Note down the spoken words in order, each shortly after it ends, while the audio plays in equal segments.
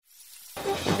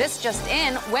This just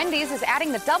in, Wendy's is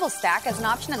adding the double stack as an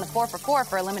option in the 4 for $4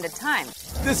 for a limited time.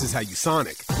 This is how you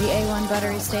Sonic. The A1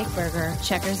 Buttery Steak Burger,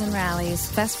 Checkers and Rallies.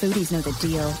 Fast foodies know the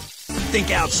deal. Think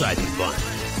outside the bun.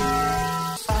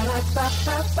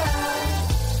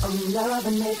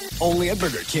 Only at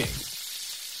Burger King.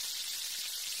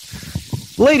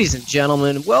 Ladies and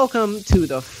gentlemen, welcome to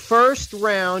the first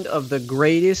round of the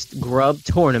Greatest Grub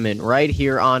Tournament right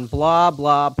here on Blah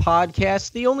Blah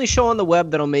Podcast, the only show on the web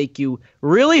that'll make you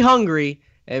really hungry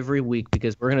every week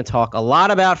because we're going to talk a lot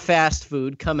about fast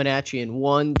food coming at you in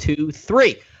 1, 2,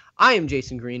 3. I am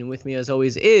Jason Green, and with me as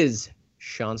always is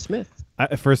Sean Smith.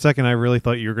 For a second, I really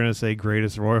thought you were going to say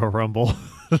Greatest Royal Rumble.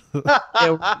 Yeah,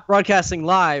 we're broadcasting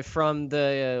live from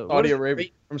the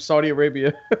Saudi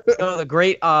Arabia. No, the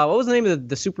great. What was the name of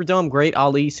the Superdome? Great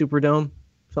Ali Superdome,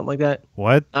 something like that.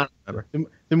 What? I don't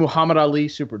remember. The Muhammad Ali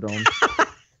Superdome.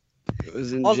 It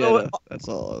was in Also- Jeddah. That's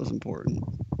all that was important.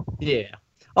 Yeah.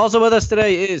 Also with us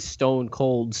today is Stone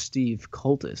Cold Steve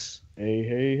Cultus.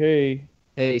 Hey.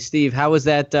 Hey, Steve, how was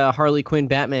that Harley Quinn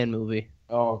Batman movie?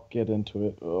 Oh, get into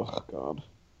it. Oh, God.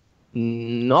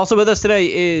 Also with us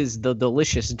today is the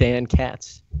delicious Dan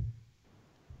Katz.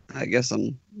 I guess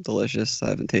I'm delicious. I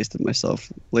haven't tasted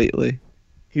myself lately.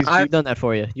 I've done that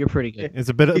for you. You're pretty good. It's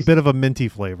a bit of a minty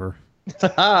flavor.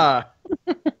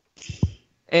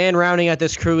 And rounding out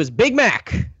this crew is Big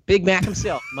Mac. Big Mac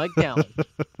himself, Mike Dowling.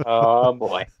 Oh,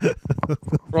 boy.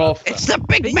 It's the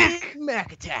Big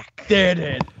Mac attack.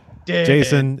 Dead.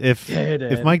 Jason,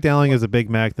 if Mike Dowling is a Big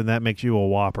Mac, then that makes you a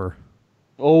Whopper.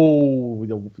 Oh,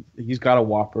 he's got a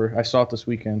Whopper. I saw it this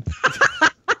weekend.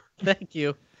 Thank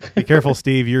you. Be careful,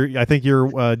 Steve. I think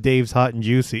you're Dave's Hot and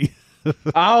Juicy.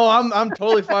 Oh, I'm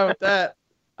totally fine with that.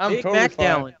 I'm Big totally Mac fine.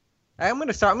 Dowling. I'm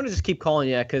gonna just keep calling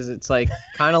you that because it's like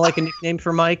kind of like a nickname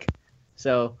for Mike.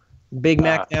 So Big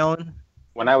Mac Dowling.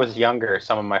 When I was younger,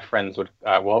 some of my friends would,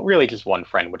 really just one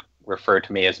friend would refer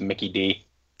to me as Mickey D.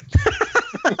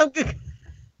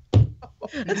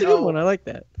 That's a good one. I like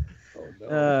that.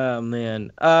 Oh,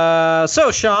 man.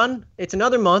 So, Sean, it's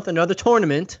another month, another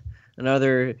tournament,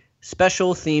 another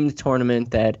special themed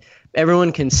tournament that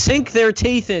everyone can sink their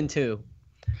teeth into.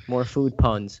 More food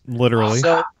puns. Literally.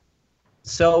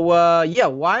 So,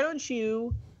 why don't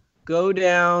you go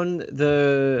down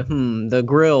the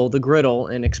griddle,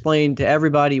 and explain to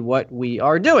everybody what we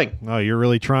are doing? Oh, you're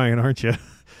really trying, aren't you?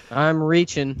 I'm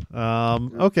reaching.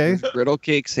 Okay. Griddle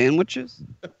cake sandwiches?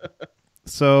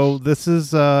 So this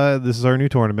is our new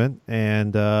tournament,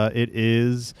 and it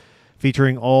is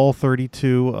featuring all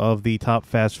 32 of the top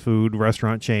fast food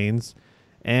restaurant chains.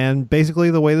 And basically,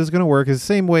 the way this is going to work is the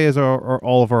same way as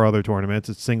all of our other tournaments.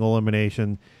 It's single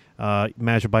elimination,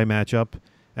 matchup by matchup,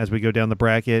 as we go down the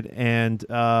bracket, and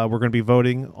we're going to be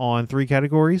voting on 3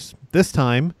 categories this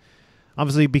time.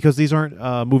 Obviously, because these aren't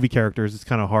movie characters, it's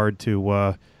kind of hard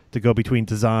to go between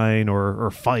design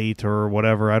or fight or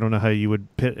whatever. I don't know how you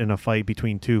would pit in a fight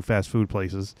between 2 fast food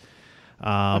places.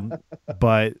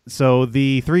 But so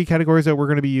the 3 categories that we're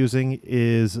going to be using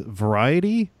is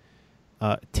variety,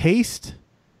 taste,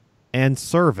 and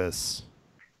service.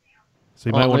 So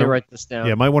you might want to write this down.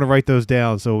 Yeah, might want to write those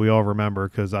down so we all remember,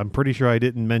 because I'm pretty sure I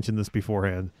didn't mention this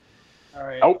beforehand. All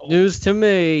right. Oh. News to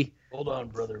me. Hold on,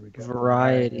 brother. We got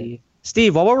Variety.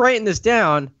 Steve, while we're writing this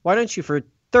down, why don't you, for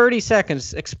 30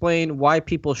 seconds, explain why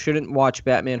people shouldn't watch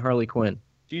Batman Harley Quinn?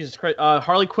 Jesus Christ.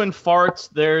 Harley Quinn farts.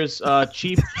 There's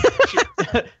cheap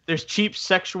there's cheap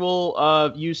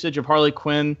sexual usage of Harley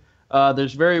Quinn.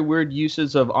 There's very weird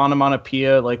uses of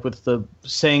onomatopoeia, like with the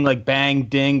saying like bang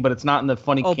ding, but it's not in the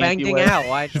funny campy bang ding way. out.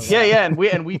 Why? Yeah,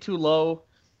 and we too low.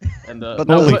 And But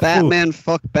Holy no, food. Batman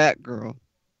fuck Batgirl.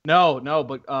 No,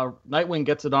 but Nightwing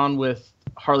gets it on with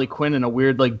Harley Quinn in a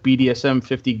weird like BDSM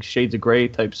 50 Shades of Grey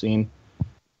type scene.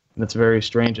 And it's very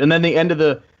strange. And then the end of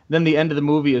the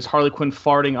movie is Harley Quinn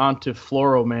farting onto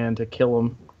Fluoro Man to kill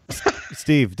him.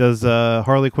 Steve, does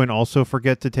Harley Quinn also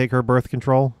forget to take her birth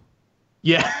control?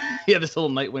 Yeah, this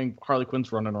little Nightwing Harley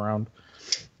Quinn's running around.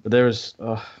 But it was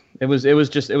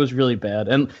really bad.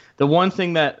 And the one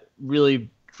thing that really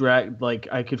dragged, like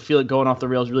I could feel it going off the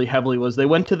rails really heavily, was they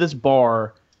went to this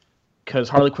bar because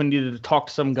Harley Quinn needed to talk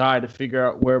to some guy to figure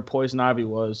out where Poison Ivy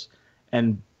was,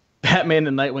 and Batman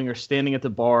and Nightwing are standing at the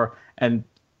bar, and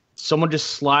someone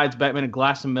just slides Batman a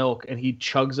glass of milk, and he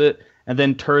chugs it, and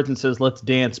then turns and says, "Let's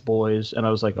dance, boys." And I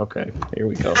was like, okay, here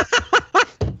we go.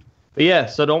 But yeah,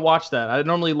 so don't watch that. I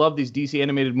normally love these DC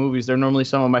animated movies. They're normally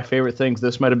some of my favorite things.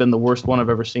 This might have been the worst one I've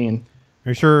ever seen. Are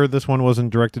you sure this one wasn't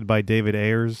directed by David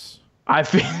Ayers? I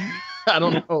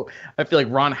don't know. I feel like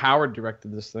Ron Howard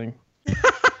directed this thing.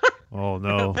 Oh,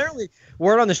 no. Apparently,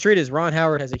 word on the street is Ron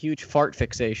Howard has a huge fart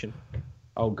fixation.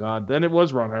 Oh, God. Then it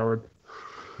was Ron Howard.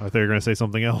 I thought you were going to say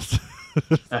something else.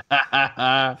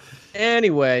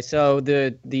 Anyway, so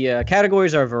the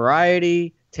categories are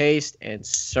variety, taste, and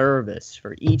service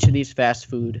for each of these fast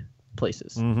food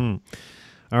places. Mm-hmm.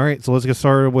 All right, so let's get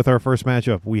started with our first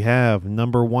matchup. We have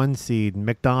number 1 seed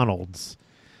McDonald's.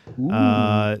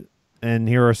 And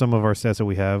here are some of our stats that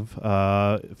we have.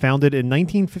 Founded in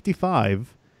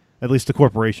 1955, at least the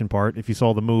corporation part. If you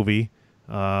saw the movie,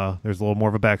 there's a little more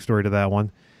of a backstory to that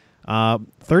one.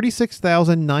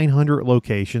 36,900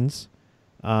 locations.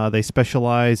 They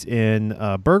specialize in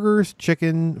burgers,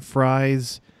 chicken,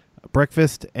 fries,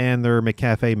 breakfast, and their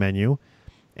McCafe menu.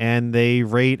 And they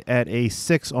rate at a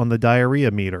 6 on the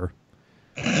diarrhea meter.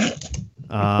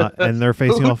 And they're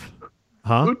facing off...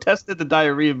 Huh? Who tested the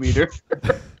diarrhea meter?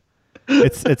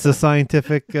 It's a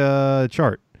scientific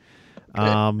chart.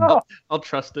 I'll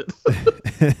trust it.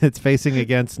 It's facing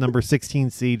against number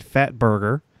 16 seed Fat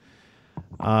Burger.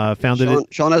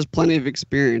 Sean has plenty of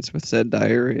experience with said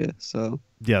diarrhea, so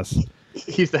yes,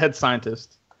 he's the head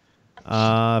scientist.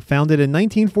 Founded in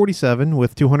 1947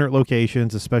 with 200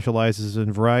 locations, it specializes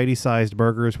in variety-sized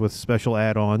burgers with special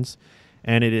add-ons,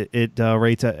 and it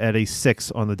rates at a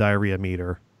 6 on the diarrhea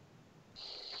meter.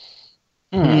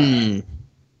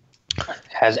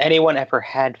 Has anyone ever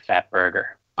had Fat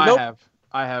Burger? Nope.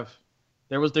 I have.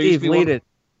 There used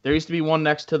to be one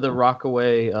next to the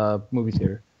Rockaway movie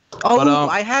theater. Oh, but,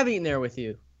 I have eaten there with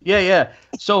you. Yeah.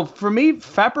 So for me,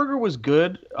 Fat Burger was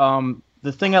good.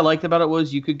 The thing I liked about it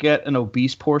was you could get an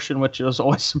obese portion, which was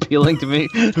always appealing to me.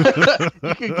 You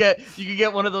could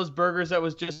get one of those burgers that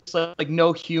was just like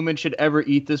no human should ever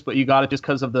eat this, but you got it just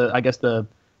because of the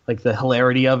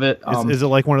hilarity of it. Is it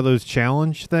like one of those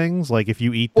challenge things? Like if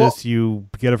you eat this, you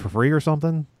get it for free or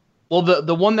something? Well,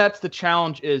 the one that's the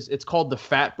challenge it's called the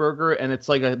Fat Burger, and it's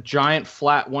like a giant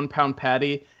flat 1-pound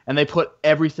patty, and they put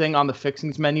everything on the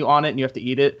fixings menu on it, and you have to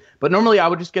eat it. But normally I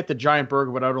would just get the giant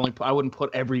burger, but I wouldn't put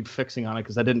every fixing on it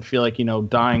because I didn't feel like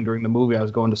dying during the movie I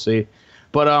was going to see.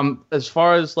 But as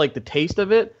far as like the taste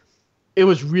of it, it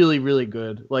was really, really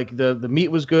good. Like the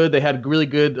meat was good. They had really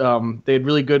good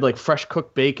like fresh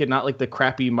cooked bacon, not like the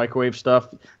crappy microwave stuff.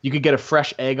 You could get a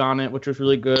fresh egg on it, which was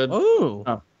really good.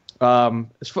 Oh.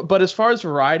 But as far as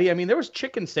variety, I mean, there was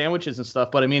chicken sandwiches and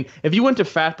stuff. But I mean, if you went to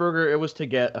Fat Burger, it was to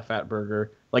get a Fat Burger.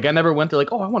 Like I never went to like,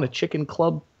 oh, I want a chicken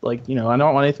club. Like I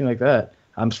don't want anything like that.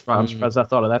 I'm surprised I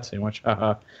thought of that sandwich.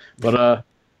 But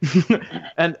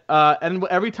and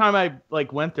every time I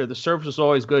like went there, the service was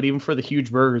always good. Even for the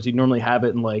huge burgers, you normally have it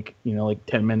in like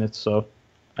 10 minutes. So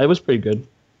it was pretty good.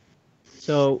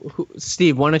 So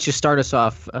Steve, why don't you start us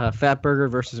off? Fat Burger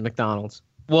versus McDonald's.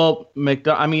 Well,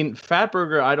 Fat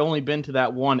Burger, I'd only been to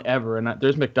that one ever, and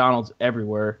there's McDonald's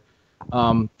everywhere.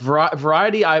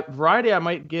 Variety, I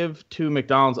might give to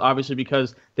McDonald's, obviously,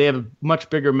 because they have a much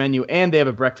bigger menu, and they have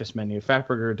a breakfast menu. Fat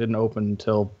Burger didn't open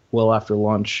until well after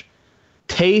lunch.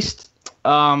 Taste,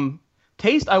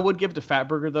 I would give to Fat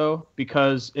Burger, though,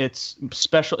 because it's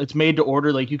special. It's made to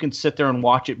order. Like, you can sit there and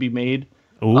watch it be made.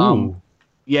 Ooh.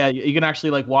 Yeah, you can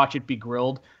actually like watch it be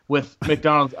grilled. With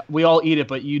McDonald's, we all eat it,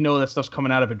 but that stuff's coming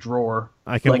out of a drawer.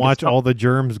 I can watch all the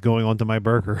germs going onto my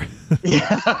burger.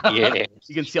 Yeah.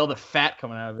 You can see all the fat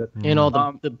coming out of it. And all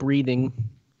the breathing.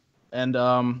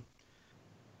 And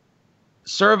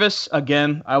service,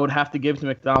 again, I would have to give to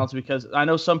McDonald's because I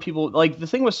know some people, like the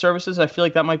thing with services, I feel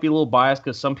like that might be a little biased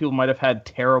because some people might have had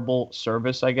terrible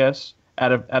service, I guess,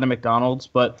 at a McDonald's.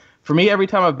 But for me, every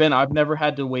time I've been, I've never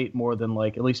had to wait more than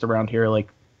like, at least around here, like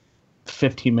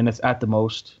 15 minutes at the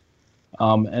most.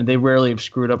 And they rarely have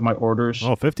screwed up my orders.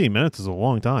 Oh, 15 minutes is a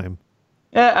long time.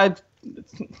 Yeah, it's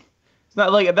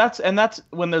not like that's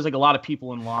when there's like a lot of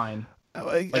people in line.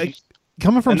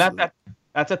 Coming from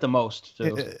that's at the most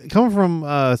too. Coming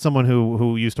from someone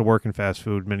who used to work in fast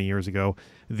food many years ago,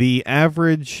 the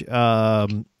average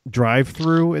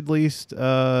drive-through at least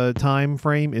time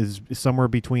frame is somewhere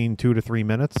between 2 to 3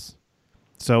 minutes.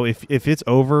 So if it's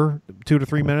over 2 to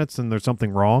 3 minutes, then there's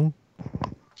something wrong.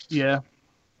 Yeah.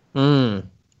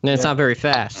 It's not very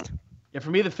fast. Yeah, for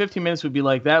me, the 15 minutes would be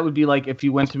like if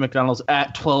you went to McDonald's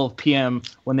at 12 p.m.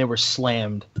 when they were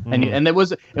slammed, and it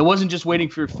wasn't just waiting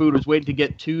for your food; it was waiting to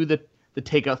get to the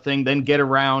takeout thing, then get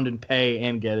around and pay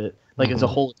and get it. Like it's a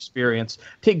whole experience.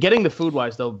 Getting the food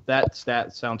wise though, that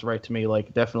stat sounds right to me.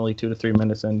 Like definitely 2 to 3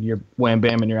 minutes, and you're wham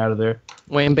bam and you're out of there.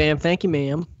 Wham bam, thank you,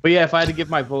 ma'am. But yeah, if I had to give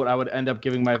my vote, I would end up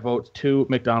giving my vote to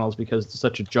McDonald's because it's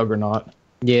such a juggernaut.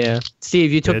 Yeah,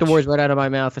 Steve, you took the words right out of my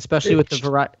mouth, especially with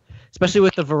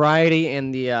the variety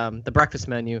and the breakfast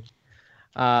menu.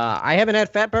 I haven't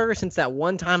had Fat Burger since that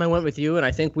one time I went with you, and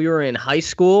I think we were in high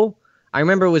school. I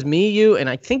remember it was me, you, and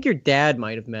I think your dad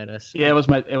might have met us. Yeah, it was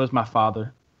my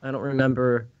father. I don't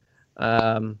remember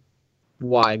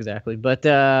why exactly, but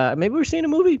maybe we're seeing a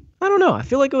movie. I don't know. I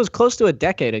feel like it was close to a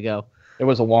decade ago. It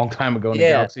was a long time ago. In a Yeah,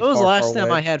 galaxy it was the far, last far time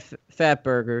away. I had Fat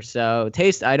Burger. So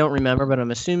taste, I don't remember, but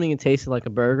I'm assuming it tasted like a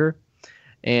burger.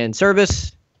 And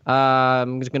service,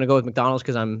 I'm just gonna go with McDonald's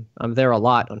because I'm there a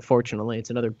lot. Unfortunately, it's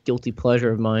another guilty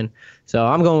pleasure of mine. So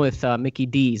I'm going with Mickey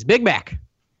D's Big Mac.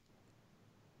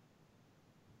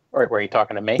 Or were you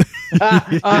talking to me?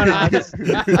 Oh no,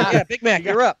 yeah, Big Mac,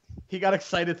 you're up. He got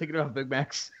excited thinking about Big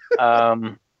Macs.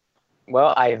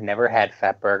 Well, I've never had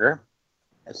Fat Burger,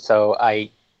 so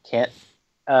I can't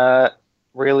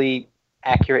really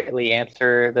accurately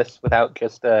answer this without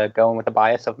just going with the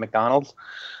bias of McDonald's.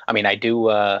 I mean, I do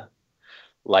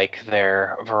like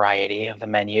their variety of the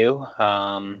menu.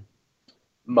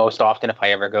 Most often, if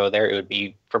I ever go there, it would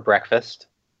be for breakfast.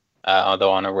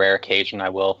 Although on a rare occasion, I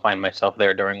will find myself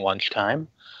there during lunchtime.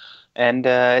 And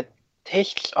it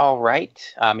tastes all right.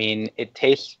 I mean, it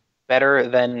tastes better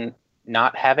than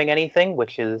not having anything,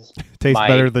 which is Tastes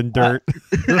better than dirt.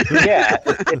 yeah.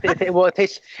 It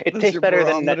tastes Your better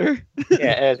than barometer.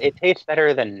 it tastes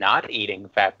better than not eating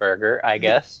Fat Burger, I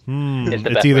guess. Is the It's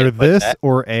best way either to put this that.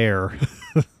 or air.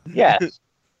 Yes.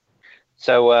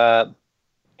 So,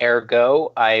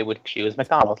 ergo, I would choose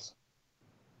McDonald's.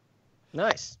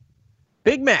 Nice.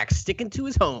 Big Mac sticking to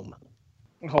his home.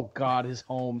 Oh God, his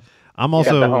home. I'm Got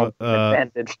the also home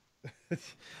advantage.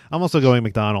 I'm also going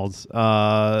McDonald's.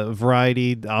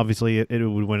 Variety, obviously, it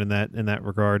would win in that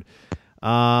regard.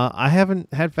 I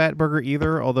haven't had Fat Burger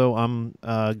either, although I'm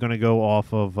going to go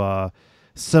off of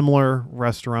similar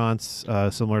restaurants,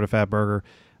 similar to Fat Burger,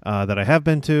 that I have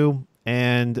been to,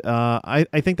 and I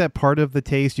think that part of the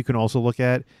taste you can also look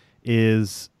at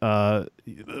is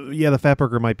the Fat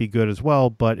Burger might be good as well,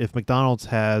 but if McDonald's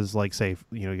has, like, say,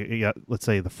 you got, let's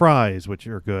say, the fries, which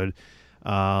are good.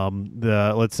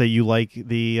 Let's say you like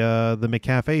the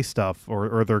McCafe stuff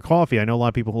or their coffee. I know a lot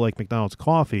of people who like McDonald's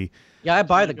coffee. Yeah, I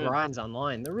buy the grinds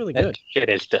online. They're really That good. shit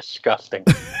is disgusting.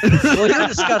 Well, you're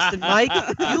disgusting, Mike.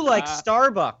 You like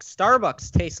Starbucks. Starbucks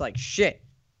tastes like shit.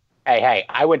 Hey,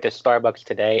 I went to Starbucks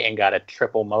today and got a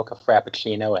triple mocha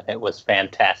frappuccino, and it was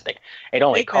fantastic. It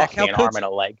only Big Mac, cost me an how arm and a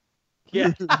leg.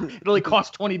 Yeah, it only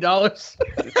costs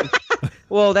 $20.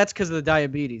 Well, that's because of the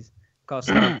diabetes. Costs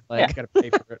like I gotta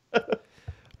pay for it.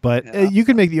 But you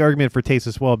can make the argument for taste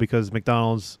as well, because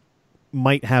McDonald's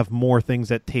might have more things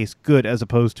that taste good as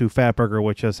opposed to Fat Burger,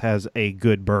 which just has a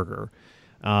good burger.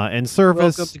 And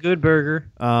service, Welcome to Good Burger.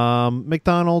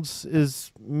 McDonald's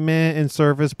is meh in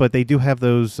service, but they do have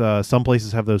those. Some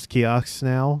places have those kiosks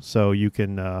now, so you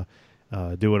can do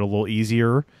it a little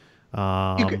easier.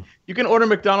 You can order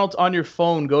McDonald's on your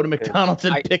phone. Go to McDonald's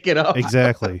and pick it up.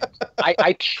 Exactly.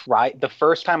 I tried the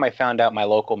first time I found out my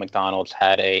local McDonald's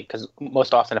had because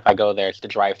most often if I go there, it's to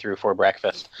drive through for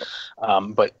breakfast.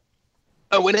 But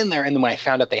I went in there, and then when I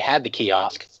found out they had the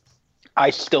kiosk, I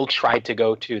still tried to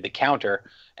go to the counter,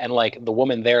 and like the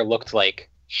woman there looked like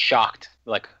shocked,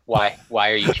 like why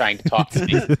are you trying to talk to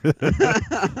me?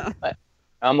 But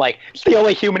I'm like, it's the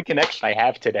only human connection I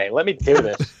have today. Let me do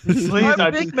this. Please,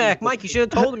 I'm Big Mac, Mike. You should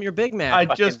have told him you're Big Mac.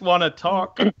 I just want to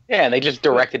talk. Yeah, and they just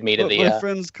directed me to But my the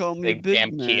friends call me big Big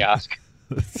damn Mac. kiosk.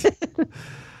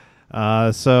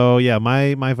 So yeah,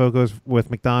 my vote goes with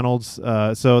McDonald's.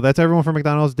 So that's everyone for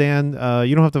McDonald's. Dan,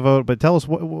 you don't have to vote, but tell us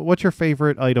what's your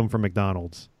favorite item from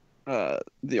McDonald's?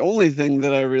 The only thing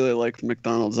that I really like from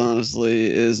McDonald's, honestly,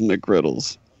 is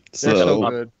McGriddles. They're so So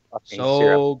good. Fucking So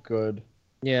syrup. good.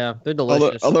 Yeah, they're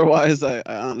delicious. otherwise, I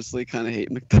honestly kind of hate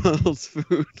McDonald's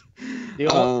food. The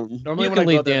only- normally You when can I go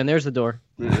leave, there, Dan. There's the door.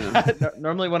 Yeah.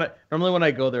 normally when I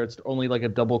go there, it's only like a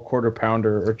double quarter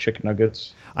pounder or chicken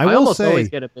nuggets. I I will almost say, always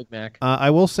get a Big Mac.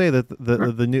 I will say that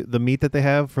the meat that they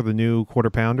have for the new quarter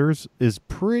pounders is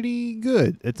pretty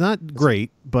good. It's not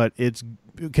great, but it's,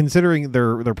 considering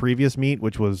their previous meat,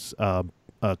 which was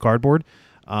cardboard.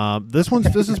 This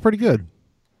is pretty good.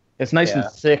 It's nice Yeah.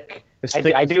 and thick. It's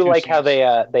thick I as do two like how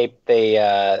seats. they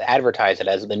advertise it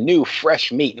as the new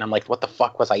fresh meat, and I'm like, what the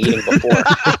fuck was I eating before?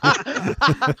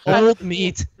 Old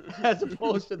meat. as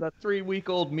opposed to the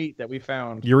 3-week-old meat that we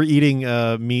found. You're eating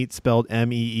meat spelled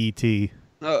MEET.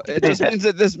 No, it just means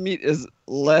that this meat is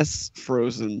less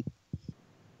frozen.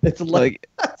 It's Like,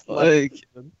 like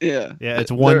yeah. Yeah,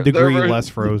 it's 1 They're degree very- less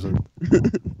frozen.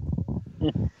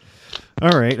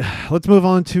 All right, let's move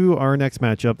on to our next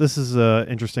matchup. This is an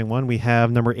interesting one. We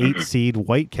have number 8 seed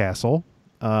White Castle,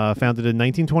 founded in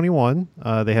 1921.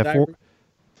 They have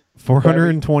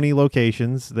 420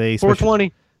 locations. They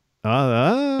 420.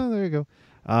 there you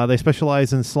go. They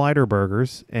specialize in slider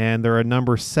burgers, and they're at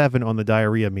number 7 on the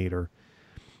diarrhea meter.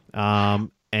 And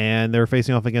they're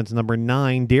facing off against number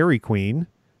 9 Dairy Queen,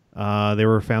 They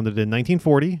were founded in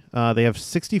 1940. They have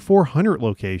 6,400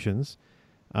 locations.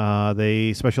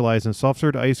 They specialize in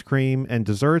soft-serve ice cream and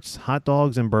desserts, hot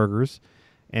dogs, and burgers.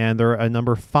 And they're a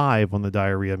number 5 on the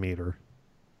diarrhea meter.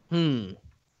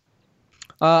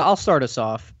 I'll start us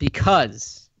off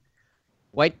because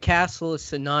White Castle is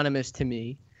synonymous to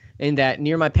me in that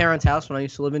near my parents' house when I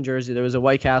used to live in Jersey, there was a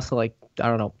White Castle like, I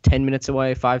don't know, 10 minutes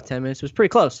away, 5-10 minutes. It was pretty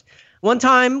close. One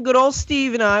time, good old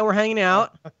Steve and I were hanging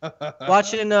out,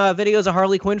 watching videos of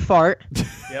Harley Quinn fart,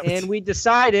 and we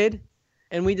decided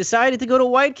to go to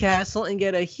White Castle and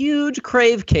get a huge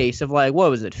Crave case of like, what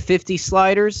was it, 50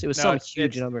 sliders? It was some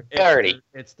huge number. 30.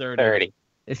 It's 30. 30.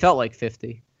 It felt like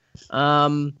 50.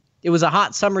 It was a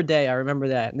hot summer day. I remember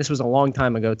that. And this was a long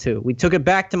time ago, too. We took it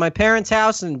back to my parents'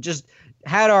 house and just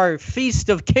had our feast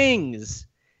of kings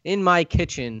in my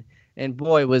kitchen. And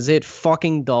boy, was it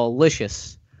fucking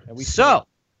delicious. Yeah,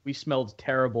 we smelled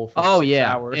terrible for 6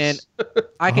 hours. And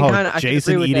I can kind of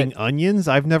Jason agree with eating that. onions?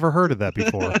 I've never heard of that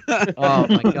before. Oh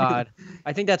my god.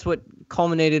 I think that's what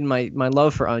culminated my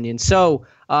love for onions. So,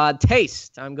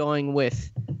 taste, I'm going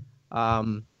with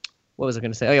what was I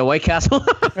going to say? Oh yeah, White Castle.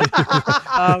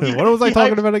 What was I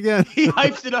talking about again? He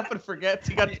hypes it up and forgets.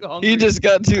 He got too hungry.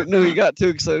 He got too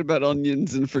excited about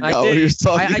onions and forgot what he was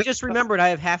talking I about. just remembered I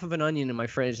have half of an onion in my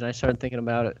fridge, and I started thinking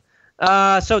about it.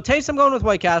 So taste, I'm going with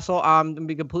White Castle. To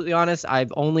be completely honest,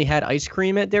 I've only had ice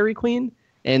cream at Dairy Queen,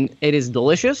 and it is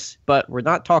delicious. But we're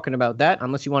not talking about that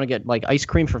unless you want to get like ice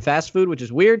cream for fast food, which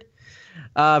is weird.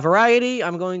 Variety,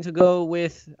 I'm going to go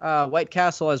with White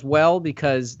Castle as well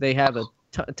because they have a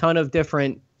ton of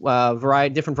different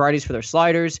different varieties for their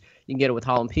sliders. You can get it with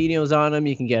jalapenos on them.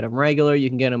 You can get them regular. You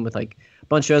can get them with like a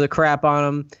bunch of other crap on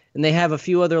them. And they have a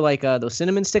few other like those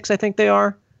cinnamon sticks, I think they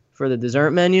are, for the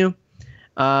dessert menu.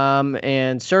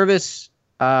 And service,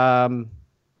 I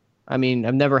mean,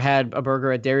 I've never had a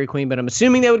burger at Dairy Queen, but I'm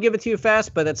assuming they would give it to you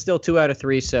fast, but that's still 2 out of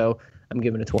 3, so I'm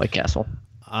giving it to White Castle.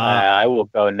 I will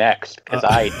go next because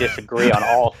I disagree on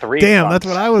all 3. Damn, fronts.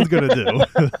 that's what I was going to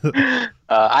do.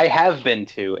 I have been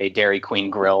to a Dairy Queen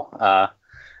grill,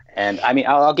 and I mean,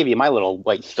 I'll give you my little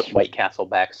White Castle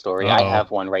backstory. I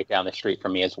have one right down the street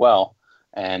from me as well.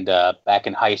 And back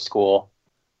in high school,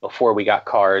 before we got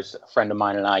cars, a friend of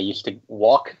mine and I used to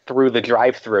walk through the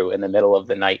drive-thru in the middle of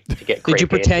the night to get. Did you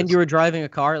pretend cases. you were driving a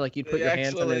car, like you'd put They your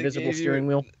hands on the invisible steering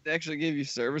wheel? They actually gave you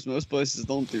service. Most places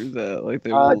don't do that. Like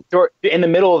they won't. In the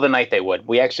middle of the night, they would.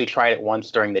 We actually tried it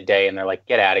once during the day, and they're like,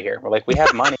 "Get out of here!" We're like, "We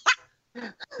have money."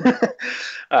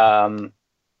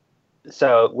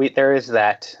 So there is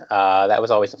that. That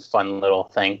was always a fun little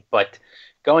thing. But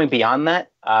going beyond that,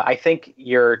 I think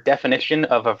your definition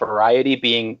of a variety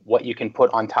being what you can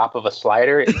put on top of a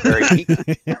slider is very weak.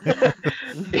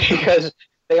 Because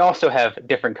they also have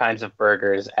different kinds of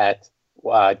burgers at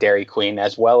Dairy Queen,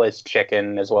 as well as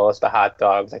chicken, as well as the hot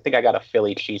dogs. I think I got a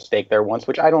Philly cheesesteak there once,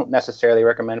 which I don't necessarily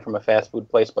recommend from a fast food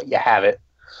place, but you have it.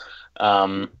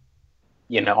 On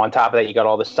top of that, you got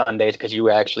all the sundaes because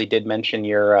you actually did mention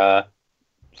your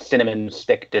cinnamon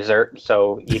stick dessert,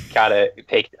 so you gotta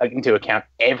take into account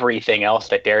everything else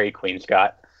that Dairy Queen's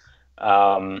got.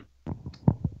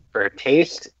 For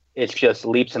taste, it's just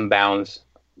leaps and bounds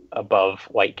above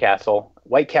White Castle.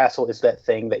 White Castle is that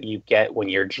thing that you get when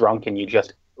you're drunk and you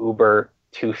just Uber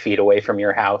 2 feet away from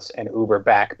your house and Uber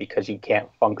back because you can't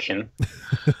function.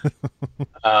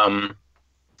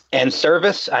 And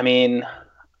service, I mean,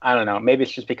 I don't know. Maybe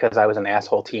it's just because I was an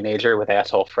asshole teenager with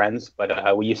asshole friends,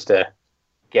 but we used to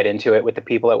get into it with the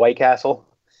people at White Castle.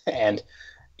 And,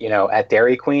 at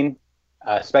Dairy Queen,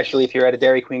 especially if you're at a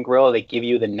Dairy Queen grill, they give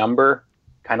you the number,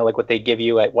 kind of like what they give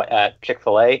you at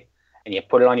Chick-fil-A, and you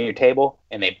put it on your table,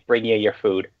 and they bring you your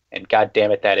food. And God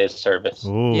damn it, that is service.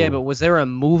 Ooh. Yeah, but was there a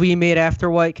movie made after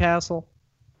White Castle?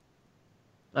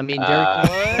 I mean, Dairy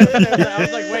Queen. I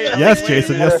was like, wait. Yes,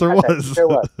 Jason, yes, there was. There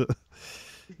was.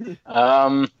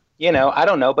 I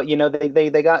don't know, but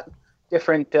they got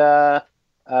different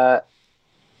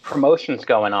promotions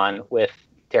going on with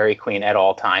Dairy Queen at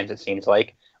all times. It seems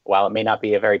like, while it may not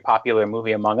be a very popular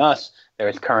movie among us, there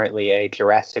is currently a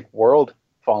Jurassic World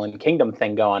Fallen Kingdom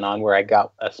thing going on where I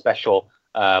got a special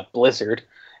Blizzard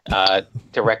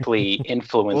directly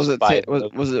influenced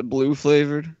Was it blue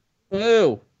flavored?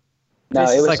 Ooh. No,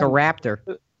 This it is was like a some, raptor.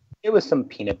 It was some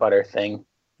peanut butter thing.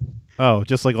 Oh,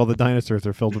 just like all the dinosaurs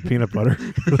are filled with peanut butter.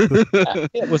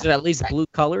 Was it at least blue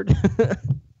colored?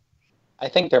 I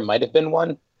think there might have been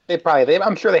one.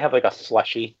 I'm sure they have like a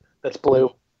slushie that's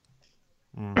blue.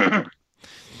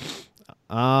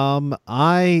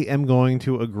 I am going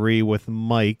to agree with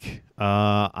Mike.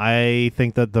 I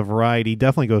think that the variety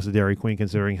definitely goes to Dairy Queen,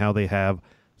 considering how they have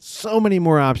So many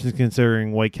more options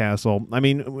considering White Castle. I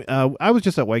mean, I was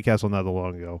just at White Castle not that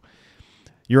long ago.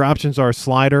 Your options are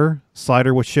slider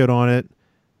with shit on it,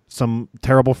 some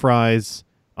terrible fries,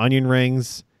 onion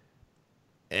rings,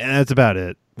 and that's about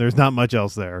it. There's not much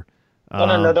else there.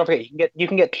 No, don't forget. You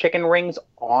can get chicken rings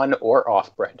on or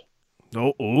off bread.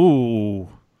 Ooh.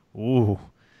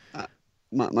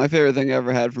 My favorite thing I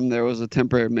ever had from there was a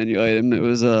temporary menu item. It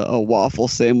was a waffle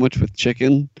sandwich with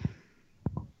chicken.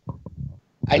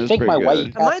 I think my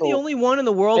White Castle... Am I the only one in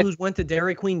the world who's went to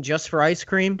Dairy Queen just for ice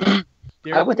cream?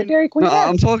 I went to Dairy Queen. No,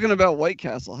 I'm talking about White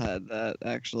Castle had that,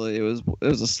 actually. It was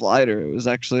a slider. It was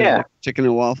actually a chicken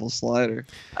and waffle slider.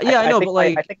 Yeah, I know, but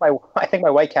like... I think my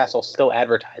White Castle still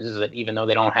advertises it, even though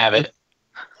they don't have it.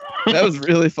 That was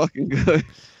really fucking good.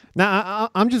 Now,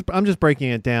 I'm just breaking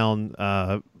it down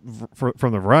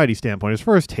from the variety standpoint. As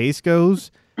far as taste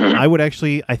goes, I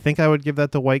think I would give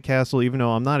that to White Castle, even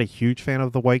though I'm not a huge fan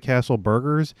of the White Castle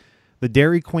burgers. The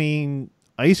Dairy Queen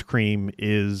ice cream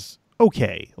is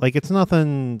okay. Like, it's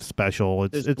nothing special.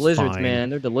 It's Blizzards, fine. man.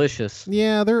 They're delicious.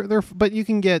 Yeah, they're but you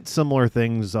can get similar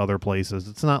things other places.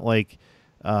 It's not like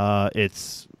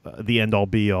it's the end all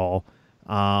be all.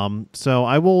 So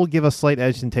I will give a slight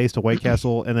edge in taste to White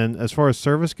Castle, and then as far as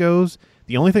service goes,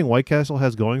 the only thing White Castle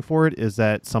has going for it is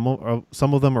that some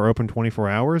of them are open 24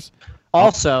 hours.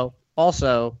 Also,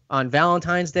 on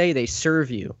Valentine's Day, they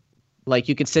serve you. Like,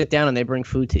 you could sit down and they bring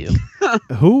food to you.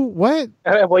 Who? What?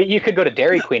 Well, you could go to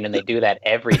Dairy Queen and they do that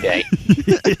every day.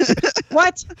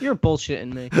 What? You're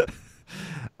bullshitting me.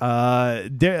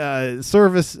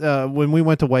 Service, when we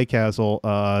went to White Castle,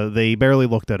 they barely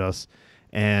looked at us,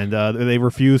 and they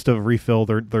refused to refill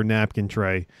their napkin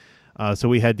tray. So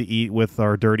we had to eat with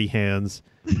our dirty hands.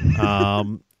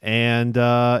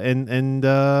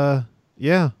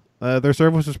 Their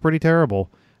service was pretty terrible.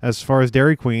 As far as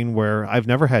Dairy Queen, where I've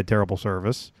never had terrible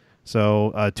service.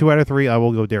 So 2 out of 3, I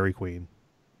will go Dairy Queen.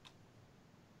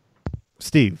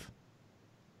 Steve.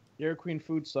 Dairy Queen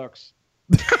food sucks.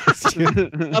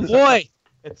 Oh boy.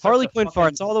 Harley Quinn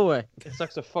farts all the way. It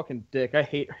sucks a fucking dick.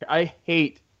 I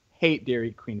hate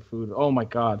Dairy Queen food. Oh my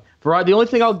god. The only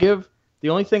thing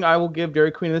I will give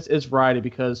Dairy Queen this is variety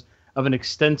because of an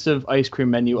extensive ice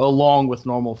cream menu along with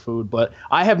normal food. But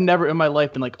I have never in my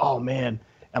life been like, oh man,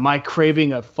 am I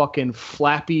craving a fucking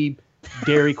flappy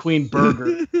Dairy Queen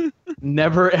burger?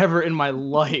 Never ever in my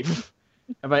life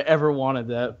have I ever wanted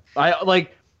that. I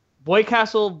like White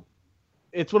Castle.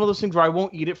 It's one of those things where I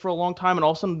won't eat it for a long time, and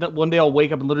all of a sudden one day I'll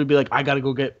wake up and literally be like, I gotta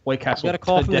go get White Castle. You gotta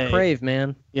call today. from the crave,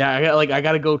 man. Yeah, I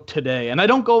gotta go today, and I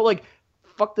don't go like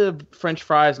fuck the French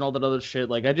fries and all that other shit.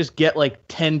 Like I just get like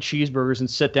 10 cheeseburgers and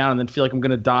sit down and then feel like I'm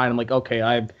gonna die. And I'm like, okay,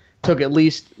 I took at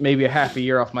least maybe a half a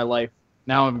year off my life.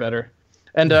 Now I'm better.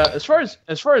 And as far as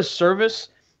service,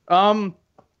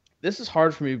 this is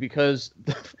hard for me because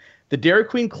the Dairy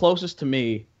Queen closest to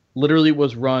me literally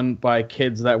was run by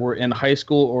kids that were in high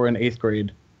school or in 8th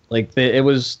grade. Like it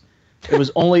was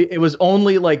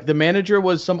only like the manager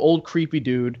was some old creepy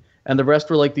dude, and the rest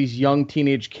were like these young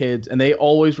teenage kids, and they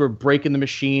always were breaking the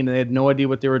machine and they had no idea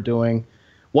what they were doing.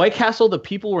 White Castle, the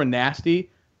people were nasty,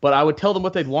 but I would tell them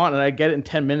what they'd want, and I'd get it in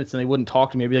 10 minutes, and they wouldn't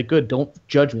talk to me. I'd be like, good, don't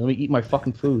judge me. Let me eat my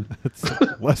fucking food. It's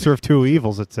lesser of two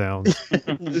evils, it sounds.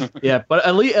 Yeah, but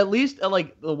at least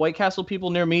like the White Castle people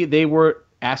near me, they were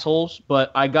assholes,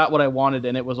 but I got what I wanted,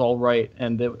 and it was all right,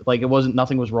 and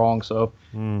nothing was wrong. So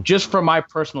just from my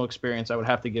personal experience, I would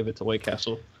have to give it to White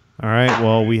Castle. All right,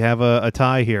 well, we have a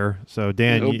tie here. So,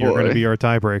 Dan, you're going to be our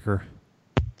tiebreaker.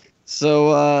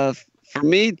 So, for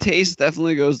me, taste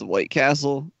definitely goes to White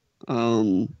Castle.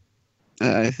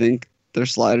 I think their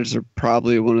sliders are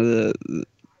probably one of the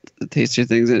tastier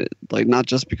things in it. Like, not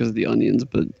just because of the onions,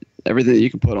 but everything that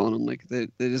you can put on them. Like, they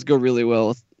just go really well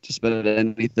with just about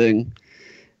anything.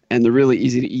 And they're really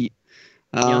easy to eat.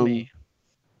 Yummy.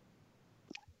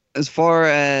 As far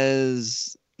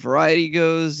as variety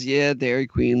goes, yeah, Dairy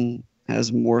Queen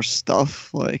has more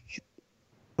stuff.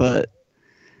 But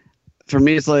for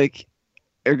me, it's like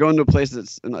you're going to a place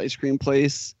that's an ice cream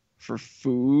place for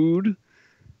food,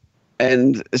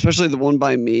 and especially the one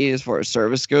by me, as far as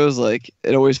service goes, like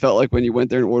it always felt like when you went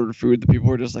there and ordered food, the people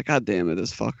were just like, God damn it,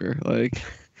 this fucker, like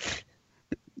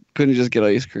couldn't just get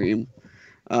ice cream.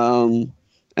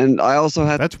 And I also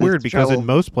had that's weird because in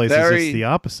most places it's the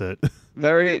opposite.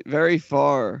 Very, very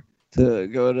far to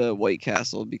go to White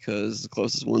Castle because the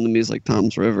closest one to me is like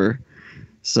Tom's River.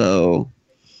 So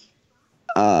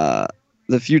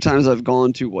the few times I've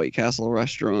gone to White Castle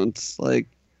restaurants, like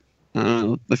I don't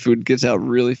know, the food gets out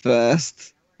really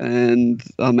fast and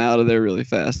I'm out of there really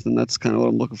fast, and that's kind of what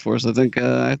I'm looking for. So I think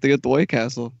I have to get the White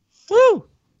Castle. Woo!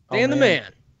 Dan the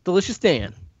man. Delicious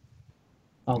Dan.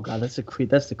 Oh god, that's the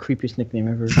creepiest nickname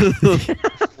ever.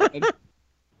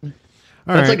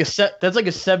 All right. That's like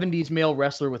a 70s male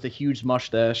wrestler with a huge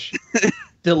mustache.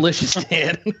 Delicious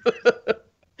Dan.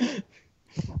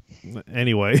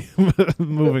 Anyway,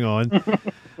 moving on.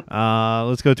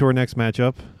 Let's go to our next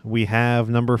matchup. We have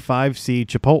number 5 seed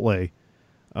Chipotle.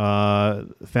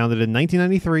 Founded in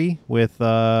 1993 with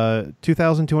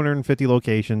 2,250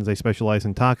 locations. They specialize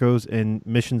in tacos and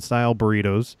mission-style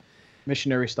burritos.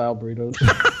 Missionary-style burritos.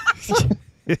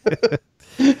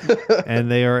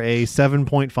 And they are a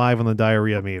 7.5 on the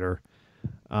diarrhea meter.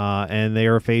 And they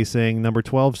are facing number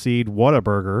 12 seed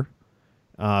Whataburger.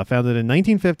 Founded in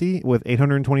 1950 with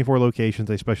 824 locations.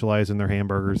 They specialize in their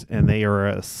hamburgers, and they are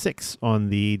a 6 on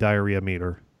the diarrhea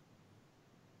meter.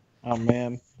 Oh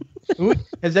man.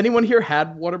 Has anyone here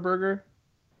had Whataburger?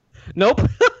 Nope.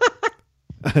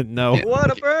 No.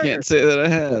 Whataburger. Can't say that I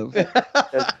have.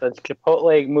 Does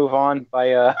Chipotle move on by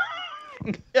Yeah,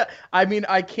 I mean,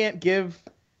 I can't give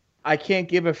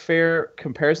a fair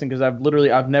comparison because I've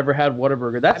never had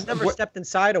Whataburger. I've never stepped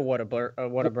inside a Whataburger. I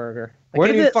Where can't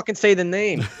did even it- fucking say the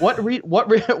name. What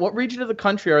region of the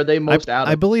country are they most out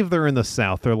of? I believe they're in the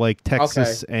South. They're like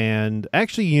Texas, and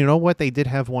actually, you know what? They did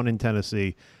have one in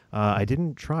Tennessee. I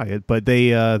didn't try it, but they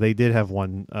did have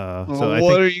one. So I what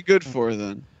think, are you good for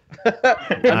then?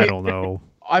 I don't know.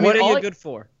 I mean, What are all you good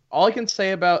for? all I can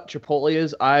say about Chipotle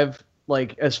is I've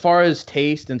like as far as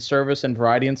taste and service and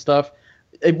variety and stuff.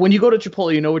 When you go to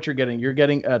Chipotle, you know what you're getting. You're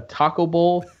getting a taco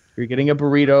bowl, you're getting a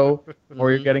burrito,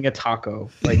 or you're getting a taco.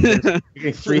 Like you're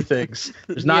getting 3 things.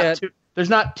 There's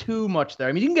not too much there.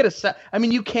 I mean, you can get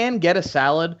you can get a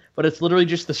salad, but it's literally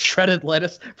just the shredded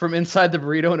lettuce from inside the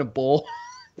burrito in a bowl.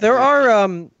 There are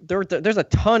there's a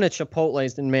ton of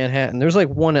Chipotles in Manhattan. There's like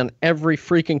one on every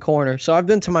freaking corner. So I've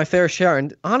been to my fair share,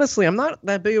 and honestly, I'm not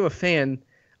that big of a fan.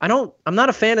 I'm not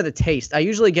a fan of the taste. I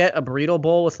usually get a burrito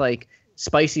bowl with like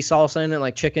spicy salsa in it,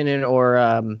 like chicken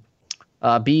or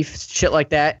beef, shit like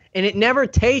that, and it never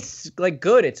tastes like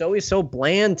good. It's always so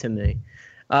bland to me.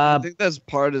 I think that's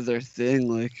part of their thing,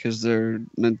 like, because they're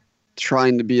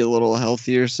trying to be a little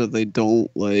healthier, so they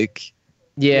don't like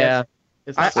Yeah.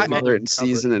 It's I- not so smother it in covered.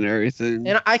 season and everything.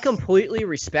 And I completely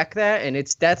respect that, and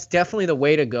that's definitely the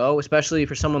way to go, especially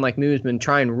for someone like me who's been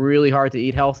trying really hard to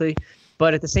eat healthy.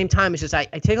 But at the same time, it's just I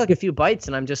take like a few bites,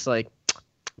 and I'm just like,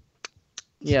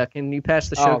 yeah, can you pass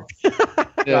the sugar?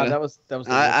 Yeah. God, that was.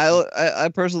 I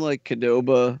personally like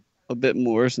Qdoba a bit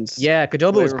more since Yeah,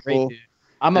 Qdoba was great, flavorful. dude.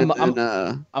 I'm a a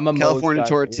California Moe's guy.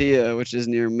 tortilla, which is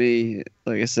near me,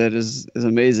 like I said, is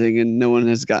amazing, and no one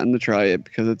has gotten to try it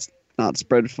because it's not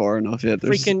spread far enough yet.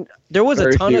 There's There was a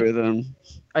very ton few of of them.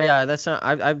 yeah. That's not.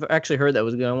 I've actually heard that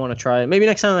was good. I want to try it. Maybe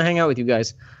next time I hang out with you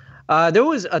guys. There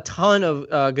was a ton of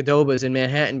Qdobas in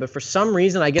Manhattan, but for some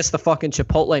reason, I guess the fucking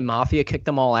Chipotle mafia kicked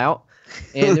them all out.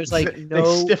 And there's like They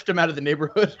no. stiffed him out of the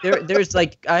neighborhood. There's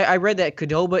like I read that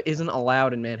Qdoba isn't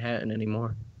allowed in Manhattan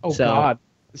anymore. Oh So, God,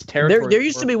 it's territory. There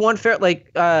used to be one fair like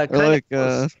Or kind like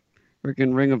of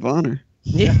freaking Ring of Honor.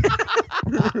 yeah.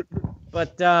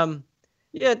 But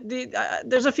yeah,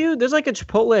 there's a few. There's like a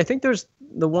Chipotle. I think there's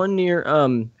the one near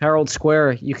Herald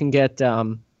Square. You can get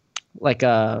like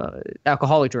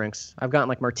alcoholic drinks. I've gotten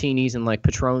like martinis and like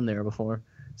Patron there before.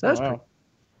 So that's Wow.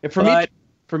 pretty. Yeah,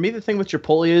 for me, the thing with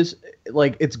Chipotle is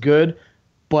like it's good,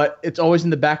 but it's always in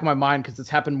the back of my mind because it's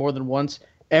happened more than once.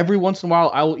 Every once in a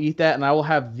while, I will eat that and I will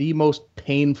have the most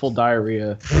painful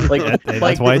diarrhea. Like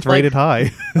That's why it's rated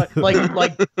high.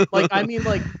 like I mean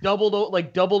like doubled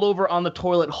over on the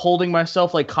toilet, holding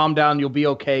myself like calm down, you'll be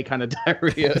okay kind of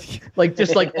diarrhea. Like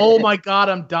just like oh my God,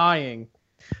 I'm dying.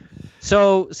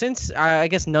 So since I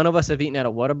guess none of us have eaten at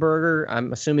a Whataburger,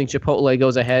 I'm assuming Chipotle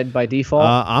goes ahead by default.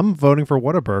 I'm voting for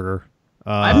Whataburger.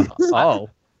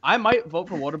 I might vote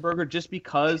for Whataburger just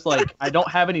because like I don't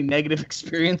have any negative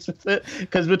experience with it.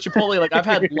 Because with Chipotle, like I've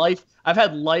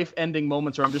had life-ending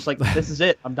moments where I'm just like, this is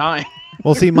it, I'm dying.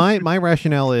 Well, see, my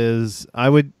rationale is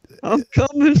I'm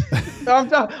coming.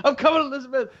 I'm coming,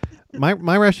 Elizabeth.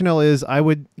 my rationale is I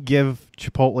would give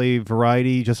Chipotle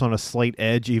variety just on a slight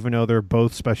edge, even though they're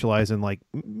both specialized in like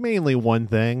mainly one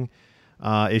thing.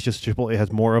 It's just Chipotle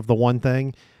has more of the one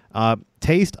thing.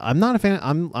 Taste, I'm not a fan.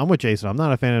 I'm with Jason. I'm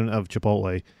not a fan of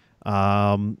Chipotle.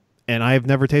 And I've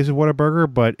never tasted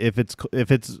Whataburger, but if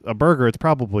it's a burger, it's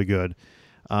probably good.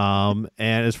 And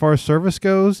as far as service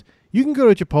goes, you can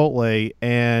go to Chipotle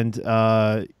and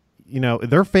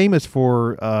they're famous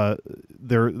for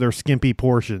their skimpy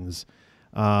portions.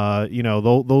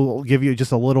 They'll give you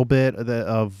just a little bit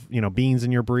of beans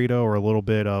in your burrito or a little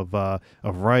bit of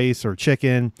rice or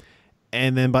chicken.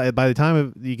 And then by the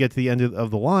time you get to the end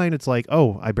of the line, it's like,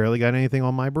 oh, I barely got anything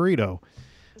on my burrito.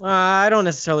 I don't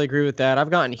necessarily agree with that. I've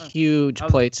gotten huge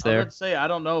plates I was there. about to say I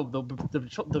don't know the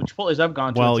Chipotle's I've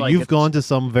gone to. Well, it's like you've it's- gone to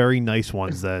some very nice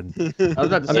ones then. I was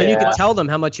about to I say mean, you Yeah. can tell them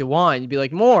how much you want. You'd be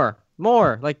like, more,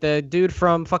 like the dude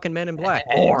from fucking Men in Black.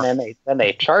 And then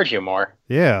they charge you more.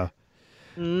 Yeah.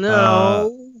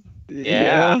 No.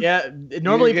 Yeah. yeah.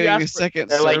 Normally, if you You're getting a ask for, second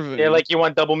They're like, serving. you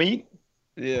want double meat?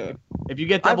 Yeah. if you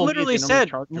get I've double meat, literally they normally said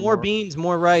charge you more beans,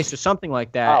 more rice, or something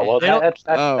like that. Oh well, They don't- that's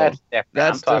Oh, different. that's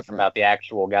I'm talking different. about the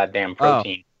actual goddamn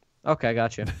protein. Okay,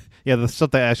 gotcha. Yeah, the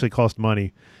stuff that actually cost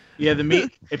money. Yeah, the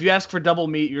meat. If you ask for double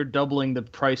meat, you're doubling the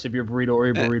price of your burrito or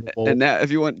your burrito bowl. And now, if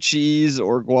you want cheese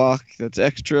or guac, that's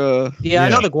extra. Yeah, I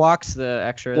Yeah. know the guac's the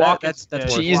extra. Guac That's is- yeah,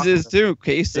 worth Cheese it. is too.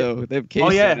 Queso. They have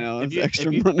queso yeah. now. If It's you- extra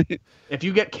if you- money. If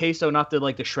you get queso, not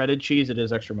the shredded cheese, it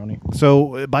is extra money.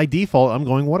 So by default, I'm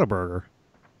going Whataburger.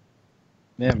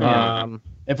 Yeah, man.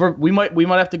 If we might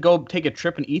have to go take a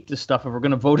trip and eat this stuff if we're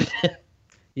gonna vote it in.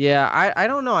 Yeah, I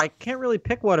don't know. I can't really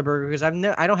pick Whataburger because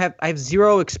I have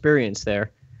zero experience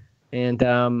there, and I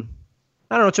don't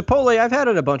know Chipotle. I've had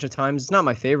it a bunch of times. It's not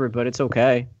my favorite, but it's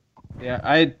okay. Yeah,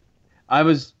 I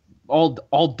was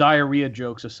all diarrhea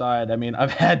jokes aside. I mean,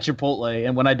 I've had Chipotle,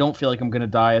 and when I don't feel like I'm gonna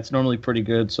die, it's normally pretty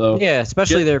good. So Yeah,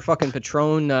 especially their fucking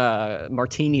Patron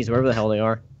martinis, whatever the hell they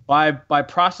are. by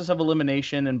process of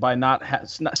elimination and by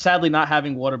sadly not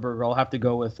having Whataburger, I'll have to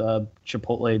go with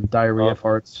Chipotle diarrhea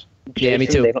farts. Yeah, me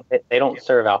Jason, too. They don't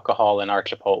serve alcohol in our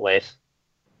Chipotles.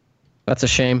 That's a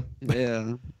shame.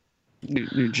 Yeah.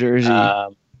 New Jersey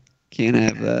can't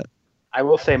have that. I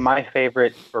will say my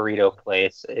favorite burrito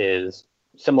place is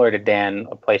similar to Dan,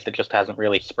 a place that just hasn't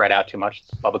really spread out too much.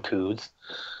 It's Bubba Coos.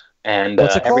 And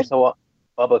What's it called?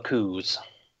 Bubba Coos.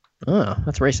 Oh,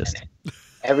 that's racist.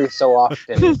 Every so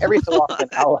often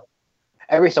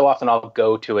I'll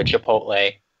go to a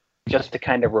Chipotle just to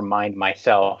kind of remind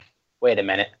myself, wait a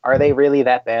minute, are they really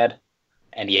that bad?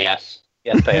 And yes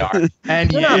they are.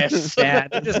 And They're not yes, bad.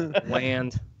 They're just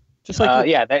bland. Just like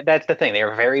Yeah, that's the thing. They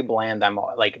are very bland. I'm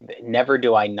like, never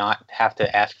do I not have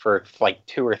to ask for like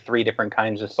 2 or 3 different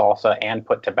kinds of salsa and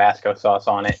put Tabasco sauce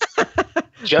on it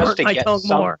just to my get tongue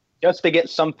more. just to get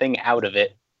something out of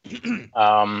it.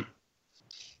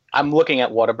 I'm looking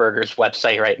at Whataburger's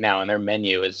website right now, and their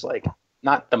menu is like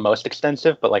not the most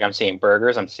extensive, but like I'm seeing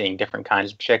burgers, I'm seeing different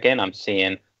kinds of chicken, I'm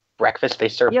seeing breakfast. They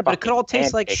serve Yeah, but it could all fucking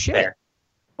taste like pancakes shit. there.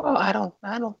 Well, I don't,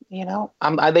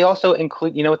 they also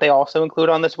include, you know what they also include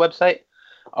on this website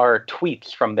are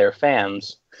tweets from their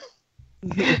fans.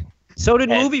 So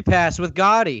did And- Movie Pass with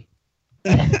Gotti.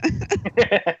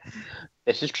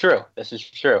 This is true.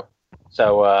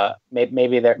 So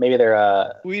maybe they're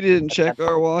We didn't check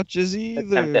our watches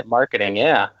attempt either. at marketing.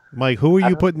 Yeah, Mike, who are I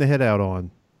you don't- putting the hit out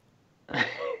on?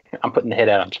 I'm putting the hit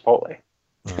out on Chipotle.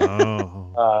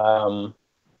 Oh.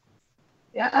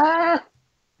 Yeah,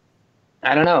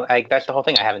 I don't know. That's the whole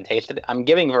thing. I haven't tasted it. I'm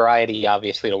giving variety,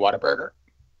 obviously, to Whataburger.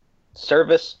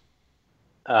 Service,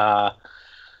 I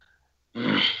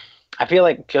feel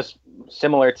like just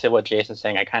similar to what Jason's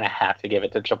saying, I kind of have to give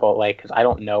it to Chipotle because I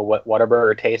don't know what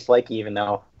Whataburger tastes like, even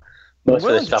though most of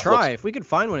Willing the to stuff try. looks, If we could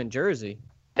find one in Jersey,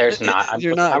 there's not. I'm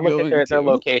You're not looking at their going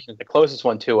to. locations. The closest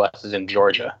one to us is in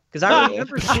Georgia. because I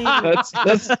remember seeing.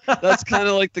 That's kind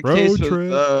of like the Road case trip.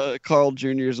 with Carl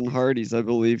Jr.'s and Hardee's, I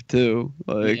believe, too.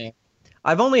 Like, Yeah.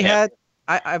 I've only had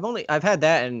I've had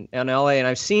that in LA, and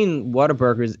I've seen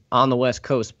Whataburgers on the West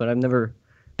Coast, but I've never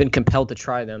been compelled to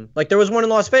try them. Like there was one in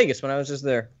Las Vegas when I was just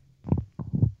there.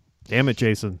 Damn it,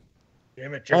 Jason.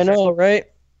 I know, right?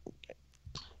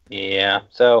 Yeah,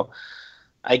 so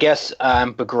I guess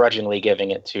I'm begrudgingly giving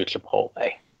it to Chipotle.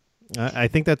 I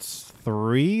think that's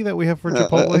 3 that we have for I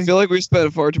Chipotle. feel like we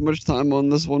spent far too much time on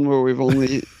this one where we've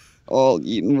only all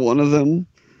eaten one of them.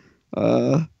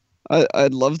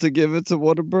 I'd love to give it to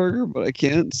Whataburger, but I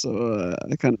can't, so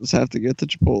I kind of just have to get to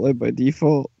Chipotle by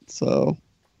default. So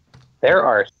There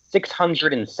are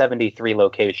 673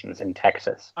 locations in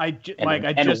Texas, and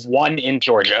one in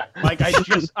Georgia. Mike,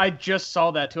 I just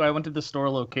saw that too. I went to the store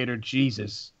locator.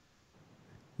 Jesus.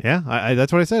 Yeah, I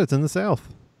that's what I said. It's in the South.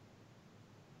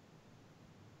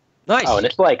 Nice. Oh, and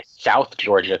it's like South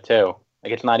Georgia too.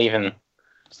 Like it's not even.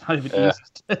 It's not even easy.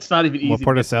 It's not even easy. What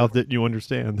part to of get South didn't you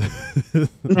understand?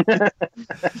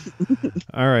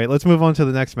 All right, let's move on to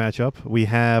the next matchup. We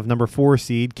have number 4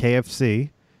 seed KFC.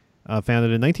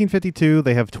 Founded in 1952,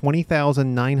 they have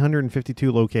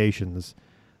 20,952 locations.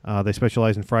 They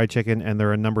specialize in fried chicken, and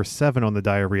they're a number 7 on the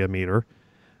diarrhea meter.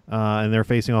 And they're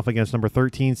facing off against number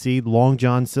 13 seed Long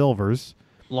John Silver's.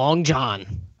 Long John.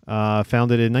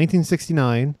 Founded in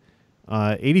 1969.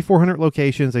 8,400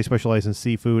 locations. They specialize in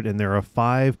seafood, and they're a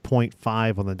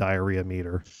 5.5 on the diarrhea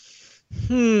meter.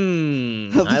 How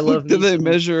the I fuck love do me they some-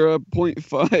 measure a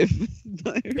 0.5?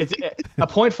 It's a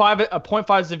 0.5. A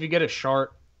 0.5 is if you get a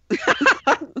sharp.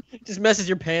 Just messes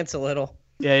your pants a little.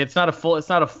 Yeah, it's not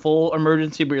a full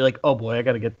emergency, but you're like, oh boy, I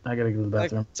gotta go to the Like,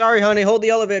 bathroom. sorry, honey, hold the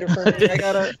elevator for me. I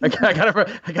gotta. I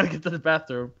gotta get to the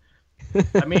bathroom.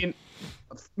 I mean,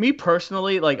 me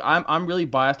personally, like I'm really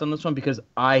biased on this one because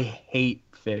I hate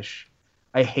fish.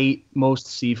 I hate most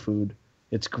seafood.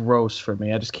 It's gross for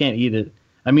me. I just can't eat it.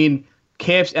 I mean,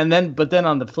 KFC, but then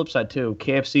on the flip side too,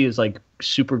 KFC is like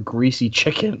super greasy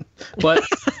chicken. But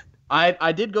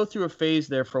I did go through a phase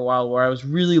there for a while where I was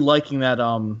really liking that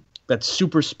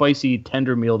super spicy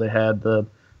tender meal they had, the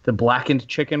blackened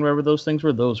chicken, whatever those things were.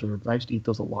 I used to eat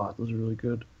those a lot. Those are really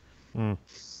good.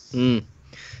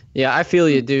 Yeah, I feel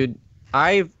you, dude.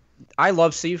 I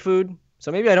love seafood,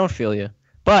 so maybe I don't feel you,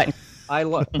 but I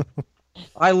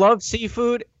love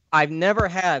seafood. I've never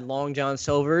had Long John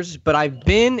Silver's, but I've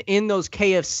been in those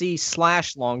KFC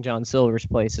 / Long John Silver's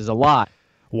places a lot.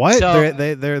 What? So-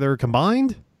 They're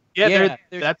combined? Yeah, there's-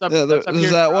 that's up. Yeah, That's up there's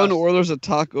here that for one, us. or there's a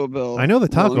Taco Bell. I know the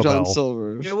Taco Long John Bell.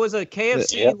 Silver's. There was a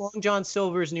KFC Yeah. Long John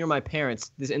Silver's near my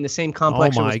parents in the same Oh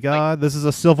complex. It my was like- God! This is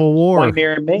a civil war. One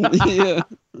near me. Yeah.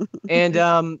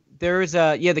 and there's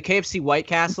the KFC White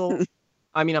Castle.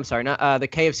 I'm sorry, not the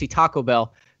KFC Taco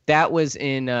Bell. That was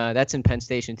that's in Penn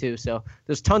Station too. So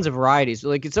there's tons of varieties.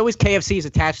 Like it's always KFC's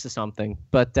attached to something.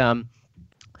 But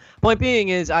point being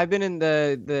is I've been in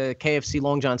the KFC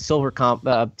Long John Silver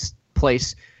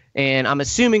place, and I'm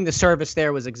assuming the service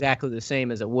there was exactly the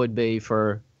same as it would be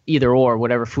for either or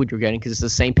whatever food you're getting because it's the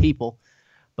same people.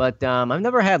 But I've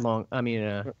never had Long For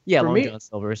Long me- John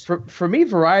Silver's. For me,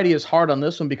 variety is hard on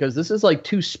this one because this is like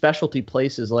two specialty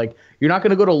places. Like you're not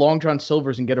going to go to Long John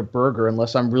Silver's and get a burger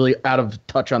unless I'm really out of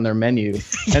touch on their menu.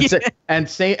 And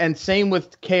same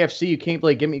with KFC. You can't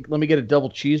like let me get a double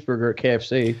cheeseburger at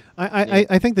KFC.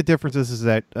 I think the difference is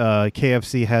that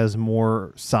KFC has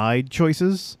more side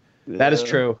choices. That is Yeah.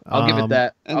 true. I'll give it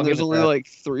that. And I'll there's give it only that. like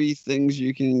 3 things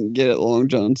you can get at Long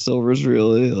John Silver's,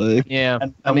 really. Like, Yeah,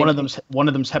 and one of them's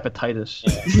hepatitis.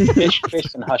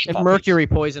 Fish and hush and puppies. mercury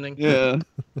poisoning. yeah,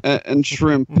 and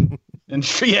shrimp.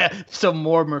 And yeah, some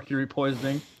more mercury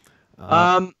poisoning.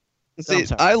 See,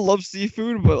 sorry. I love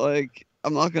seafood, but like,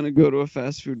 I'm not gonna go to a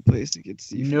fast food place to get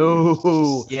seafood.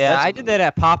 No. Yeah, I did that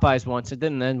at Popeyes once. It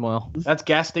didn't end well. That's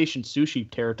gas station sushi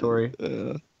territory.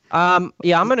 Yeah,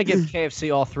 I'm gonna give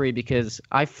KFC all 3 because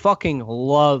I fucking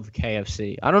love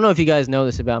KFC. I don't know if you guys know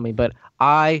this about me, but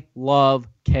I love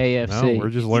No, KFC. we're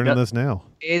just learning this now.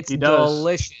 It's He does.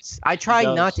 delicious. I try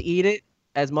does. not to eat it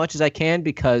as much as I can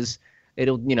because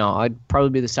it'll, I'd probably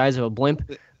be the size of a blimp.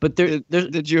 But there's,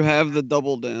 Did you have the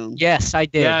double down? yes, I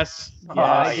did. Yes.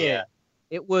 I Yes. did.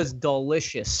 It was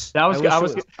delicious. That was wish I it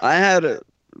was I had it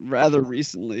rather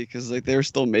recently because like they were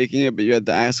still making it, but you had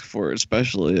to ask for it,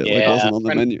 especially it like Yeah, wasn't on the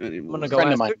friend- menu anymore. I'm gonna A go friend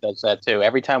of after- mine does that too.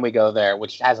 Every time we go there,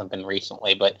 which hasn't been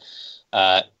recently, but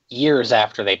years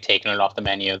after they've taken it off the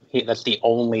menu, that's the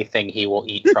only thing he will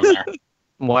eat from there.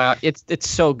 Wow, it's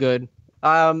so good.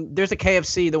 There's a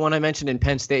KFC, the one I mentioned in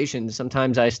Penn Station.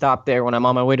 Sometimes I stop there when I'm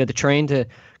on my way to the train to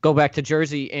go back to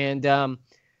Jersey, and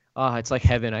it's like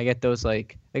heaven. I get those I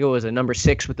think it was a number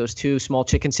 6 with those 2 small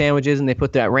chicken sandwiches, and they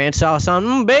put that ranch sauce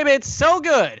on. Baby, it's so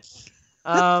good.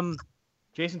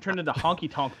 Jason turned into honky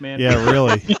tonk man. Yeah,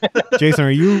 really. Jason,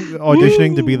 are you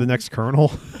auditioning to be the next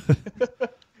colonel?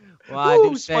 Well, I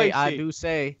Ooh, do say,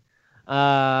 spicy.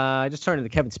 I just turned into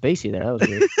Kevin Spacey there. That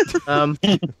was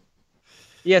weird.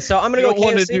 Yeah, so I'm gonna You go don't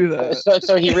want to KFC. do that.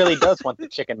 So he really does want the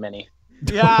chicken mini.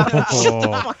 Yeah.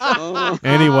 Oh.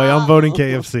 Anyway, I'm voting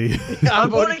KFC. I'm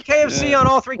voting KFC on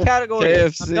all 3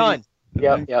 categories. I'm KFC. done.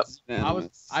 Yep.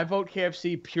 I vote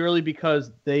KFC purely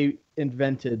because they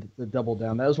invented the double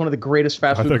down. That was one of the greatest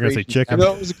fast I food thought you were gonna say creations chicken. You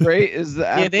know what was great is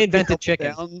that Yeah, after they invented doubled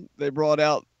chicken. down, they brought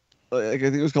out like I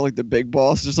think it was called like the Big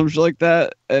Boss or some shit like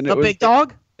that, and A it was big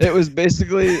dog? it was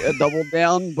basically a double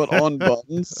down but on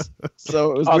buns.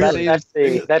 So it was Oh, really that's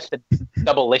the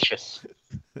double-licious.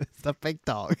 It's the big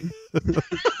dog.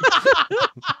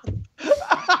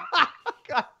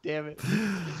 God damn it.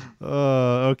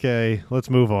 Okay, let's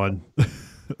move on.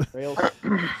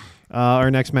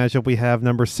 Our next matchup, we have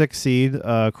number 6 seed,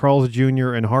 Carl's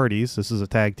Jr. and Hardy's. This is a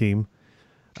tag team.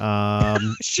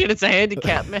 Shit, it's a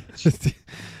handicap match.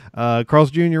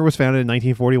 Carl's Jr. was founded in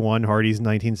 1941, Hardy's in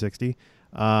 1960.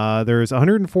 There's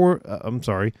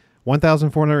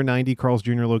 1,490 Carl's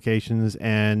Jr. locations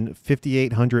and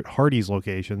 5,800 Hardy's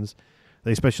locations.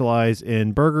 They specialize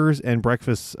in burgers and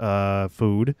breakfast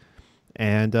food,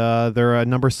 and they're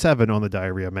number 7 on the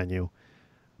diarrhea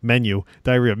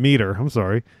diarrhea meter. I'm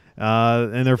sorry.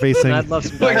 And they're facing. I'd love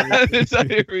some What diarrhea. kind of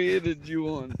diarrhea did you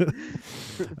want?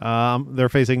 They're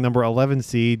facing number 11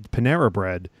 seed Panera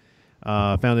Bread.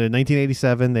 Founded in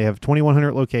 1987, they have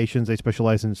 2,100 locations. They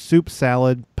specialize in soup,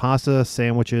 salad, pasta,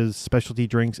 sandwiches, specialty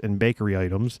drinks, and bakery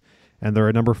items. And they're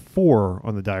at number 4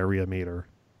 on the diarrhea meter.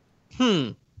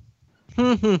 I've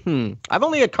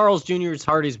only had Carl's Jr.'s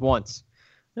Hardee's once.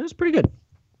 It was pretty good.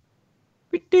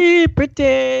 Pretty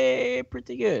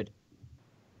good.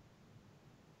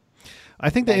 I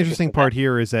think the interesting part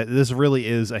here is that this really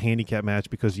is a handicap match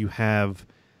because you have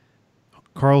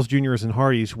Carl's Jr.'s and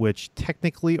Hardee's, which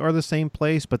technically are the same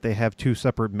place, but they have 2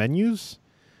 separate menus.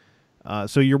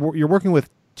 So you're working with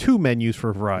 2 menus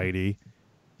for variety.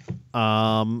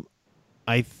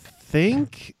 I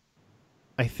think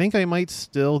I might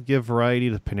still give variety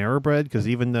to Panera Bread because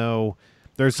even though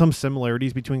there's some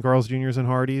similarities between Carl's Jr.'s and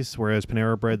Hardee's, whereas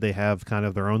Panera Bread, they have kind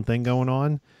of their own thing going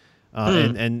on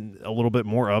and a little bit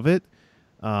more of it.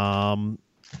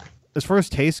 As far as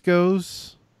taste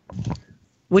goes,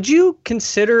 would you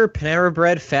consider Panera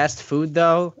Bread fast food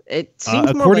though? It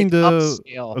seems according more like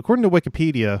upscale. According to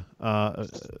Wikipedia,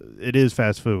 it is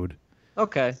fast food.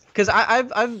 Okay, because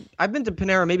I've been to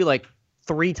Panera maybe like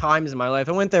 3 times in my life.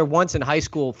 I went there once in high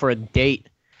school for a date.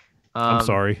 I'm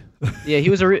sorry. Yeah, he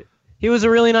was a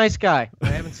really nice guy. I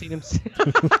haven't seen him since.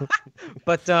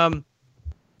 But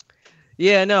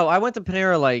yeah, no, I went to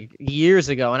Panera like years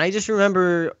ago, and I just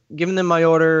remember giving them my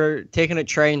order, taking a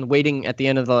tray, and waiting at the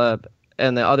end of the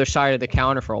other side of the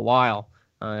counter for a while.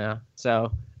 Yeah,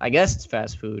 so I guess it's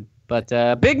fast food. But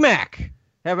Big Mac,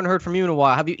 haven't heard from you in a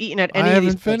while. Have you eaten at any I of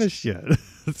these haven't finished yet.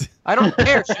 I don't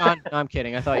care, Sean. No, I'm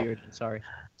kidding. I thought you were. Sorry.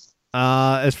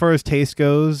 As far as taste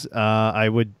goes, I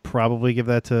would probably give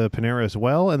that to Panera as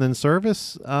well. And then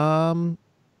service, I don't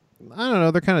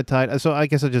know. They're kind of tight. So I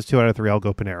guess I just 2 out of 3. I'll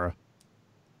go Panera.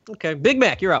 Okay. Big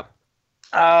Mac, you're up.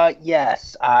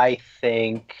 Yes, I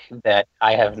think that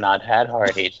I have not had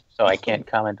Hardee's, so I can't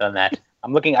comment on that.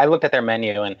 I looked at their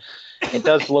menu, and it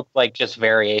does look like just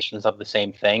variations of the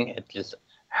same thing. It's just,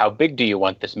 how big do you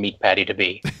want this meat patty to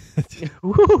be?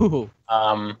 Ooh.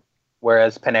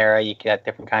 Whereas Panera, you got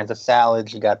different kinds of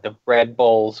salads. You got the bread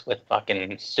bowls with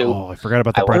fucking soup. Oh, I forgot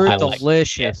about the They're bread bowls.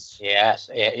 delicious. Yes.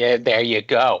 Yeah, there you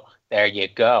go.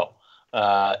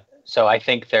 So I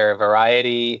think their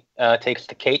variety takes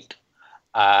the cake.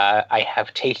 I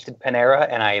have tasted Panera,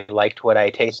 and I liked what I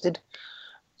tasted.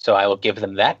 So I will give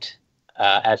them that.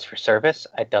 As for service,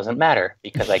 it doesn't matter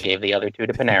because I gave the other 2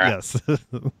 to Panera. Yes.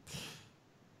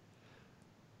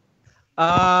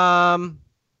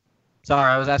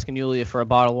 Sorry, I was asking Yulia for a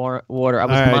bottle of water. I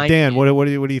was All right, Dan, what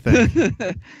do you think?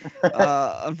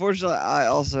 Unfortunately, I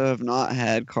also have not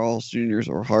had Carl's Jr.'s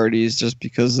or Hardee's just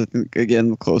because I think,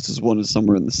 again, the closest one is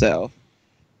somewhere in the South.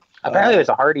 Apparently, there's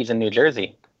a Hardee's in New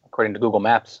Jersey, according to Google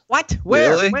Maps. What?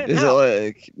 Where? Really? When? Is How? it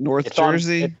like North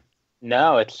Jersey?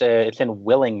 No, it's in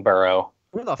Willingboro.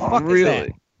 Where the fuck is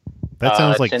Really? That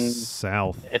sounds it's like in-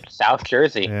 south. It's South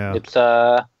Jersey. Yeah. It's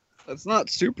That's not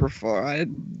super far. I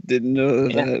didn't know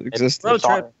that existed. Road it's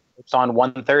on, trip. it's on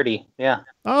 130. Yeah.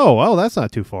 Oh, that's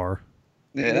not too far.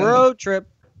 Yeah. that? Road trip.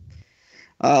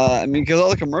 I mean, because all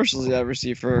the commercials you ever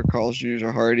see for Carl's Jr.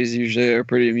 or Hardee's usually are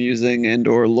pretty amusing and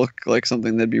or look like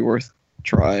something that'd be worth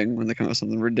trying when they come up with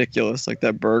something ridiculous like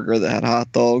that burger that had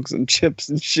hot dogs and chips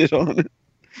and shit on it.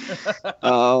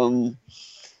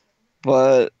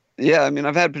 But yeah, I mean,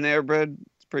 I've had Panera Bread.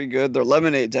 It's pretty good. Their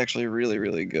lemonade's actually really,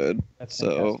 really good. That's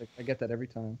So- fantastic. I get that every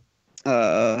time.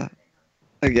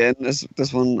 Again,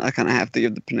 this one I kind of have to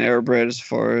give the Panera Bread as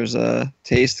far as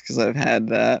taste because I've had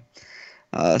that.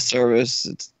 Service,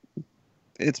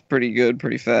 it's pretty good,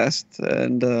 pretty fast,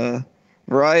 and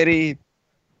variety.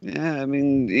 Yeah, I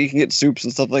mean, you can get soups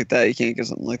and stuff like that. You can't get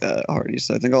something like that at Hardee's.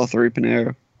 So I think all 3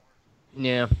 Panera.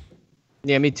 Yeah.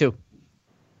 Yeah, me too.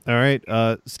 All right,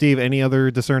 Steve. Any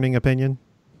other discerning opinion?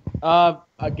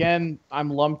 Again, I'm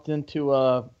lumped into.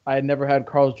 I had never had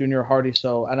Carl's Jr. or Hardee's,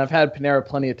 and I've had Panera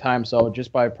plenty of times. So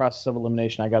just by process of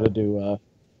elimination, I got to do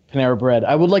Panera Bread.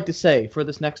 I would like to say for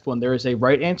this next one, there is a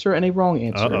right answer and a wrong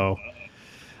answer. Uh-oh.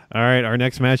 All right, our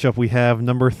next matchup, we have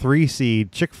number 3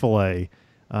 seed Chick-fil-A.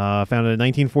 Founded in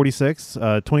 1946,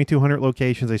 2,200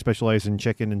 locations. They specialize in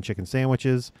chicken and chicken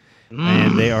sandwiches,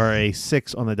 and they are a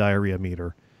 6 on the diarrhea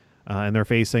meter. And they're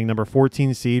facing number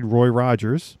 14 seed Roy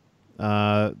Rogers.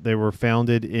 They were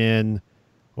founded in.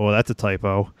 Oh, that's a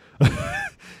typo.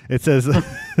 It says.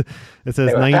 It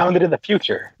says They were founded in the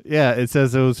future. Yeah, it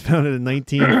says it was founded in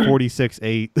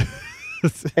 1946-8.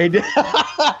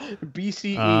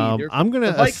 BCE. I'm gonna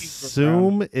the Vikings were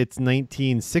assume it's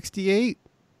 1968,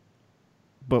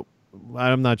 but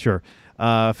I'm not sure.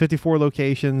 54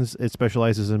 locations. It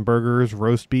specializes in burgers,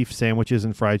 roast beef, sandwiches,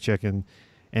 and fried chicken.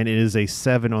 And it is a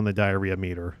 7 on the diarrhea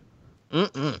meter.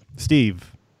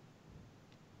 Steve.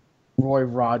 Roy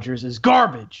Rogers is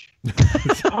garbage.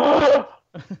 What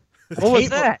was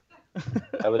that?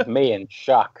 That was me in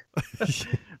shock.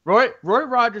 Roy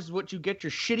Rogers is what you get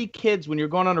your shitty kids when you're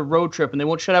going on a road trip and they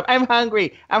won't shut up. I'm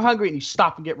hungry, and you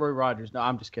stop and get Roy Rogers. No,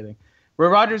 I'm just kidding. Roy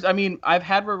Rogers, I mean, I've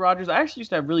had Roy Rogers. I actually used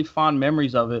to have really fond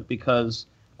memories of it because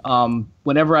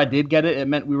whenever I did get it, it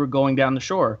meant we were going down the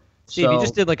shore. Steve, you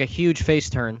just did like a huge face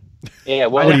turn. Yeah,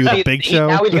 well, What are you, the Big Show?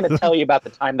 Now he's going to tell you about the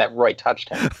time that Roy touched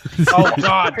him. Oh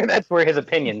God, That's where his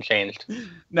opinion changed.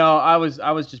 no, I was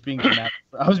just being dramatic.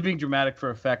 I was being dramatic for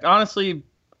effect. Honestly,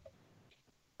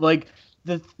 like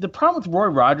the problem with Roy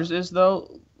Rogers is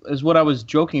what I was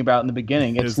joking about in the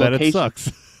beginning. It's Is that location.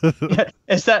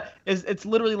 it sucks. It's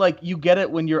literally like you get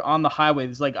it when you're on the highway.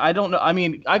 It's like I don't know. I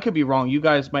mean, I could be wrong. You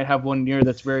guys might have one near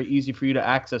that's very easy for you to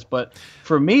access, but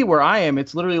for me, where I am,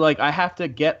 it's literally like I have to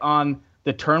get on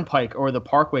the turnpike or the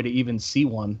parkway to even see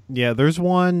one. Yeah, there's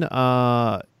one.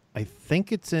 I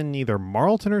think it's in either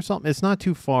Marlton or something. It's not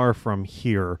too far from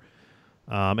here,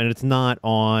 and it's not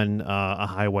on a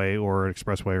highway or an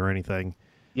expressway or anything.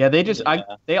 Yeah,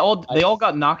 they all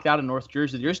got knocked out in North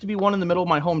Jersey. There used to be one in the middle of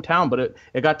my hometown, but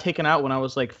it got taken out when I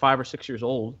was like 5 or 6 years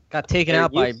old. Got taken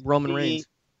out by Roman Reigns.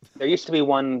 There used to be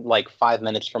one like 5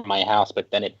 minutes from my house,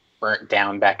 but then it burnt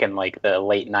down back in like the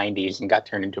late 90s and got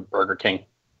turned into Burger King.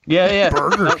 Yeah.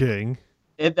 Burger King.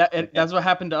 That's what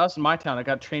happened to us in my town. It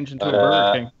got changed into a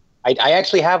Burger King. I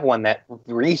actually have one that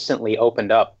recently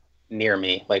opened up near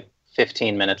me, like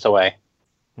 15 minutes away.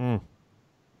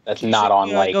 That's not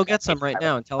on like. Go get some right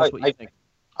now and tell us what you think.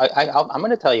 I'm going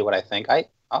to tell you what I think.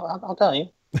 I'll tell you.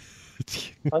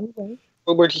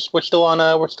 We're still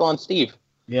on Steve.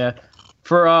 Yeah,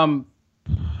 for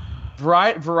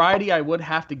variety, I would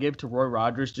have to give to Roy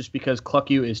Rogers just because Cluck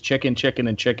You is chicken,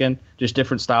 and chicken, just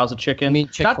different styles of chicken. I mean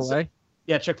Chick-fil-A?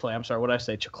 Yeah, Chick-fil-A. I'm sorry, what did I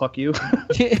say? Cluck You.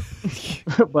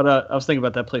 But I was thinking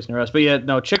about that place near us. But yeah,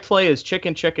 no, Chick-fil-A is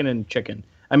chicken, and chicken.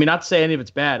 I mean, not to say any of it's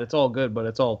bad. It's all good, but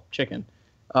it's all chicken.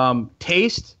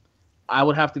 Taste, I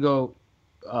would have to go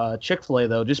Chick-fil-A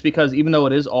though, just because even though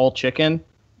it is all chicken,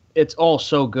 it's all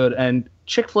so good. And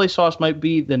Chick-fil-A sauce might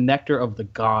be the nectar of the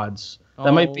gods.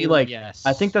 That might be like, yes.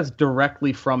 I think that's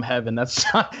directly from heaven. That's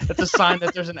a sign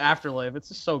that there's an afterlife. It's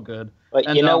just so good.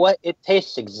 But you know what? It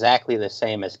tastes exactly the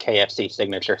same as KFC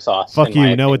signature sauce. Fuck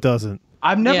you. No, it doesn't.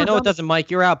 I've never. Yeah, no, it doesn't, Mike.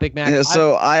 You're out, Big Mac. Yeah,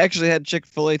 so I actually had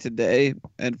Chick-fil-A today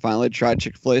and finally tried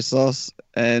Chick-fil-A sauce.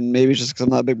 And maybe it's just because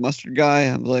I'm not a big mustard guy.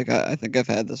 I'm like, I think I've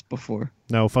had this before.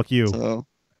 No, fuck you. So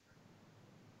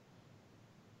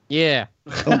Yeah.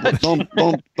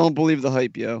 don't believe the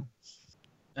hype, yo.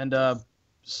 And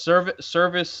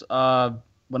service.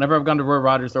 Whenever I've gone to Roy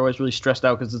Rogers, they're always really stressed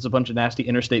out because it's a bunch of nasty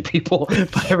interstate people.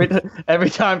 But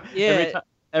every time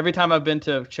I've been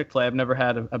to Chick-fil-A, I've never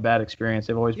had a bad experience.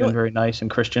 They've always been very nice and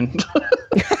Christian.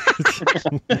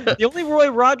 The only Roy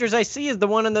Rogers I see is the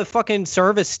one in the fucking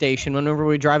service station whenever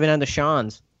we're driving down to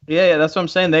Sean's. Yeah, that's what I'm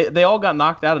saying. They all got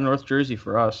knocked out of North Jersey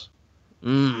for us.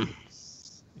 Yeah.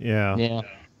 Yeah.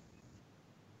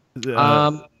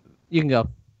 You can go.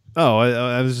 Oh,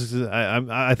 I was just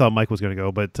I thought Mike was going to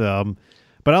go, but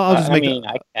I'll just make.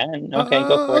 I can. Okay,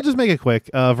 go for it. I'll just make it quick.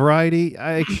 Variety.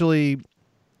 I actually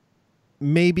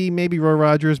maybe Roy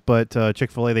Rogers, but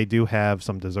Chick-fil-A, they do have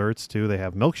some desserts too. They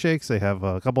have milkshakes. They have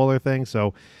a couple other things.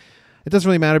 So it doesn't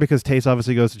really matter because taste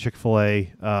obviously goes to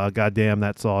Chick-fil-A. Goddamn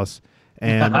that sauce.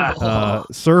 And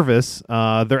service,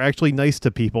 they're actually nice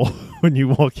to people when you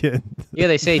walk in. Yeah,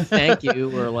 they say thank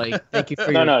you or like thank you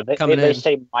for coming in. They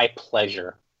say my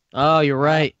pleasure. Oh, you're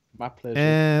right. My pleasure.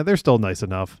 And they're still nice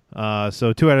enough.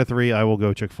 So 2 out of 3, I will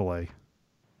go Chick-fil-A.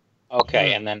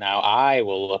 Okay, and then now I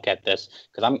will look at this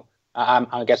because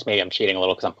I guess maybe I'm cheating a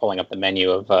little because I'm pulling up the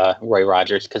menu of Roy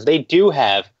Rogers because they do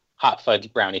have hot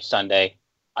fudge brownie sundae,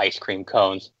 ice cream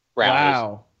cones,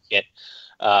 brownies.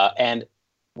 Wow. And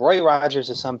Roy Rogers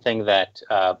is something that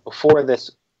before this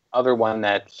other one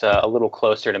that's a little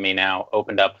closer to me now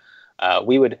opened up,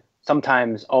 we would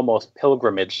sometimes almost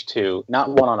pilgrimage to, not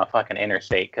one on a fucking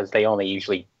interstate because they only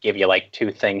usually give you like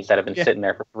 2 things that have been sitting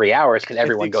there for 3 hours because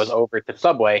everyone goes over to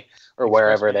Subway or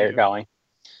wherever they're going.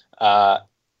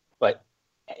 But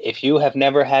if you have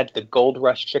never had the Gold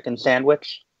Rush chicken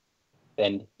sandwich,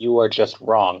 then you are just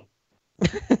wrong.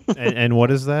 and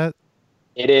what is that?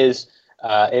 It is.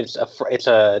 It's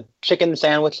a chicken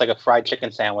sandwich, like a fried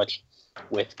chicken sandwich,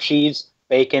 with cheese,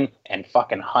 bacon, and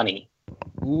fucking honey.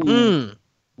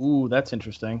 Ooh, that's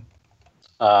interesting.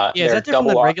 Yeah, is that different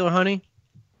than regular honey?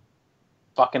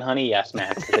 Fucking honey, yes,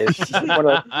 man.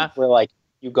 We're like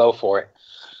you go for it.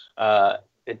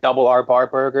 The double R bar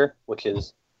burger, which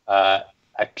is a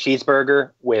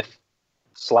cheeseburger with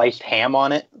sliced ham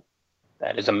on it.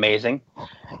 That is amazing.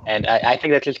 And I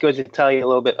think that just goes to tell you a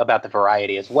little bit about the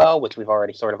variety as well, which we've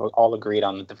already sort of all agreed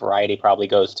on. That the variety probably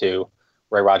goes to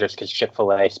Roy Rogers because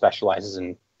Chick-fil-A specializes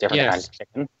in different kinds of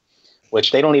chicken,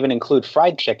 which they don't even include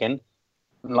fried chicken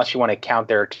unless you want to count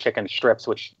their chicken strips,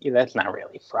 which that's not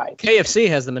really fried. KFC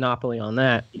has the monopoly on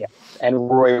that. Yeah, and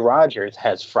Roy Rogers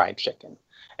has fried chicken,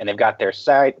 and they've got their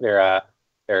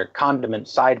condiment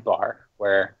sidebar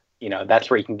where that's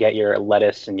where you can get your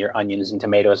lettuce and your onions and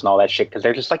tomatoes and all that shit because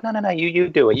they're just like, no, you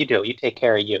do it, you take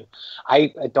care of you.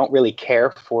 I don't really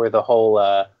care for the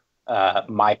whole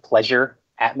my pleasure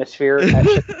atmosphere.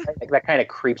 That kind of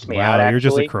creeps me out. You're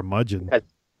just a actually, curmudgeon. because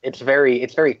it's very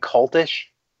cultish.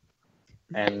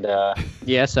 And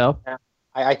So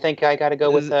I think I got to go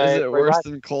with. Is it Roy worse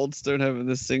Rogers. than Cold Stone having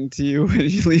to sing to you when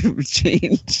you leave him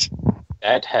change?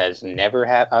 That has never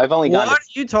happened. I've only gone. What are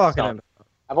you talking about?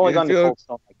 I've only If gone to you Cold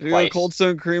Stone If you go to twice. Cold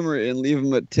Stone Creamery and leave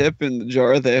them a tip in the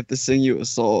jar, they have to sing you a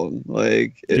song.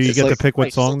 Like, Do you it's get like, to pick what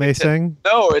like song they sing?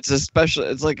 No, it's a special.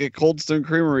 It's like a Cold Stone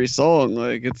Creamery song.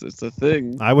 Like, it's a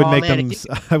thing. I would Oh, make man, them.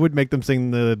 I would make them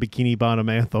sing the Bikini Bottom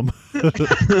anthem.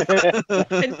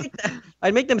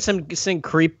 I'd make them sing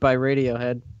 "Creep" by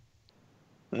Radiohead.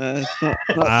 It's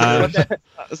Uh,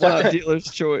 not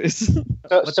dealer's choice.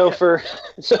 So for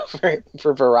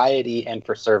variety and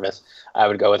for service, I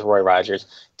would go with Roy Rogers.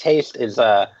 Taste is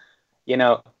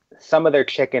some of their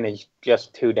chicken is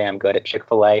just too damn good at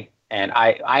Chick-fil-A, and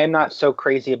I am not so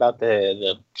crazy about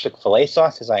the Chick-fil-A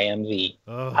sauce as I am the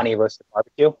honey roasted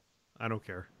barbecue. I don't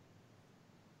care.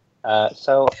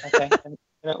 So okay,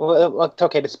 it's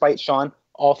okay. Despite Sean,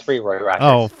 all three Roy Rogers.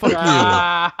 Oh, fuck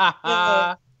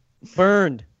you!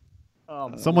 Burned.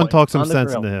 Someone talk some On the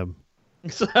sense grill. into him.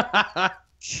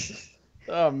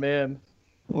 Oh man.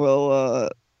 Well,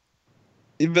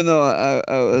 even though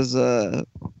I was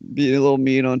being a little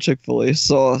mean on Chick-fil-A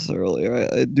sauce earlier,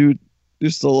 I do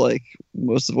still like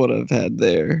most of what I've had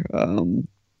there.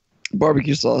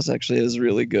 Barbecue sauce actually is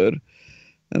really good,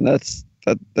 and that's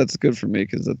good for me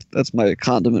because that's my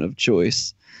condiment of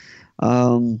choice.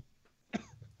 Roy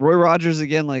Rogers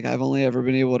again, like I've only ever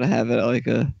been able to have it at like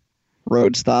a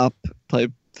road stop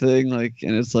type thing, like,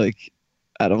 and it's like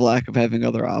out of lack of having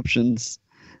other options,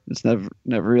 it's never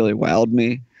really wowed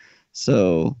me.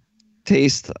 So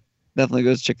taste definitely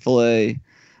goes Chick-fil-A.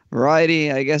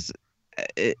 Variety, I guess,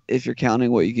 if you're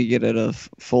counting what you could get at a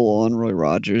full-on Roy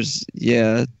Rogers,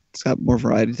 yeah, it's got more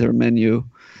variety to their menu.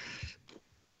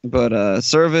 But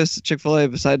service, Chick-fil-A,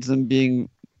 besides them being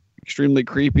extremely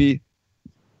creepy,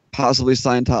 possibly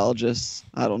Scientologists,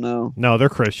 I don't know. No, they're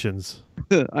Christians.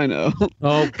 I know.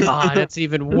 Oh God, that's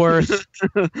even worse.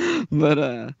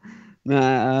 But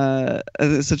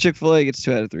so Chick-fil-A gets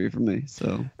 2 out of 3 for me.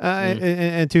 So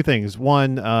And two things.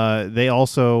 One, they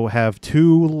also have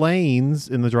 2 lanes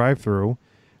in the drive-through,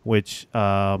 which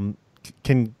can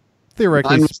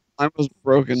theoretically. mine was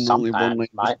broken. Only one Sometimes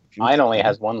lane. mine only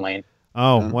has one lane.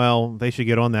 Oh well, they should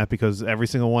get on that because every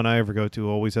single one I ever go to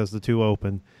always has the 2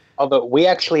 open. Although we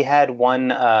actually had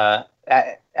one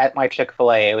at my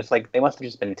Chick-fil-A. It was like they must have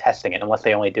just been testing it, unless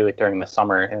they only do it during the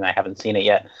summer, and I haven't seen it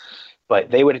yet. But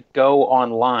they would go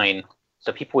online,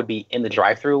 so people would be in the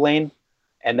drive-through lane,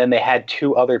 and then they had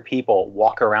 2 other people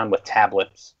walk around with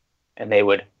tablets, and they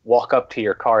would walk up to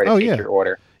your car to take your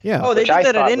order. Yeah. Oh, they Which did I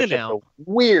that thought at was just In-N-Out. a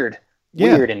weird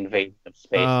invasion of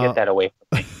space. Get that away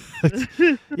from me.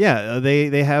 Yeah,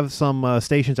 they have some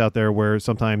stations out there where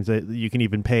sometimes you can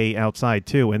even pay outside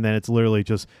too, and then it's literally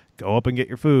just go up and get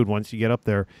your food once you get up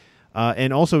there.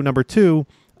 And also number 2,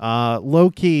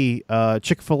 low key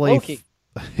Chick-fil-A.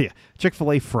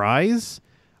 Chick-fil-A fries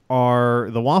are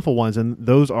the waffle ones, and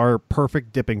those are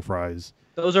perfect dipping fries.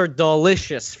 Those are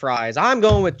delicious fries. I'm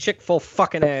going with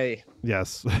Chick-fil-A.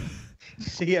 Yes.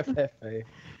 CFFA.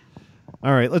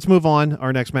 All right, let's move on.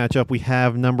 Our next matchup, we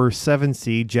have number 7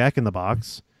 seed Jack in the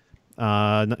Box.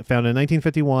 Founded in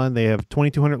 1951, they have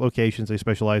 2,200 locations. They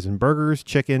specialize in burgers,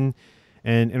 chicken,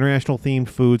 and international themed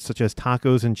foods such as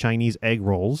tacos and Chinese egg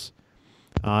rolls.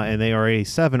 And they are a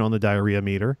 7 on the diarrhea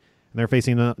meter. And they're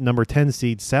facing number 10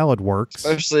 seed Salad Works.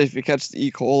 Especially if you catch the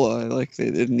E. coli like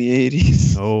they did in the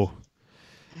 80s. Oh.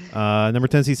 Number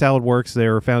 10 seed Salad Works. They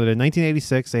were founded in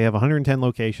 1986. They have 110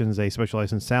 locations. They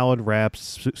specialize in salad,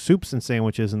 wraps, soups, and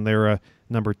sandwiches. And they're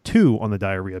number 2 on the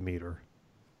diarrhea meter.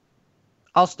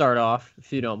 I'll start off,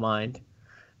 if you don't mind.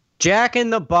 Jack in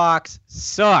the Box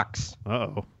sucks.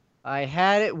 Uh-oh. I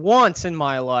had it once in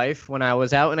my life when I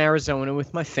was out in Arizona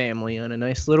with my family on a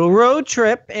nice little road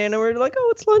trip, and we were like, oh,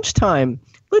 it's lunchtime.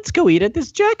 Let's go eat at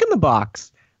this Jack in the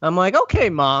Box. I'm like, okay,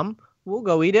 Mom, we'll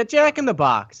go eat at Jack in the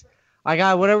Box. I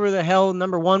got whatever the hell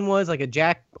number one was, like a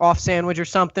Jack off sandwich or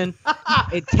something.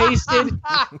 It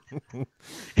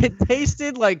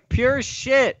tasted like pure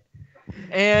shit.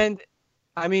 And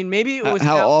I mean, maybe it was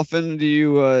How often do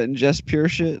you ingest pure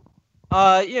shit?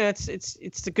 Yeah,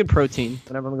 it's a good protein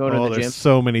whenever I'm going to the there's gym.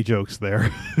 so many jokes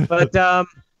there. But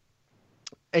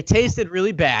it tasted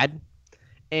really bad.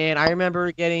 And I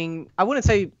remember I wouldn't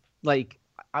say like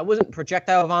I wasn't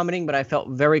projectile vomiting, but I felt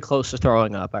very close to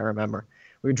throwing up. I remember.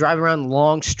 We were driving around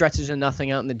long stretches of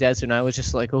nothing out in the desert, and I was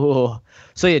just like, oh.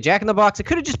 So, yeah, Jack in the Box, it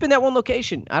could have just been that one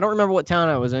location. I don't remember what town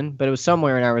I was in, but it was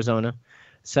somewhere in Arizona.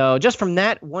 So just from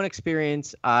that one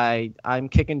experience, I'm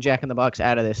kicking Jack in the Box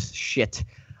out of this shit.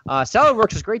 Salad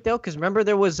Works is great, though, because remember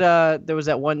there was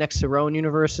that one next to Rowan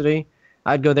University?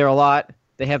 I'd go there a lot.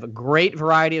 They have a great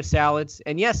variety of salads.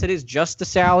 And, yes, it is just a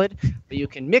salad, but you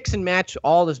can mix and match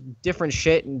all this different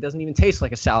shit, and it doesn't even taste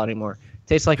like a salad anymore.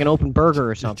 Tastes like an open burger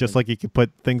or something. Just like you can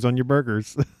put things on your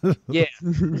burgers. Yeah,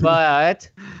 but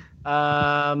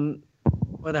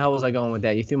where the hell was I going with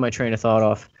that? You threw my train of thought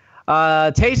off.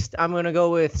 Taste, I'm going to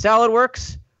go with Salad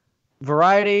Works.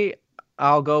 Variety,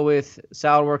 I'll go with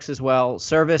Salad Works as well.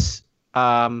 Service,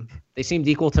 they seemed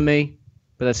equal to me,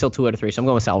 but that's still 2 out of 3, so I'm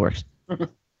going with Salad Works.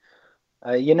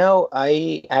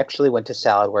 I actually went to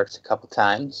Salad Works a couple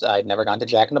times. I'd never gone to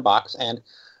Jack in the Box, and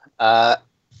I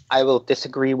will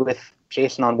disagree with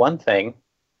Jason on one thing.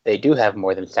 They do have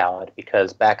more than salad,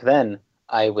 because back then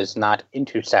I was not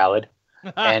into salad,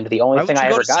 and the only thing I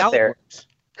ever got there,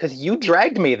 because you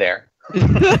dragged me there.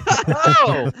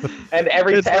 Oh, and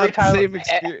every time we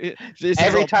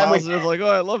was like, oh,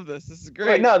 I love this. This is great.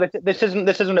 Wait, no, this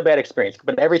isn't a bad experience.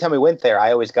 But every time we went there,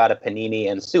 I always got a panini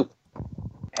and soup.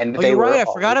 And you're right.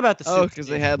 I forgot about the soup. Oh, because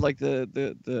they had like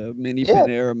the mini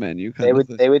Panera menu. They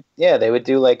would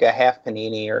do like a half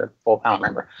panini or full pound,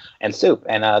 remember, and soup,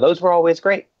 and those were always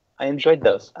great. I enjoyed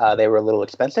those. They were a little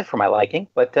expensive for my liking,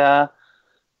 but they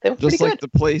were just pretty like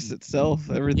good. the place itself.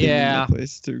 Everything in the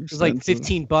place too. It was like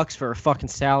 $15 for a fucking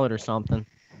salad or something.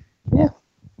 Yeah,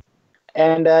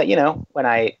 and when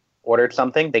I ordered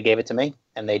something, they gave it to me,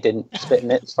 and they didn't spit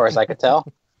in it, as far as I could tell.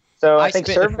 So I think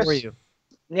service. For you.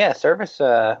 Yeah, service,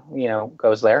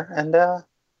 goes there, and I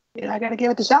gotta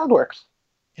give it to Salad Works.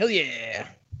 Hell yeah!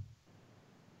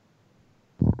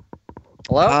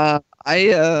 Hello? I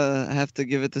have to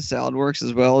give it to Salad Works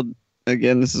as well.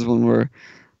 Again, this is one where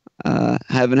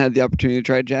haven't had the opportunity to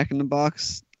try Jack in the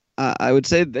Box. I would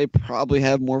say they probably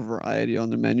have more variety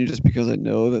on their menu, just because I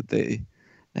know that they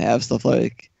have stuff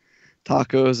like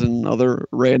tacos and other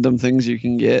random things you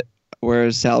can get,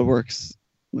 whereas Salad Works,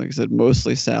 like I said,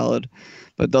 mostly salad.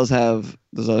 But it does have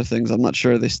those other things. I'm not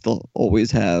sure they still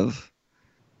always have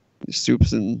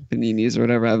soups and paninis or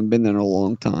whatever. I haven't been there in a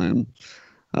long time.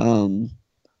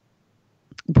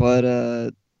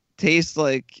 But tastes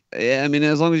like, yeah, I mean,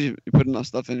 as long as you put enough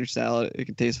stuff in your salad, it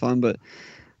can taste fun. But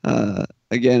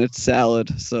again, it's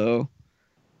salad. So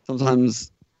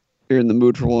sometimes you're in the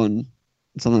mood for one,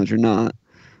 and sometimes you're not.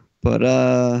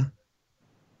 But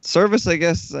service, I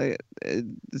guess,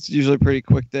 it's usually pretty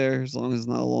quick there, as long as it's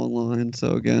not a long line.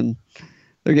 So again,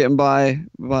 they're getting by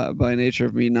nature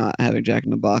of me not having Jack in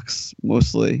the Box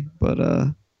mostly.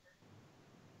 But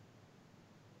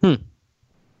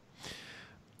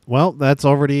Well, that's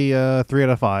already 3 out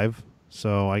of 5.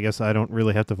 So I guess I don't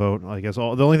really have to vote. I guess the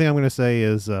only thing I'm going to say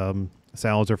is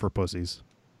salads are for pussies.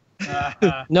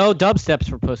 No dubsteps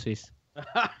for pussies.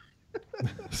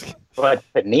 But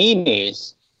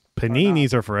paninis.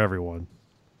 Paninis are for everyone.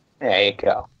 There you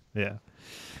go. Yeah.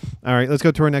 All right, let's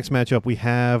go to our next matchup. We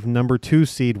have number 2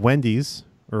 seed Wendy's,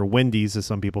 or Wendy's as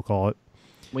some people call it.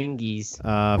 Wingies.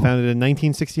 Founded in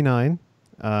 1969.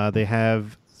 They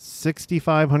have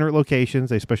 6,500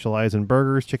 locations. They specialize in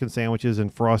burgers, chicken sandwiches,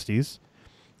 and Frosties.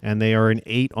 And they are an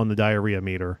 8 on the diarrhea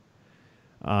meter.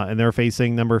 And they're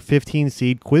facing number 15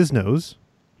 seed Quiznos.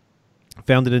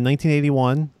 Founded in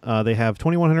 1981. They have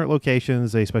 2,100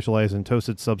 locations. They specialize in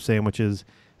toasted sub sandwiches.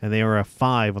 And they are a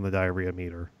 5 on the diarrhea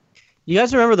meter. You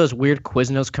guys remember those weird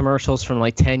Quiznos commercials from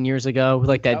like 10 years ago? With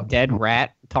like that dead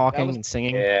rat talking and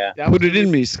singing? Yeah. put it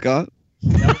in me, Scott.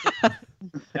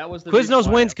 That was the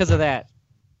Quiznos wins because of that.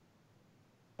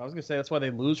 I was gonna say that's why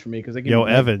they lose for me, because they Yo,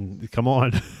 Evan, come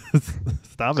on.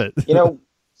 Stop it.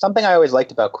 Something I always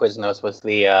liked about Quiznos was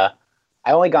I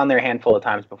only gone there a handful of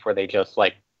times before they just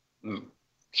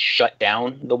shut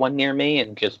down the one near me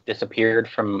and just disappeared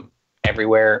from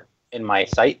everywhere in my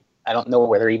sight. I don't know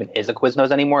where there even is a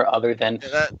Quiznos anymore, other than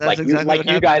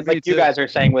you guys are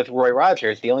saying with Roy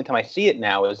Rogers. The only time I see it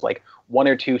now is like 1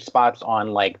 or 2 spots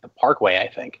on like the Parkway, I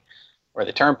think, or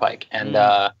the Turnpike, and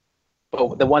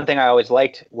But the one thing I always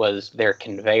liked was their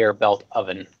conveyor belt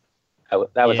oven.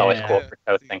 That was always cool for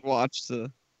toasting.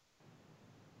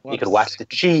 You could watch the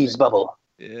cheese bubble.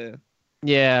 Yeah.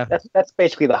 Yeah. That's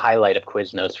basically the highlight of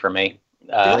Quiznos for me.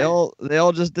 They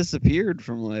all just disappeared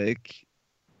from like.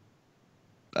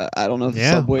 I don't know if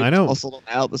Subway I know. hustled them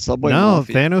out. The Subway. No,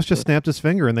 mafia. Thanos just snapped his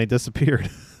finger and they disappeared.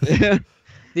 Yeah.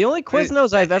 The only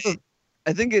Quiznos I've ever.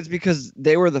 I think it's because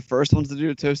they were the first ones to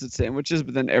do toasted sandwiches,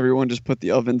 but then everyone just put the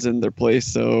ovens in their place,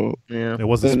 so Yeah. It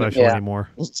wasn't special anymore.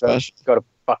 it wasn't special. Go to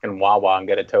fucking Wawa and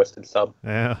get a toasted sub.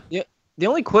 Yeah. The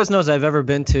only Quiznos I've ever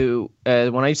been to,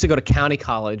 when I used to go to county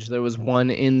college, there was one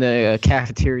in the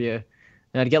cafeteria,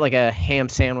 and I'd get like a ham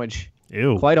sandwich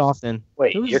Ew. quite often.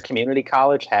 Wait, It was- your community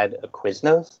college had a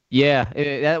Quiznos? Yeah,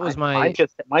 that was my. Mine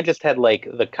just had like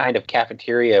the kind of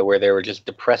cafeteria where there were just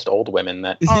depressed old women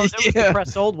that. Oh, there was Yeah.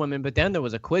 depressed old women, but then there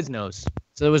was a Quiznos.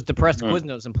 So there was depressed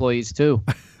Quiznos employees too.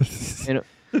 And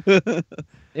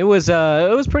it was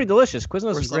pretty delicious. Quiznos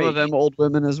Were was some great. of them old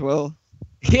women as well?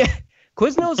 Yeah,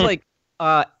 Quiznos like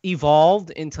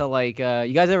evolved into like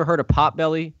you guys ever heard of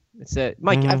Potbelly? It's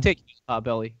Mike. Mhm. I've taken you to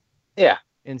Potbelly Yeah.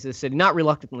 into the city, not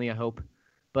reluctantly, I hope.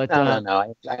 But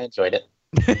No. I enjoyed it.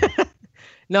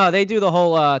 no, they do the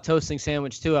whole toasting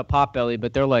sandwich too at Potbelly,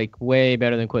 but they're like way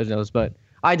better than Quiznos. But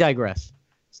I digress.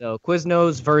 So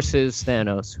Quiznos versus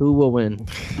Thanos, who will win?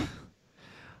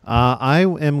 I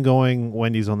am going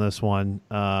Wendy's on this one.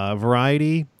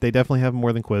 Variety, they definitely have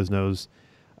more than Quiznos.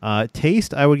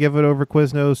 Taste, I would give it over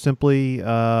Quiznos simply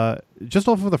just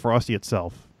off of the Frosty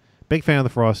itself. Big fan of the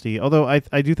Frosty, although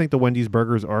I do think the Wendy's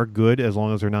burgers are good as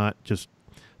long as they're not just.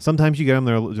 Sometimes you get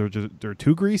them, they're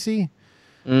too greasy.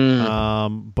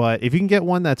 But if you can get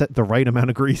one that's at the right amount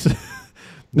of grease,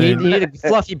 You then, need a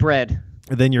fluffy bread.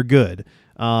 then you're good.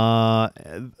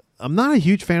 I'm not a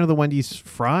huge fan of the Wendy's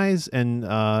fries, and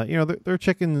their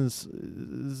chicken's.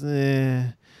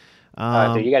 Dude, you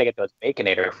got to get those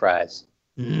Baconator fries.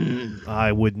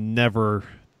 I would never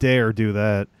dare do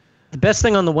that. The best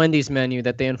thing on the Wendy's menu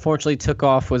that they unfortunately took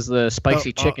off was the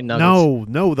spicy chicken nuggets.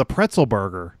 No, the pretzel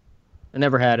burger. I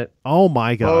never had it. Oh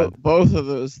my god. Both of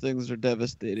those things are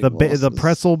devastating. The losses.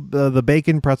 pretzel the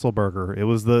bacon pretzel burger. It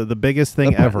was the biggest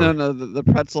thing ever. No, the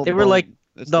pretzel. They were bun. like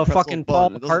It's the pretzel fucking bun.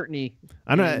 Paul It doesn't- McCartney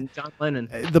I know and John Lennon.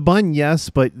 the bun, yes,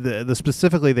 but the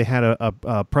specifically they had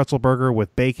a pretzel burger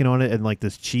with bacon on it and like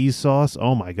this cheese sauce.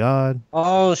 Oh my god.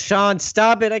 Oh, Sean,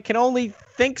 stop it! I can only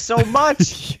think so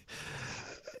much.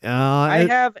 I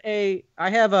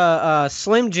have a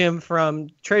Slim Jim from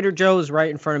Trader Joe's right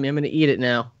in front of me. I'm going to eat it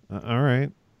now. all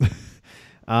right.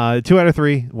 2 out of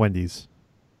 3 Wendy's.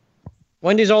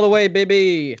 Wendy's all the way,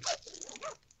 baby.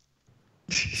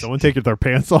 Someone taking their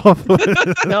pants off. No,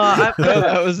 No,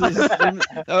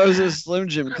 that was a Slim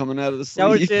Jim coming out of the that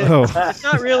was sleeve. it. Oh. It's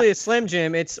not really a Slim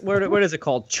Jim. It's what is it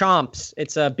called? Chomps.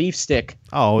 It's a beef stick.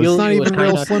 Oh, it's Yuli not was even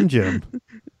real kinda- Slim Jim.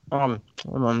 I'm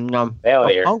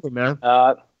Failure. hungry, man.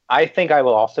 I think I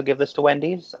will also give this to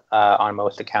Wendy's on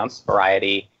most accounts.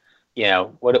 Variety,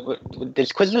 what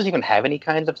does Quiznos even have any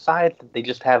kinds of sides? They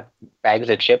just have bags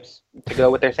of chips to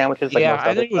go with their sandwiches. Like Yeah, most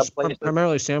I other think it was places?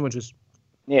 primarily sandwiches.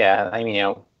 Yeah, I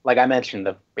mean, like I mentioned,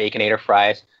 the Baconator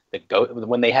fries.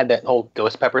 When they had that whole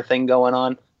ghost pepper thing going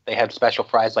on, they had special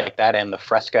fries like that, and the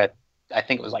Fresca. I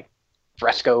think it was like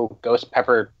Fresco ghost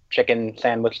pepper chicken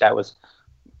sandwich. That was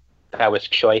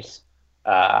choice.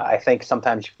 I think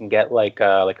sometimes you can get like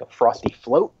a frosty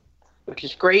float, which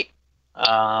is great.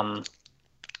 And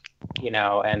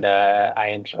I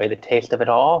enjoy the taste of it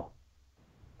all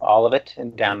of it,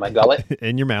 and down my gullet,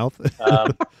 In your mouth.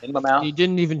 in my mouth. You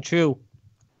didn't even chew.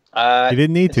 He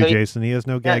didn't need to, so Jason. He has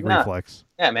no gag no. reflex.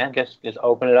 Yeah, man, just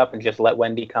open it up and just let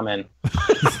Wendy come in.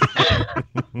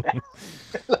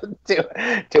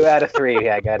 2 out of 3.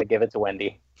 I got to give it to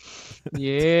Wendy.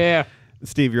 Yeah.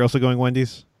 Steve, you're also going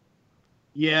Wendy's?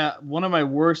 Yeah, one of my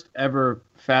worst ever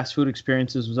fast food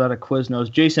experiences was at a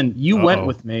Quiznos. Jason, you went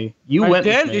with me. You went.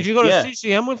 did? With me. Did you go to Yeah.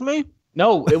 CCM with me?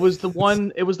 No, it was the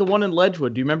one. It was the one in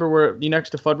Ledgewood. Do you remember where you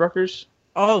next to Fuddruckers?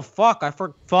 Oh fuck! I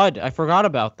forgot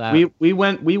about that. We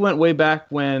went way back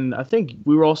when I think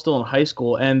we were all still in high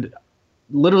school, and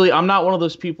literally, I'm not one of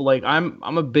those people. Like I'm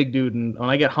a big dude, and when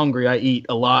I get hungry, I eat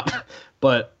a lot.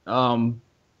 But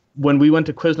when we went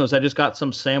to Quiznos, I just got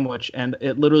some sandwich, and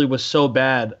it literally was so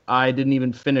bad I didn't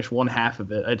even finish one half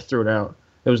of it. I just threw it out.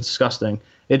 It was disgusting.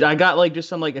 I got like just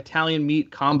some like Italian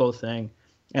meat combo thing,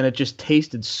 and it just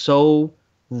tasted so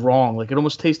wrong. Like it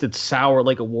almost tasted sour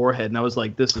like a warhead, and I was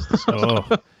like, "This is disgusting."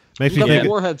 Oh. Makes me Double think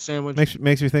warhead sandwich.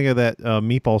 makes me think of that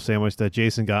meatball sandwich that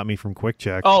Jason got me from Quick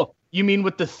Check. Oh, you mean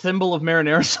with the thimble of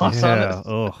marinara sauce on yeah. it?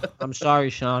 Oh, I'm sorry,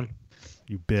 Sean.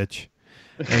 you bitch.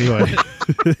 Anyway.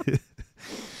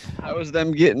 That was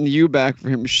them getting you back for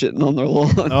him shitting on their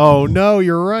lawn. Oh no,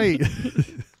 you're right.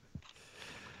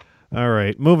 All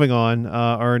right, moving on.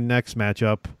 Our next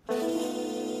matchup.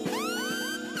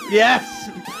 Yes.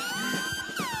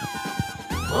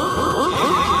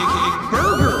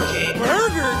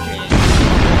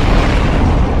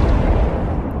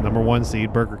 Number 1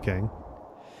 seed, Burger King.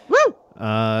 Woo!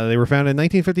 They were founded in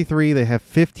 1953. They have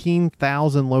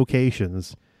 15,000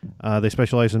 locations. They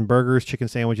specialize in burgers, chicken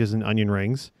sandwiches, and onion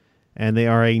rings. And they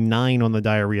are a 9 on the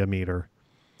diarrhea meter.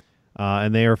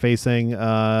 And they are facing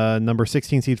number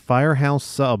 16 seed, Firehouse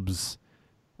Subs.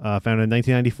 Founded in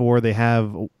 1994. They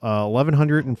have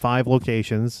 1,105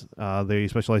 locations. They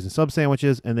specialize in sub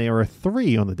sandwiches, and they are a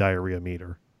 3 on the diarrhea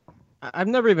meter. I've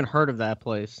never even heard of that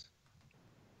place.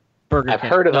 Burger I've King.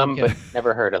 heard of No, I'm them, but kidding.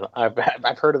 never heard of them.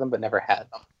 I've heard of them, but never had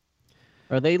them.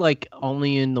 Are they like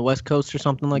only in the West Coast or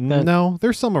something like that? No,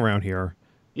 there's some around here.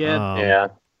 Yeah, Yeah,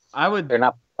 I would. they're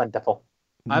not plentiful.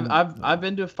 I've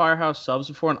been to Firehouse Subs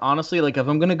before, and honestly, like if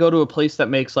I'm gonna go to a place that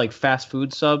makes like fast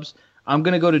food subs, I'm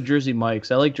gonna go to Jersey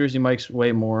Mike's. I like Jersey Mike's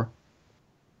way more.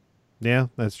 Yeah,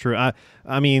 that's true.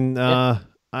 I mean,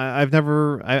 I've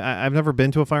never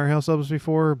been to a Firehouse Subs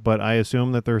before, but I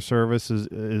assume that their service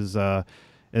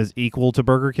is equal to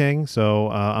Burger King. So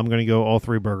I'm going to go all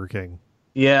 3 Burger King.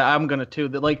 Yeah, I'm gonna too.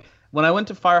 Like when I went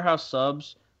to Firehouse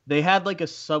Subs, they had like a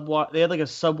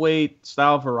Subway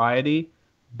style variety,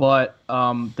 but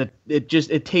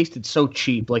it tasted so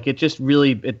cheap. Like it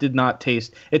did not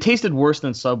taste. It tasted worse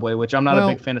than Subway, which I'm not a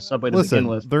big fan of Subway to begin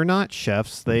with. They're not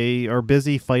chefs. They are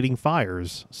busy fighting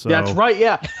fires. So That's right.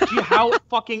 Yeah. Gee, how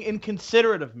fucking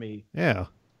inconsiderate of me. Yeah.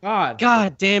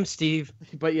 God damn, Steve.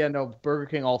 But yeah, no, Burger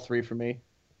King, all 3 for me.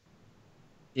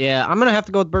 Yeah, I'm gonna have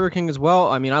to go with Burger King as well.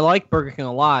 I mean, I like Burger King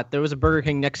a lot. There was a Burger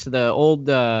King next to the old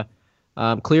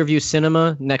Clearview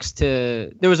Cinema.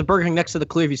 There was a Burger King next to the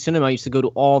Clearview Cinema. I used to go to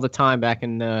all the time back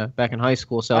in high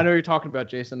school. So I know what you're talking about,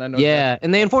 Jason. I know. Yeah,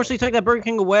 and they unfortunately took that Burger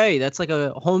King away. That's like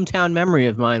a hometown memory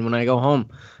of mine when I go home.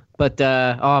 But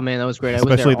oh man, that was great.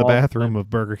 Especially I was there the all bathroom of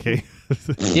Burger King.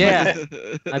 Yeah,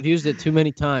 I've used it too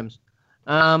many times.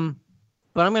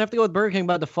 But I'm gonna have to go with Burger King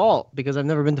by default because I've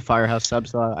never been to Firehouse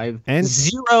Subs, so I've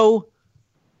zero.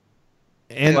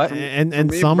 And Yeah, and For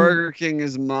me, some Burger King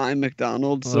is my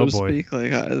McDonald's, so Oh, to boy. speak.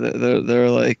 Like they're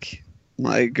like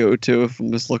my go-to if I'm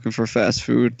just looking for fast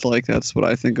food. Like that's what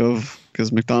I think of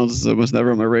because McDonald's was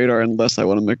never on my radar unless I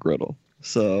want a McGriddle.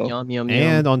 So Yum yum yum.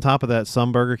 and on top of that,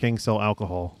 some Burger King sell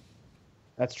alcohol.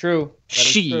 That's true.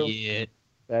 Shit.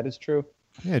 That is true.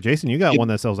 Yeah, Jason, you got one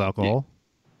that sells alcohol.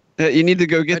 you need to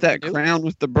go get I that do. crown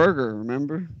with the burger.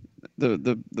 Remember the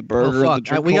burger. Oh, and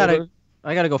the fuck. drink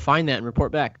I gotta go find that and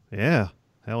report back. Yeah,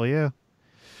 hell yeah.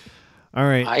 All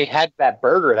right. I had that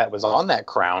burger that was on that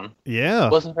crown. Yeah.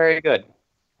 It wasn't very good.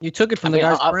 You took it from I the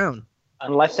mean, guy's crown.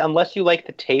 Unless you like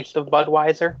the taste of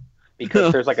Budweiser,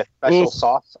 because there's like a special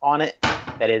sauce on it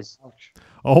that is.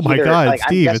 Oh my either, God, like, I'm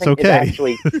Steve, it's guessing okay.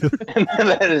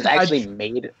 that is actually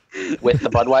made with the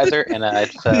Budweiser, and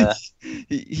it's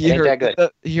he ain't heard that good.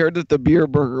 he heard that the beer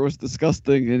burger was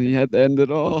disgusting, and he had to end it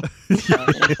all.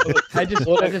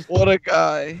 What a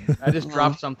guy! I just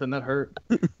dropped something that hurt.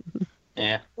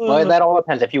 Yeah. Well, that all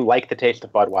depends. If you like the taste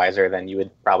of Budweiser, then you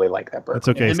would probably like that burger. That's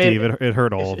okay, They made- Steve. It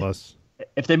hurt all of us.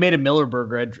 If they made a Miller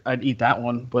burger, I'd eat that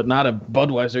one, but not a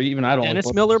Budweiser. Even I don't. Dennis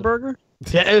like Miller Budweiser. burger?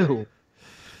 Yeah, ew.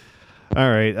 All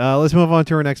right, let's move on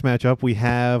to our next matchup. We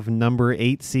have number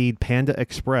 8 seed Panda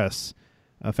Express.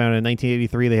 Founded in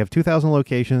 1983, they have 2,000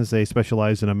 locations. They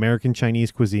specialize in American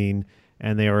Chinese cuisine,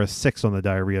 and they are a 6 on the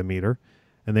diarrhea meter.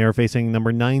 And they are facing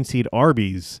number 9 seed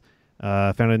Arby's.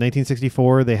 Founded in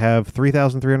 1964, they have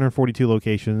 3,342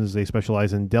 locations. They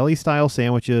specialize in deli-style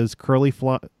sandwiches, curly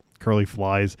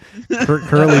fries,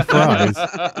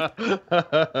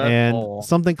 and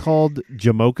something called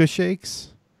Jamocha shakes.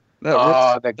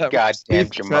 The that goddamn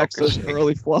Steve tracks those Jamocha.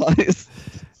 early flies.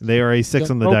 They are a 6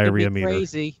 on the Don't get diarrhea me meter.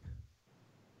 Crazy.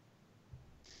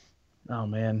 Oh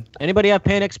man. Anybody have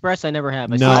Pan Express? I never have.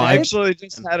 No, I I- actually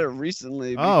just had it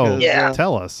recently. Oh, Because, Yeah.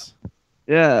 tell us.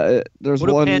 There's What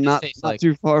do one pandas not taste like?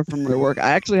 too far from my work.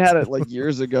 I actually had it like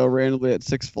years ago, randomly at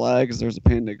Six Flags. There's a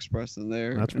Panda Express in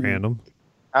there. That's And- random.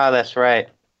 Oh, that's right.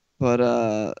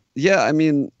 But yeah, I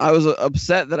mean, I was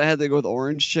upset that I had to go with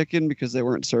orange chicken because they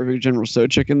weren't serving General Tso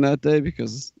chicken that day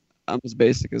because I'm as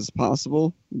basic as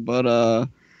possible. But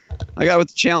I got with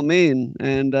the chow mein,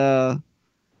 and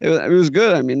it was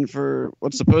good. I mean, for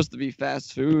what's supposed to be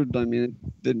fast food, I mean, it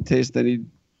didn't taste any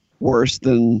worse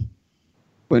than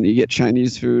when you get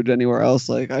Chinese food anywhere else.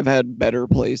 Like I've had better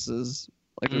places.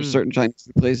 Like there's certain Chinese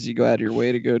places you go out of your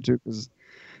way to go to because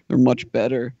they're much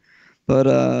better.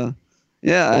 But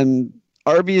yeah,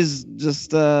 Arby's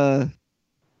just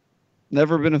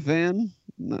never been a fan.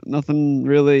 Nothing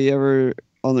really ever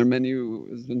on their menu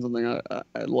has been something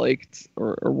I liked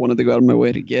or wanted to go out of my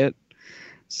way to get.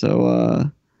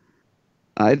 So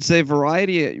I'd say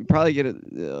variety. You probably get a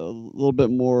little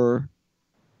bit more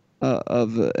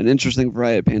of an interesting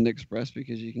variety at Panda Express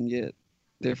because you can get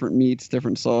different meats,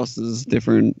 different sauces,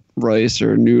 different rice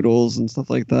or noodles and stuff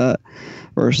like that,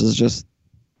 versus just,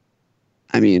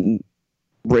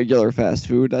 regular fast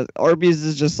food. Arby's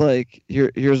is just like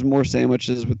here's more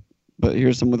sandwiches but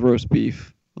here's some with roast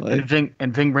beef. Like,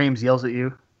 and Ving Rhames yells at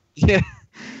you.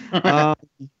 yeah.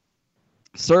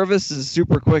 Service is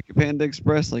super quick at Panda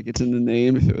Express. Like, it's in the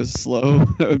name. If it was slow,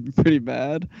 that would be pretty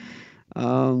bad.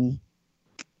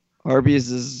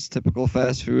 Arby's is typical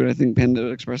fast food. I think Panda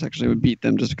Express actually would beat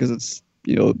them just because it's,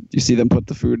 you see them put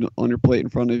the food on your plate in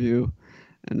front of you,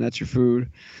 and that's your food.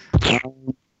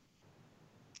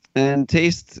 And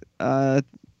taste, Panda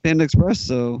Express,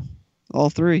 so all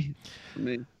three for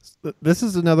me. This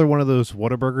is another one of those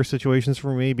Whataburger situations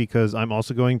for me because I'm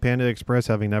also going Panda Express,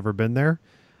 having never been there.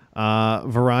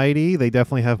 Variety, they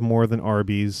definitely have more than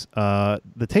Arby's.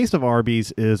 The taste of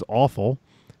Arby's is awful.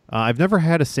 I've never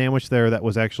had a sandwich there that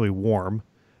was actually warm,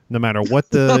 no matter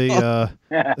what the...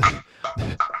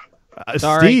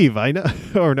 Steve, I know.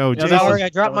 Or no, Jason. Sorry, I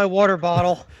dropped my water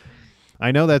bottle.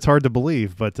 I know that's hard to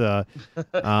believe, but...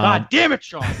 God damn it,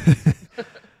 Sean!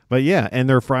 But yeah, and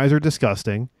their fries are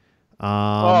disgusting.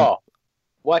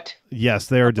 What? Yes,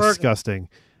 they are disgusting.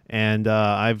 And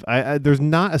there's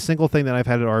not a single thing that I've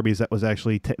had at Arby's that was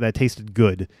actually that tasted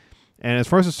good. And as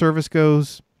far as the service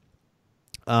goes,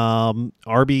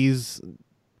 Arby's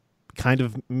kind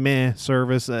of meh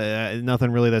service,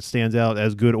 nothing really that stands out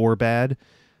as good or bad.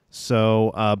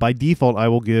 So by default, I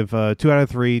will give 2 out of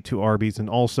 3 to Arby's. And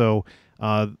also,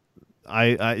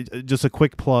 I just a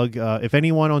quick plug: if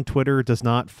anyone on Twitter does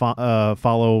not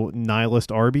follow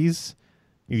Nihilist Arby's,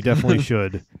 you definitely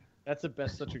should. That's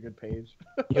such a good page.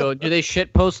 Yo, do they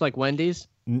shit post like Wendy's?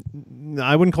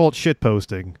 I wouldn't call it shit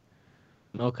posting.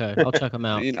 Okay, I'll check them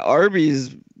out.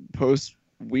 Arby's posts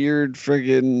weird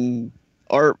friggin'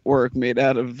 artwork made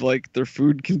out of like their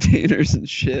food containers and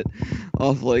shit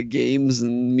off like games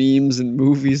and memes and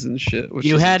movies and shit.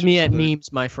 You had me at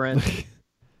memes, my friend.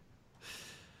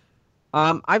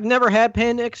 I've never had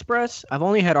Panda Express. I've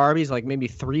only had Arby's like maybe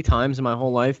 3 times in my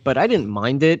whole life, but I didn't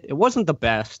mind it. It wasn't the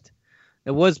best.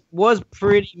 It was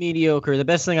pretty mediocre. The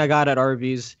best thing I got at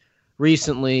Arby's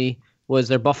recently was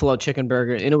their buffalo chicken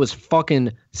burger, and it was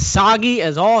fucking soggy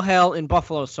as all hell in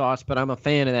buffalo sauce, but I'm a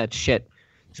fan of that shit.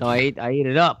 So I ate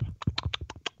it up.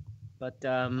 But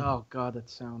oh god, that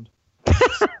sound.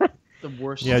 The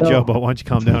worst. Yeah, Joe, but why don't you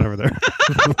calm down over there?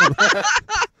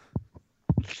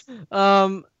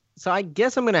 So I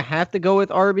guess I'm gonna have to go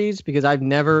with Arby's because I've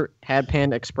never had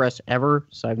Panda Express ever,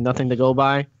 so I have nothing to go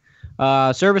by.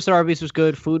 Service at Arby's was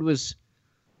good. Food was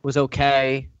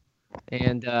okay,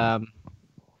 and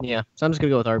yeah, so I'm just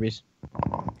gonna go with Arby's.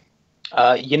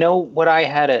 You know what I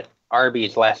had at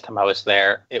Arby's last time I was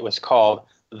there? It was called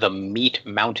the Meat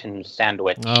Mountain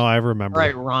Sandwich. Oh, I remember. All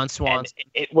right, Ron Swans. And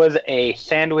it was a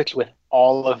sandwich with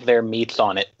all of their meats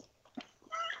on it,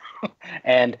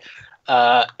 and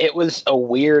it was a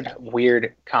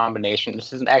weird combination.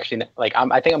 This isn't actually like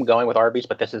I think I'm going with Arby's,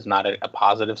 but this is not a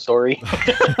positive story.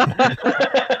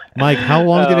 Mike, how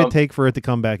long did it take for it to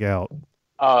come back out?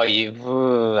 Oh,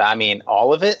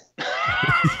 all of it.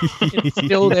 It's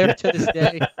still there to this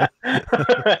day.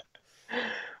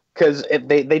 Because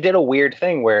they did a weird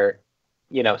thing where,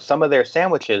 some of their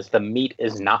sandwiches, the meat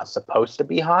is not supposed to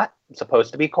be hot. It's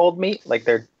supposed to be cold meat, like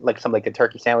they're like some like the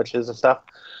turkey sandwiches and stuff.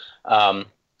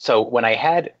 So when I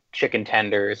had chicken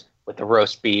tenders with the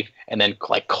roast beef and then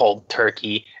like cold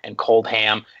turkey and cold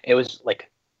ham, it was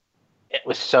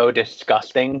so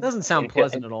disgusting. It doesn't sound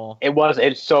pleasant at all. It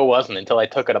wasn't until I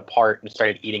took it apart and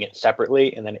started eating it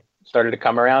separately, and then it started to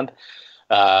come around.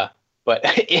 But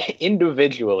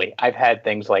individually, I've had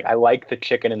things like I like the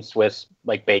chicken and Swiss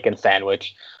like bacon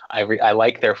sandwich. I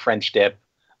like their French dip.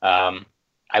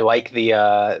 I like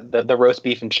the roast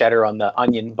beef and cheddar on the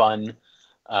onion bun.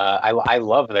 I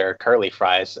love their curly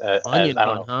fries. Onion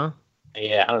bun, huh?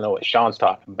 Yeah, I don't know what Sean's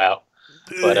talking about,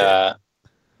 but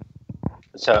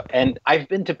and I've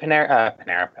been to Panera.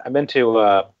 I've been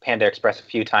to Panda Express a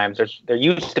few times. There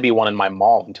used to be one in my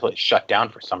mall until it shut down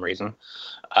for some reason.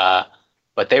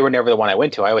 But they were never the one I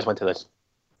went to. I always went to this.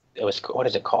 It was, what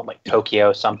is it called? Like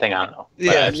Tokyo something? I don't know.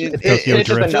 Yeah,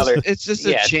 it's just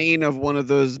a Yeah. chain of one of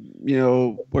those,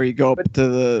 where you go up to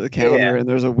the counter and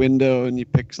there's a window and you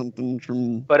pick something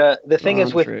from. But the thing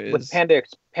is with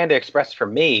entrees. Panda Express for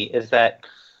me is that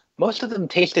most of them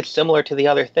tasted similar to the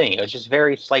other thing. It was just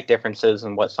very slight differences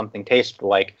in what something tasted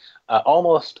like,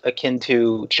 almost akin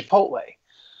to Chipotle.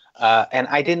 And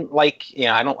I didn't like,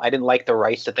 I didn't like the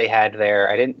rice that they had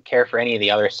there. I didn't care for any of the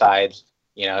other sides.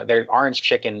 Their orange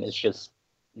chicken is just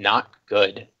not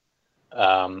good.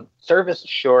 Service,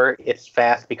 sure, it's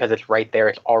fast because it's right there.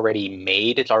 It's already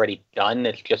made. It's already done.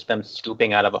 It's just them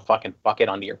scooping out of a fucking bucket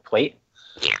onto your plate.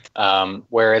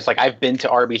 Whereas, like, I've been to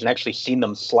Arby's and actually seen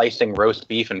them slicing roast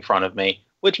beef in front of me,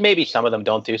 which maybe some of them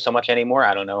don't do so much anymore.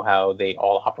 I don't know how they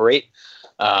all operate.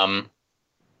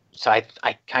 So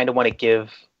I kind of want to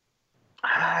give...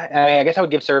 I guess I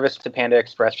would give service to Panda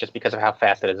Express just because of how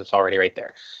fast it is. It's already right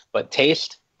there. But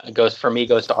taste goes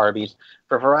to Arby's.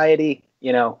 For variety,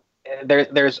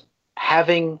 there's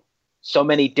having so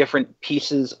many different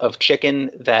pieces of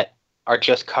chicken that are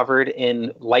just covered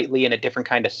lightly in a different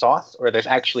kind of sauce, or there's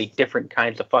actually different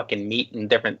kinds of fucking meat and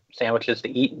different sandwiches to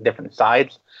eat and different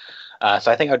sides.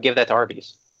 So I think I would give that to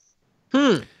Arby's.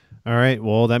 All right.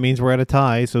 Well, that means we're at a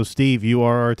tie. So, Steve, you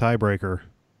are our tiebreaker.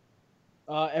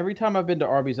 Every time I've been to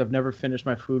Arby's, I've never finished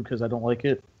my food because I don't like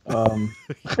it.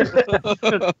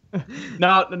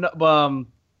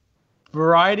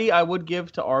 Variety, I would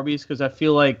give to Arby's because I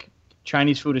feel like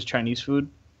Chinese food is Chinese food.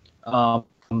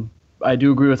 I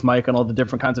do agree with Mike on all the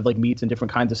different kinds of like meats and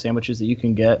different kinds of sandwiches that you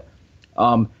can get.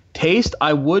 Taste,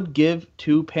 I would give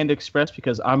to Panda Express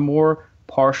because I'm more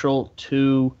partial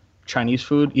to Chinese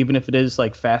food, even if it is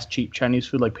like fast, cheap Chinese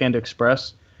food like Panda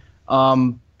Express.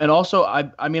 And also,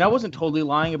 I mean, I wasn't totally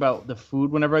lying about the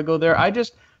food whenever I go there. I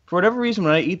just, for whatever reason,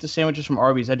 when I eat the sandwiches from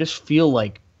Arby's, I just feel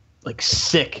like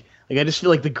sick. Like I just feel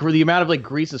like the amount of like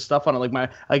grease and stuff on it.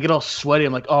 Like I get all sweaty.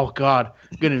 I'm like, oh god,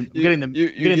 I'm getting the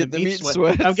meat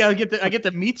sweat. I get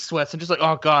the meat sweats. I'm just like,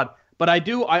 oh god. But I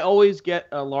always get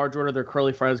a large order of their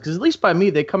curly fries because at least by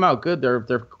me they come out good. They're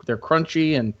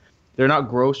crunchy and they're not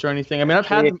gross or anything. I mean, I've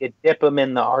had them, you dip them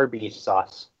in the Arby's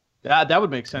sauce. That would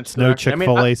make sense. It's no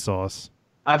Chick-fil-A sauce.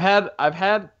 I've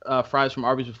had fries from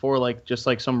Arby's before, like just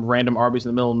like some random Arby's in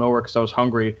the middle of nowhere because I was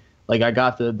hungry. Like I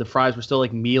got the fries were still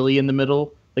like mealy in the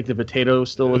middle, like the potato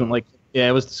still wasn't like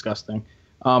it was disgusting.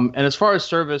 And as far as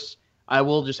service, I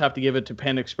will just have to give it to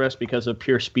Panda Express because of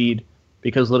pure speed.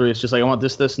 Because literally it's just like I want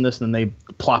this, and this, and then they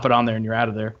plop it on there and you're out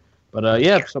of there. But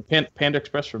so Panda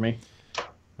Express for me.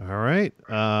 All right,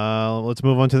 let's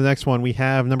move on to the next one. We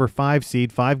have number 5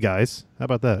 seed, Five Guys. How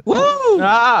about that? Woo!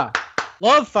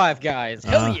 Love Five Guys.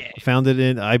 Hell yeah. Founded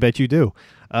in, I bet you do.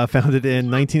 Founded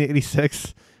in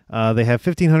 1986. They have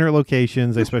 1,500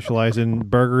 locations. They specialize in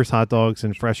burgers, hot dogs,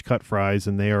 and fresh cut fries,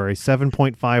 and they are a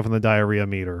 7.5 on the diarrhea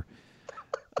meter.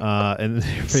 And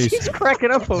he's cracking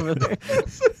up over there.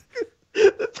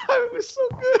 The timing was so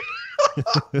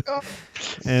good.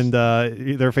 And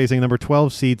they're facing number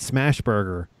 12 seed Smash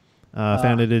Burger.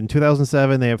 Founded in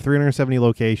 2007, they have 370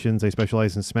 locations. They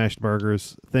specialize in smashed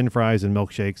burgers, thin fries, and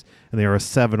milkshakes, and they are a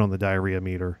 7 on the diarrhea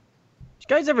meter. Did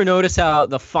you guys ever notice how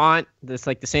the font, that's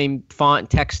like the same font and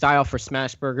text style for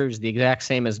Smash Burger is the exact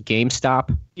same as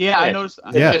GameStop? Yeah, I noticed.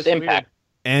 Yeah. Just Impact.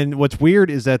 And what's weird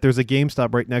is that there's a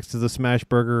GameStop right next to the Smash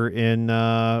Burger in,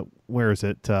 where is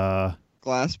it?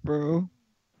 Glassboro?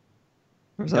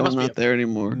 Or is that one not there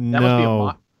anymore?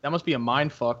 No. That must be a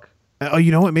mind fuck. Oh,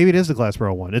 you know what? Maybe it is the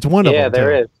Glassboro one. It's one of them. Yeah,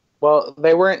 there is. Well,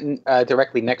 they weren't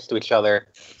directly next to each other.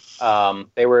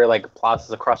 They were like plazas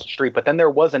across the street. But then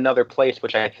there was another place,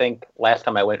 which I think last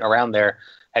time I went around there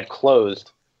had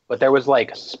closed. But there was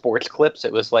like Sports Clips.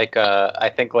 It was like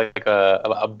I think like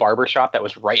a barber shop that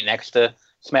was right next to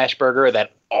Smash Burger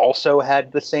that also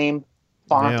had the same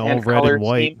font and red color and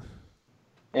white. scheme.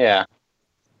 Yeah.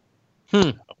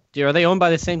 Are they owned by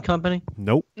the same company?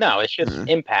 Nope. No, it's just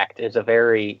Impact is a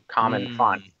very common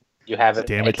font. You have it.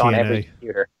 Damn it, it's on TNA. every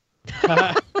computer.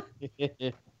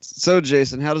 So,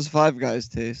 Jason, how does Five Guys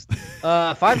taste?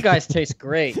 Five Guys taste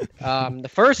great. The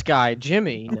first guy,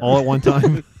 Jimmy. All at one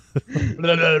time.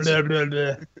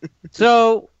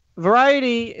 So,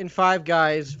 variety in Five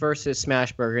Guys versus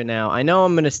Smash Burger now. I know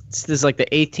this is like the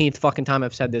 18th fucking time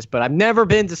I've said this, but I've never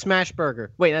been to Smash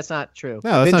Burger. Wait, that's not true.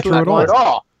 No, that's not true Not at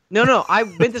all. No,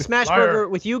 I've been to Smash Burger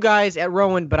with you guys at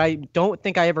Rowan, but I don't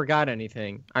think I ever got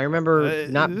anything. I remember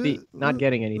not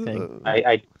getting anything.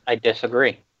 I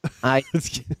disagree.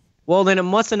 Well, then it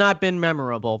must have not been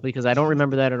memorable because I don't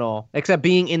remember that at all, except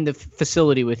being in the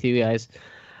facility with you guys.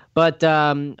 But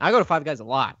I go to Five Guys a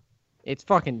lot. It's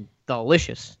fucking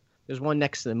delicious. There's one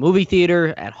next to the movie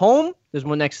theater at home. There's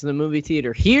one next to the movie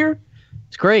theater here.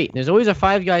 It's great. There's always a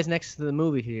Five Guys next to the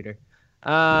movie theater.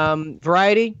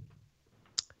 Variety.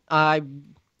 I'm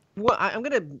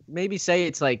gonna maybe say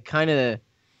it's like kind of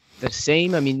the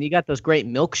same. I mean, you got those great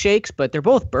milkshakes, but they're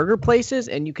both burger places,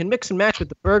 and you can mix and match with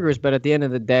the burgers, but at the end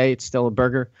of the day, it's still a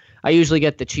burger. I usually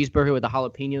get the cheeseburger with the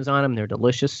jalapenos on them. They're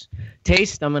delicious.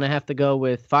 Taste, I'm going to have to go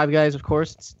with Five Guys, of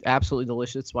course. It's absolutely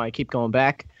delicious. That's why I keep going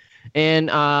back. And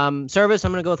service,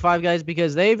 I'm going to go with Five Guys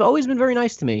because they've always been very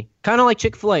nice to me. Kind of like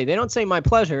Chick-fil-A. They don't say my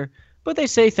pleasure, but they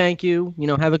say thank you.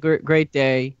 Have a great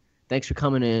day. Thanks for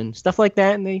coming in. Stuff like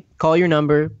that, and they call your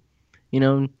number.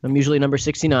 I'm usually number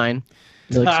 69.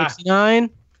 You're like, 69?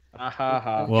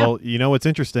 Well, what's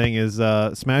interesting is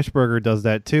Smashburger does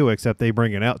that too, except they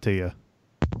bring it out to you.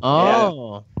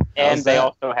 Oh. Yeah. And they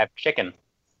also have chicken.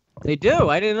 They do.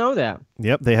 I didn't know that.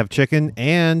 Yep, they have chicken,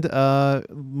 and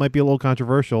might be a little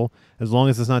controversial. As long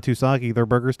as it's not too soggy, their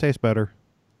burgers taste better.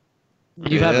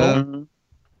 You have both?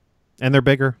 And they're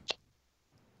bigger.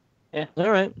 Yeah.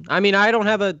 All right. I mean, I don't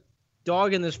have a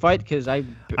dog in this fight because I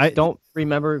don't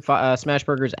remember smash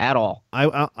burgers at all.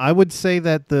 I would say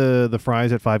that the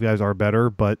fries at Five Guys are better,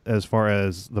 but as far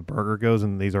as the burger goes,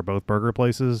 and these are both burger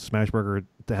places, Smashburger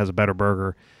has a better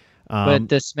burger. But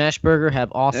does Smash Burger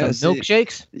have awesome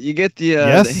milkshakes? You get the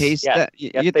haystack.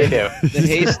 Yes, You get they do. The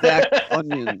haystack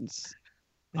onions.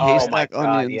 Haystack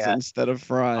onions yeah. instead of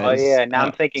fries. Oh yeah. Now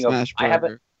I'm thinking of. Smash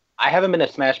I haven't been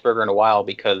to Smash Burger in a while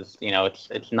because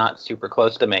it's not super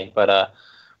close to me. But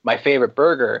my favorite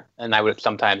burger, and I would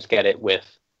sometimes get it with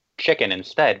chicken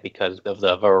instead because of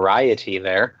the variety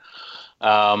there.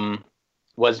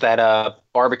 Was that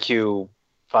barbecue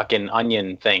fucking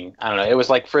onion thing? I don't know. It was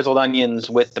like frizzled onions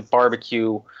with the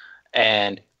barbecue,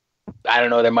 and I don't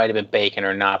know. There might have been bacon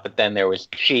or not, but then there was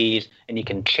cheese, and you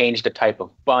can change the type of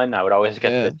bun. I would always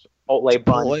get the Chipotle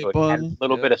bun, so it had a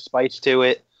little bit of spice to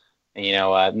it.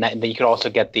 And, then you could also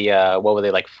get the what were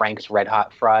they, like Frank's Red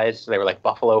Hot fries? They were like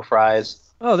buffalo fries.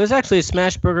 Oh, there's actually a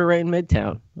Smash Burger right in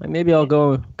Midtown. Maybe I'll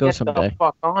go Get someday. the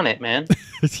fuck on it, man.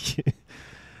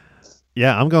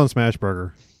 Yeah, I'm going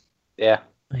Smashburger. Yeah,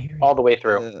 all the way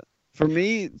through. For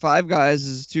me, Five Guys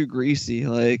is too greasy.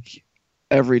 Like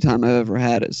every time I've ever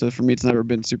had it, so for me, it's never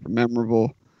been super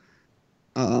memorable.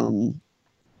 But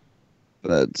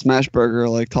Smash Burger,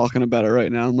 like talking about it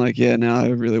right now, I'm like, yeah, now I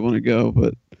really want to go,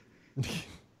 but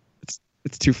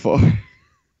it's too far.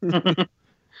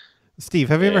 Steve,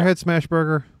 have you ever had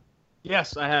Smashburger?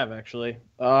 Yes, I have actually.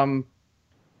 The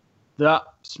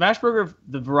Smashburger,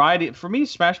 the variety for me,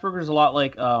 Smashburger is a lot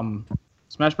like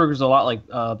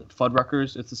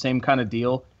Fuddruckers. It's the same kind of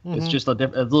deal. Mm-hmm. It's just a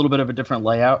little bit of a different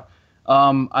layout.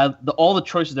 All the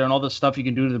choices there and all the stuff you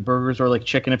can do to the burgers, or like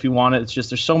chicken if you want it. It's just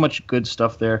there's so much good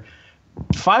stuff there.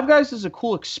 Five Guys is a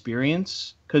cool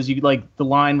experience because you like the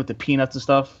line with the peanuts and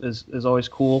stuff is always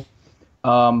cool.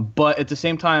 But at the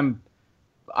same time,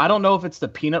 I don't know if it's the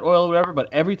peanut oil or whatever, but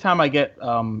every time I get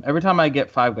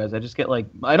Five Guys, I just get like,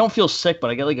 I don't feel sick, but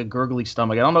I get like a gurgly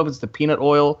stomach. I don't know if it's the peanut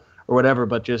oil or whatever,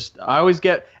 but just I always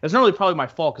get. It's not really probably my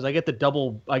fault because I get the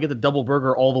double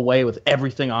burger all the way with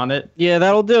everything on it. Yeah,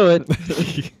 that'll do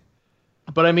it.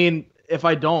 But I mean, if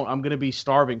I don't, I'm gonna be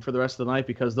starving for the rest of the night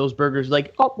because those burgers,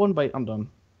 like, one bite, I'm done.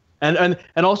 And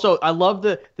also, I love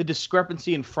the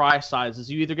discrepancy in fry sizes.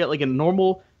 You either get like a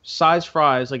normal size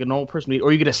fries, like a normal person would eat,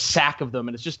 or you get a sack of them,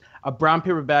 and it's just a brown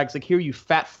paper bag. It's like, here, you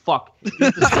fat fuck,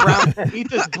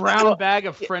 eat this brown bag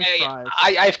of French fries.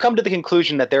 I've come to the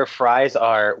conclusion that their fries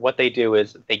are, what they do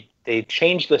is they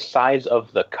change the size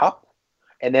of the cup,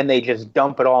 and then they just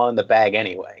dump it all in the bag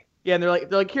anyway. Yeah, and they're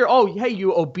like, here, oh, hey,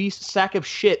 you obese sack of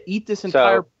shit, eat this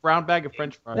entire brown bag of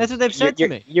French fries. That's what they've said to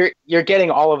me. You're getting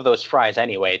all of those fries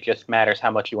anyway. It just matters how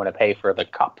much you want to pay for the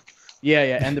cup.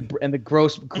 Yeah, and the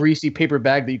gross, greasy paper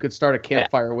bag that you could start a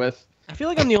campfire with. I feel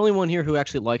like I'm the only one here who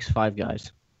actually likes Five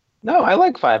Guys. No, I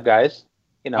like Five Guys.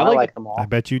 I like them all. I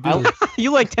bet you do.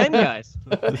 You like 10 Guys.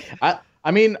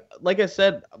 I mean, like I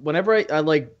said, whenever I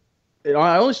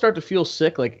only start to feel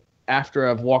sick like after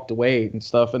I've walked away and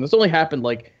stuff, and it's only happened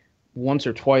like once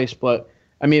or twice. But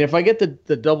I mean, if I get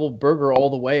the double burger all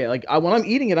the way, like when I'm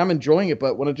eating it, I'm enjoying it.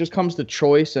 But when it just comes to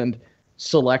choice and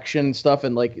selection and stuff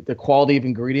and like the quality of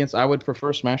ingredients, I would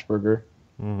prefer Smash Burger.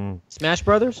 Mm-hmm. Smash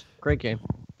Brothers, great game.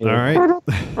 All right.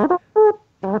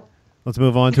 Let's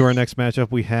move on to our next matchup.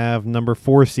 We have number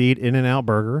 4 seed In-N-Out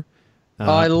Burger.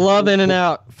 I love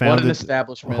In-N-Out. What an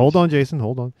establishment. Hold on, Jason.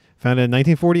 Hold on. Founded in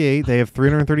 1948. They have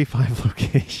 335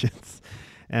 locations.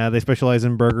 They specialize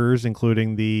in burgers,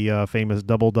 including the famous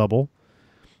Double Double.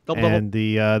 And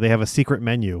they have a secret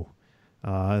menu.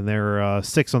 And they're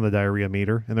 6 on the diarrhea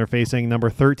meter. And they're facing number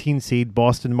 13 seed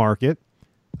Boston Market.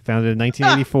 Founded in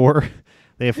 1984.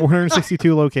 They have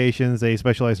 462 locations. They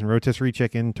specialize in rotisserie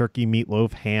chicken, turkey,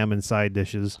 meatloaf, ham, and side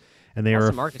dishes. And they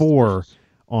are 4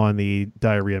 on the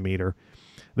diarrhea meter.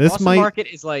 Boston Market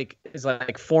is like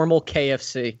formal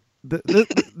KFC.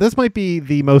 This might be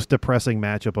the most depressing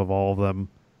matchup of all of them.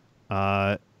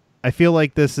 I feel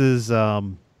like this is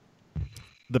the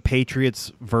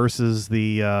Patriots versus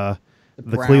the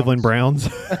Cleveland Browns.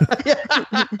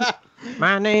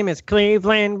 My name is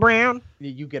Cleveland Brown.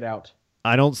 You get out.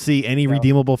 I don't see any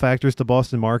redeemable factors to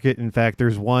Boston Market. In fact,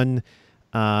 there's one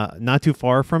not too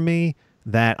far from me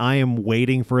that I am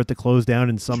waiting for it to close down,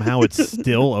 and somehow it's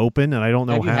still open, and I don't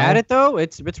know Have how. you had it though?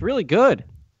 It's really good.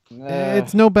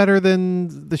 It's no better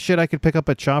than the shit I could pick up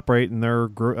at ShopRite in their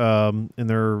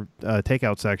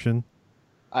takeout section.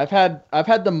 I've had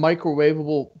the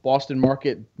microwavable Boston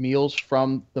Market meals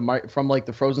from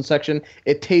the frozen section.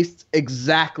 It tastes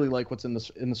exactly like what's in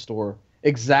the store.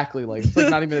 Exactly like it's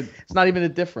not even a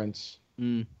difference.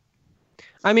 Mm.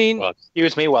 I mean, Well,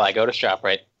 excuse me while I go to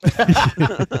ShopRite.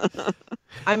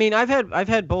 I mean, I've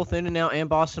had both In-N-Out and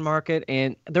Boston Market,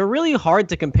 and they're really hard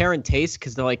to compare in taste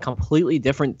because they're like completely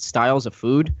different styles of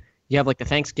food. You have like the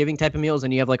Thanksgiving type of meals,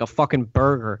 and you have like a fucking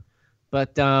burger.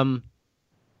 But I'm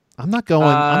not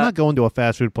going to a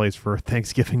fast food place for a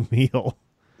Thanksgiving meal.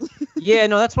 yeah,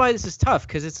 no, that's why this is tough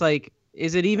because it's like,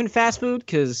 is it even fast food?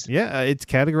 Because Yeah, it's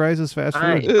categorized as fast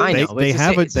food. I know. They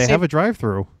have a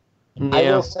drive-through. I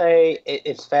will say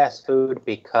it's fast food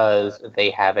because they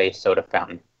have a soda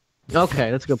fountain.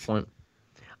 Okay, that's a good point.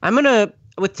 I'm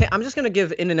just gonna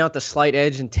give In-N-Out the slight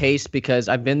edge in taste because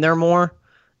I've been there more,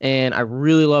 and I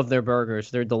really love their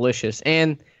burgers. They're delicious,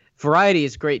 and variety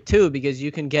is great too because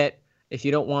you can get, if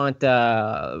you don't want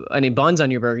any buns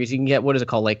on your burgers, you can get, what is it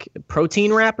called, like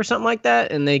protein wrap or something like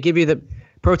that, and they give you the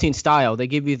protein style. They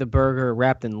give you the burger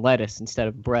wrapped in lettuce instead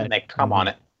of bread. And they come on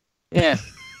it. Yeah.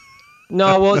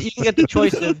 No, well, you can get the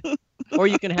choice of, or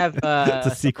you can have It's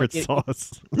a secret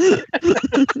sauce.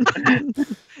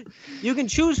 You can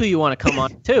choose who you want to come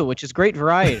on too, which is great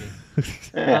variety.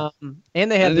 And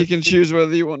they have. And you can choose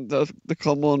whether you want to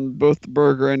come on both the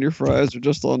burger and your fries, or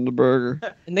just on the burger.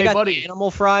 And they got the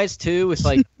animal fries too, with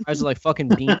like fries with like fucking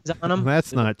beans on them.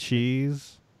 That's not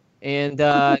cheese. And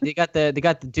they got the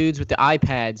dudes with the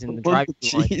iPads and the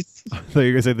drive-thru lines. I thought you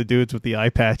were gonna say the dudes with the eye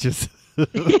patches.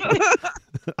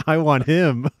 I want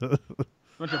him.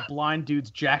 Bunch of blind dudes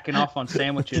jacking off on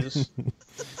sandwiches.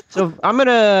 So I'm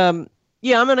gonna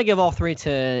give all three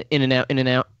to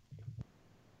In-N-Out.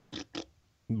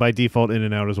 By default,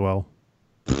 In-N-Out as well.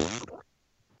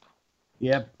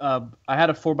 Yeah, I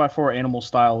had a 4x4 animal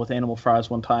style with animal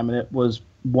fries one time, and it was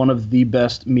one of the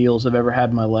best meals I've ever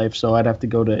had in my life. So I'd have to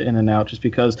go to In-N-Out just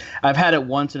because I've had it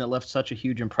once and it left such a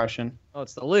huge impression. Oh,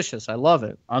 it's delicious. I love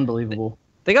it. Unbelievable.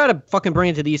 They gotta fucking bring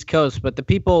it to the East Coast, but the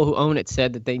people who own it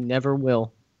said that they never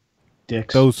will.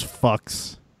 Dicks. Those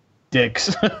fucks.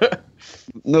 Dicks.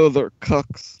 No, they're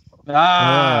cucks.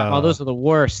 Oh, those are the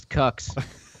worst cucks.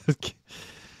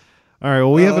 All right,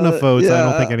 well, we have enough votes. I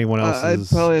don't think anyone else I'd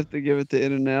is. probably have to give it to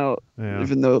In-N-Out, Yeah.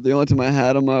 even though the only time I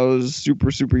had them, I was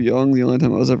super, super young. The only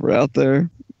time I was ever out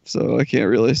there. So I can't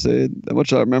really say that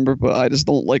much I remember, but I just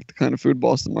don't like the kind of food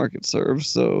Boston Market serves,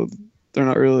 so they're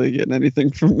not really getting anything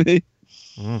from me.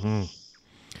 Mm-hmm.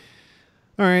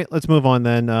 All right, let's move on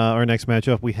then. Our next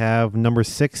matchup, we have number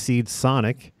 6 seed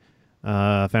Sonic.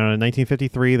 Founded in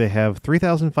 1953, they have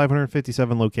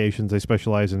 3,557 locations. They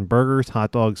specialize in burgers,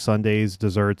 hot dogs, sundaes,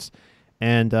 desserts,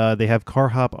 and they have car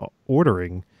hop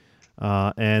ordering.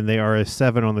 And they are a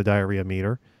 7 on the diarrhea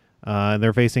meter. And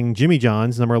they're facing Jimmy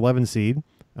John's, number 11 seed.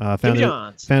 Founded in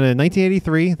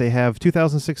 1983, they have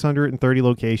 2,630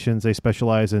 locations. They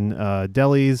specialize in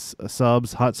delis,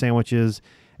 subs, hot sandwiches,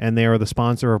 and they are the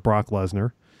sponsor of Brock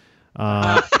Lesnar.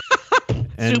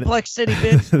 And Suplex City,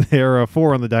 bitch. they're a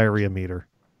 4 on the diarrhea meter.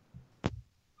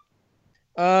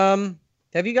 Have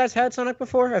you guys had Sonic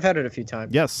before? I've had it a few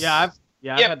times. Yes. Yeah,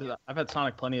 I've had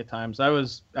Sonic plenty of times. I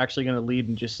was actually going to lead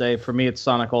and just say, for me, it's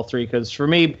Sonic all three, because for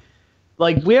me,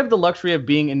 like, we have the luxury of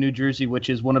being in New Jersey, which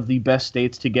is one of the best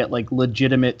states to get like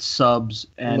legitimate subs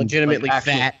and legitimately like,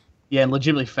 actual, fat. Yeah, and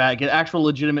legitimately fat. Get actual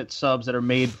legitimate subs that are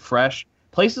made fresh.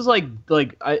 Places like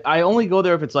I only go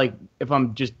there if it's like if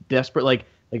I'm just desperate, like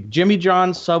Jimmy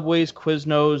John's, Subway's,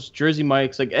 Quiznos, Jersey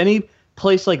Mike's, like any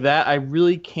place like that. I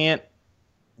really can't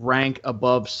rank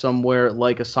above somewhere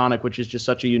like a Sonic, which is just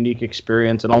such a unique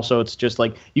experience. And also it's just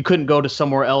like you couldn't go to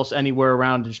somewhere else anywhere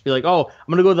around and just be like, oh,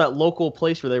 I'm gonna go to that local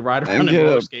place where they ride around in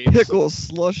roller skates. Pickle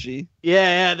slushy.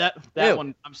 Yeah, that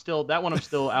one I'm still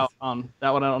out on.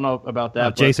 That one I don't know about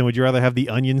that. Jason, would you rather have the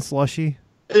onion slushy?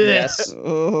 Yes.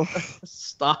 Oh.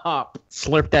 Stop.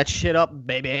 Slurp that shit up,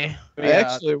 baby. I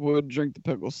actually would drink the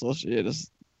pickle slushy. I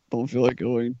just don't feel like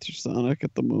going to Sonic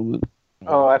at the moment.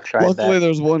 Oh, I've tried Luckily, that.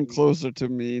 there's one closer to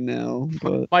me now.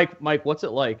 But Mike, what's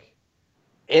it like?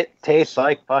 It tastes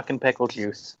like fucking pickle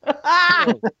juice.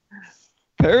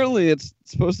 Apparently, it's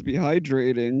supposed to be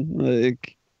hydrating,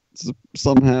 like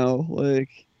somehow, like.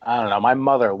 I don't know. My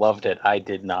mother loved it. I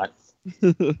did not.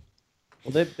 Well,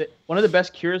 one of the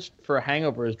best cures for a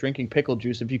hangover is drinking pickle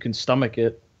juice if you can stomach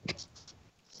it.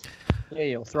 Yeah,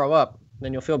 you'll throw up.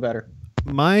 Then you'll feel better.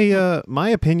 My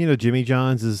opinion of Jimmy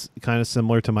John's is kind of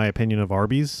similar to my opinion of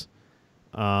Arby's.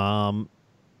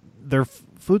 Their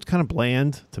food's kind of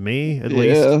bland to me, at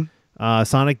least.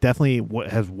 Sonic definitely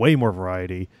has way more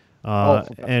variety.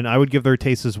 And I would give their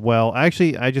taste as well.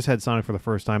 Actually, I just had Sonic for the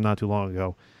first time not too long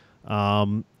ago.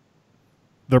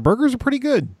 Their burgers are pretty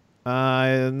good.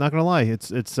 I'm not gonna lie.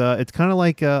 It's kind of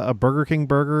like a Burger King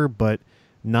burger, but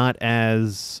not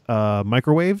as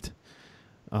microwaved.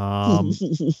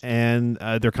 And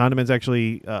their condiments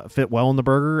actually fit well in the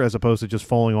burger as opposed to just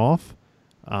falling off.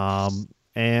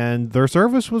 And their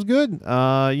service was good. They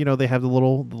have the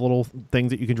little things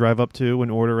that you can drive up to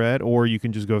and order at, or you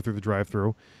can just go through the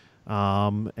drive-through.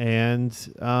 I've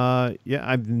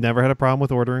never had a problem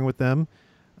with ordering with them.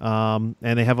 And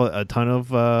they have a ton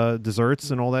of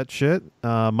desserts and all that shit.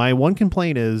 My one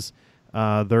complaint is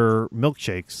their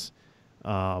milkshakes.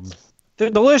 They're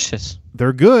delicious.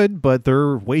 They're good, but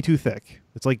they're way too thick.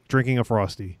 It's like drinking a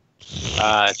Frosty.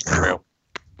 It's true.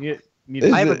 Is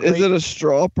it a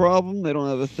straw problem? They don't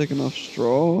have a thick enough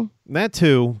straw? That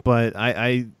too, but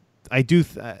I do.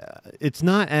 It's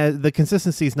not as the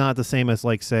consistency is not the same as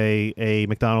like say a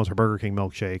McDonald's or Burger King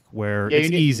milkshake where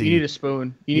it's easy. You need a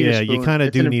spoon. You kind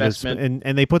of do need a spoon.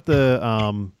 And they put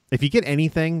the if you get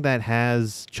anything that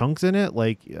has chunks in it,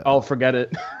 like forget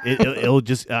it. It'll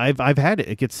just I've had it.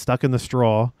 It gets stuck in the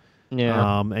straw.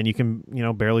 Yeah. And you can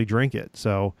barely drink it.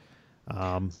 So.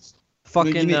 I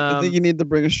think you need to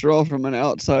bring a straw from an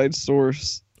outside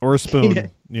source or a spoon.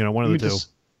 One of the two.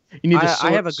 You need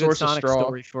I have a good Sonic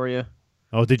story for you.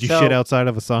 Oh, did you shit outside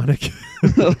of a Sonic?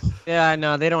 Yeah,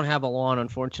 no, they don't have a lawn,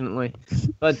 unfortunately.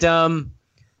 But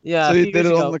yeah. So you did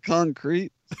it on the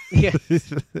concrete. Yeah.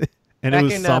 And it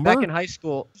was summer? Back in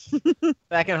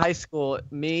high school,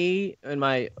 me and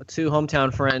my two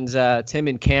hometown friends, Tim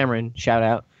and Cameron, shout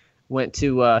out, went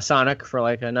to Sonic for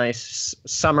like a nice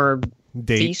summer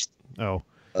feast. Oh.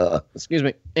 Excuse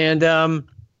me. And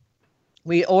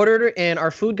we ordered it, and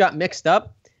our food got mixed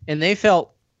up, and they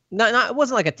felt it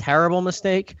wasn't like a terrible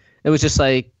mistake. It was just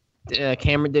like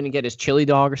Cameron didn't get his chili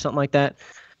dog or something like that.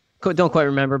 Don't quite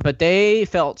remember, but they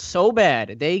felt so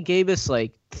bad. They gave us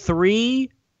like it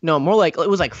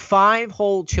was like 5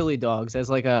 whole chili dogs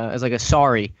as like a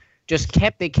sorry.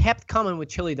 They kept coming with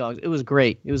chili dogs. It was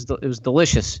great. It was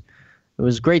delicious. It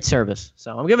was great service.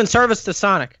 So I'm giving service to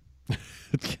Sonic.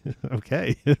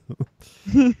 Okay.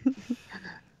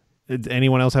 Did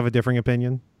anyone else have a differing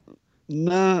opinion?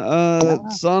 Nah,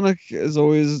 Sonic has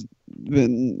always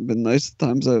been nice the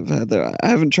times I've had there. I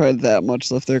haven't tried that much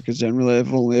stuff there because generally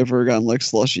I've only ever gotten like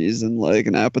slushies and like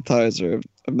an appetizer.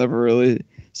 I've never really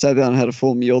sat down and had a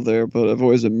full meal there, but I've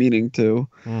always been meaning to.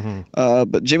 Mm-hmm.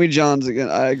 But Jimmy John's, again,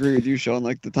 I agree with you, Sean.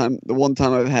 Like the one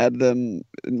time I've had them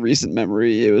in recent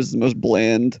memory, it was the most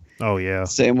bland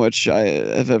sandwich I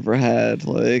have ever had.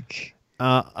 Like,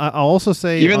 I'll also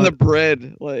say even the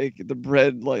bread,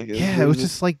 it was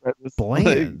just like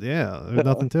bland. There was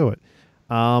nothing to it.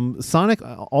 Sonic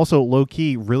also low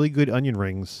key really good onion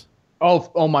rings.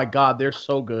 Oh my God, they're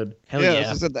so good. Hell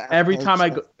yeah! Every time I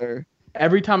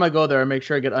go there, I make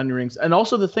sure I get onion rings. And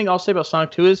also the thing I'll say about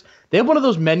Sonic 2 is they have one of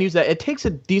those menus that it takes a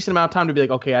decent amount of time to be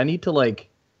like, okay, I need to like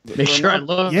make sure I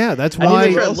look. Yeah, that's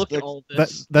why.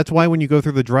 That's why when you go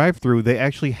through the drive-through, they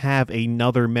actually have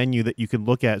another menu that you can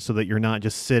look at, so that you're not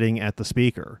just sitting at the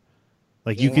speaker.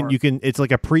 Like you can. It's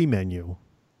like a pre-menu.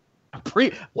 A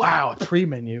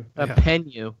pre-menu. A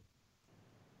menu.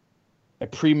 I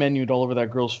pre-menued all over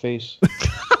that girl's face.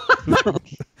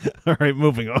 All right,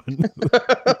 moving on.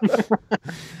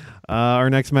 Our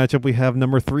next matchup, we have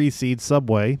number 3 seed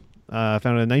Subway. Founded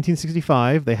in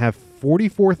 1965. They have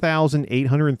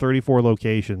 44,834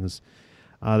 locations.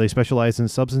 They specialize in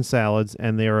subs and salads,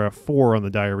 and they are a 4 on the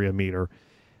diarrhea meter.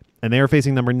 And they are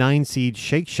facing number 9 seed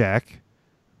Shake Shack.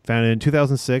 Founded in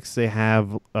 2006. They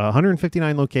have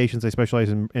 159 locations. They specialize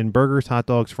in burgers, hot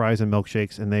dogs, fries, and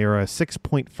milkshakes, and they are a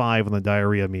 6.5 on the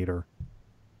diarrhea meter.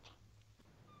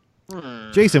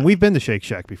 Jason, we've been to Shake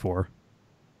Shack before.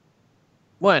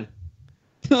 When?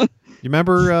 You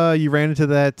remember you ran into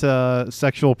that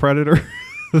sexual predator?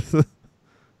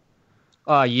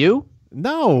 You?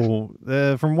 No.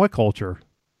 From what culture?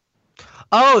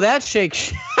 Oh, that Shake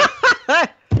Shack.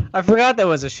 I forgot that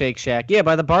was a Shake Shack. Yeah,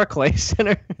 by the Barclays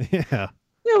Center. Yeah.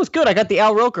 It was good. I got the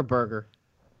Al Roker burger.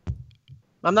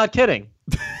 I'm not kidding.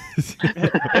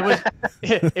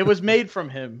 It was made from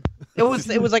him. It was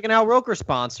like an Al Roker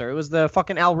sponsor. It was the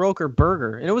fucking Al Roker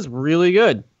burger, and it was really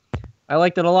good. I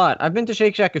liked it a lot. I've been to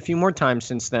Shake Shack a few more times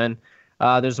since then.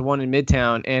 There's the one in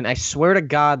Midtown, and I swear to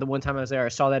God, the one time I was there, I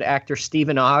saw that actor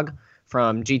Stephen Ogg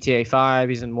from GTA 5.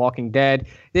 He's in Walking Dead.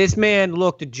 This man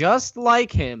looked just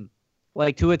like him,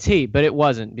 like to a T, but it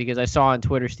wasn't because I saw on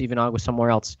Twitter Stephen Ogg was somewhere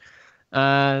else.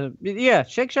 Yeah,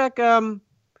 Shake Shack.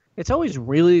 It's always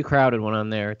really crowded when I'm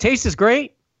there. Taste is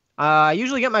great. I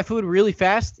usually get my food really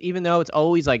fast, even though it's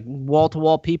always like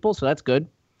wall-to-wall people, so that's good.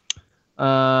 Who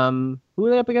are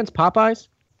they up against? Popeyes?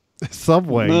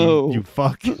 Subway, No. you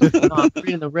fuck. No, I'm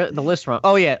reading the list wrong.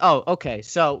 Oh, yeah. Oh, okay.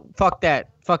 So, fuck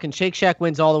that. Fucking Shake Shack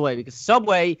wins all the way because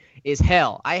Subway is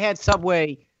hell. I had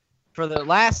Subway for the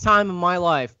last time in my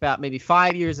life, about maybe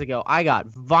 5 years ago. I got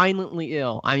violently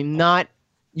ill. I'm not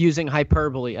using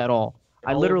hyperbole at all.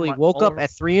 I literally woke up at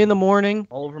 3 in the morning.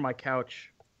 All over my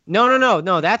couch.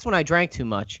 No. That's when I drank too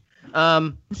much.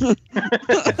 No,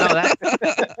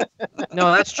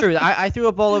 that's true. I threw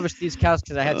up all over Steve's couch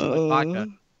because I had too much vodka.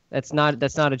 That's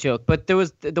not a joke. But there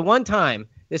was the one time.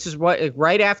 This is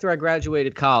right after I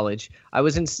graduated college.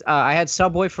 I had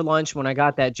Subway for lunch when I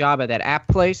got that job at that app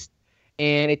place,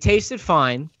 and it tasted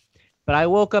fine. But I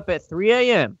woke up at 3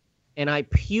 a.m. and I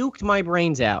puked my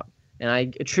brains out, and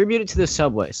I attribute it to the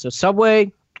Subway. So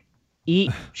Subway,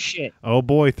 eat shit. Oh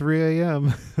boy, 3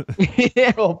 a.m.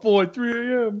 Oh boy,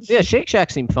 3 a.m. Yeah, Shake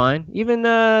Shack seemed fine. Even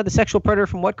the sexual predator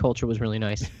from What Culture was really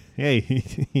nice. Hey,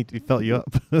 he felt you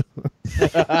up.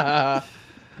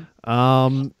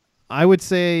 I would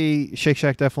say Shake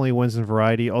Shack definitely wins in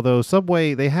variety. Although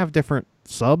Subway, they have different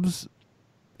subs.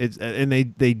 And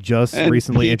they just And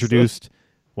recently pizza. introduced.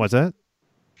 What's that?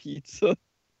 Pizza.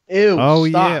 Ew. Oh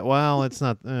stop. yeah. Well, it's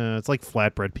not. It's like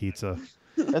flatbread pizza.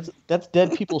 That's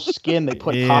dead people's skin. They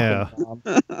put Yeah.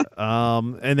 toppings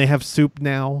on. And they have soup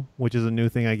now, which is a new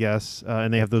thing, I guess.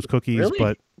 And they have those cookies. Really?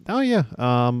 But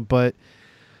but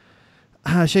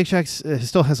Shake Shack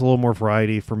still has a little more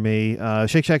variety for me.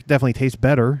 Shake Shack definitely tastes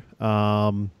better.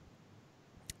 And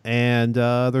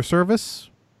their service,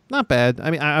 not bad.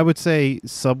 I mean, I would say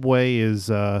Subway is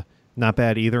not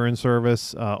bad either in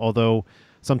service. Although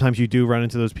sometimes you do run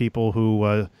into those people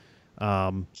who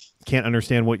can't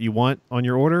understand what you want on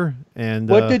your order. And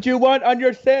What did you want on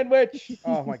your sandwich?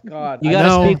 Oh my god. You I gotta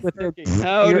know. speak with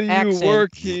How your do you accent.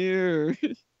 work here?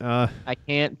 I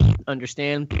can't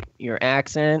understand your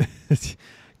accent.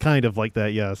 kind of like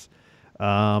that, yes.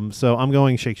 So I'm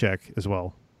going Shake Shack as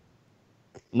well.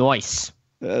 Nice.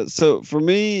 So for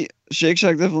me, Shake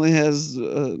Shack definitely has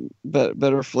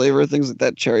better flavor. Things like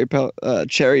that cherry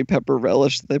pepper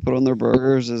relish that they put on their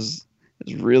burgers is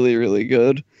really, really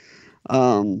good.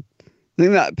 The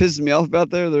thing that pisses me off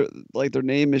about their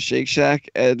name is Shake Shack,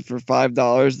 and for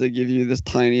 $5 they give you this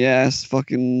tiny ass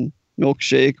fucking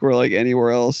milkshake, where like anywhere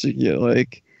else you can get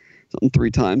like something 3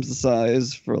 times the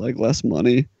size for like less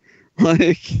money.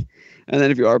 Like, and then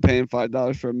if you are paying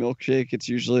 $5 for a milkshake, it's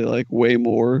usually like way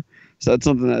more. So that's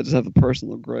something that I just have a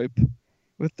personal gripe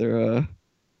with their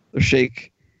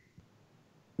shake.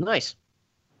 Nice.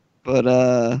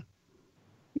 But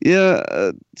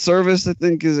service I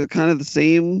think is kind of the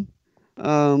same.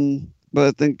 But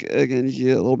I think again you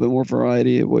get a little bit more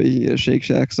variety of what you get at Shake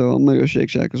Shack. So I'm gonna go Shake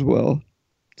Shack as well.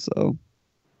 So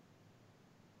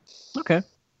Okay.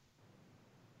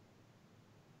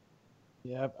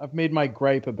 Yeah, I've made my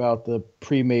gripe about the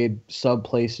pre-made sub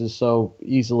places so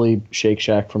easily. Shake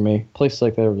Shack for me. Places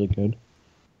like that are really good.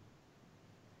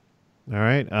 All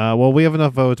right. Well, we have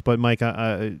enough votes, but Mike,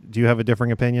 do you have a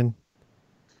differing opinion?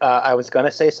 I was going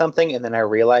to say something, and then I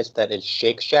realized that it's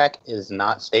Shake Shack is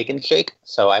not Steak and Shake,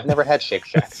 so I've never had Shake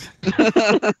Shack.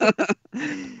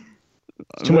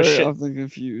 Too much shit. often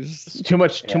confused. Too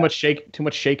much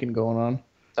shaking going on.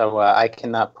 So I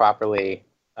cannot properly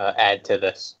add to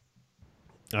this.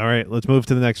 All right, let's move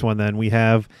to the next one then. We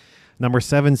have number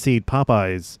 7 seed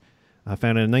Popeyes.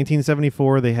 Founded in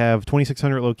 1974, they have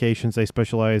 2,600 locations. They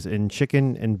specialize in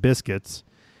chicken and biscuits,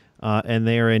 and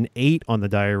they are an 8 on the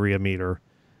diarrhea meter.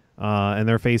 And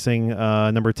they're facing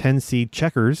number 10 seed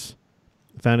Checkers.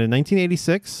 Founded in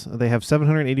 1986, they have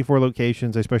 784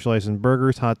 locations. They specialize in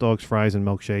burgers, hot dogs, fries, and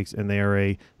milkshakes, and they are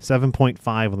a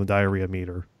 7.5 on the diarrhea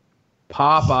meter.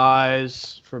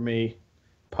 Popeyes for me.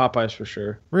 Popeyes for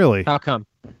sure. Really? How come?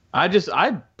 I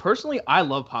personally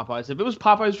love Popeyes. If it was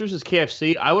Popeyes versus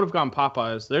KFC, I would have gone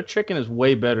Popeyes. Their chicken is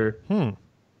way better.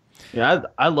 Yeah,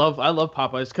 I love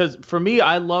Popeyes because for me,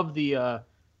 I love the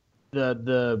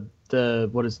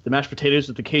mashed potatoes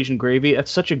with the Cajun gravy.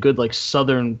 That's such a good like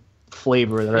Southern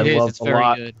flavor that I love It's a very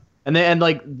lot. good.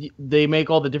 they make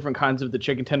all the different kinds of the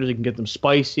chicken tenders. You can get them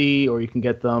spicy, or you can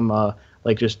get them or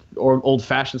old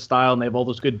fashioned style, and they have all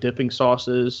those good dipping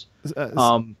sauces.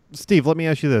 Steve, let me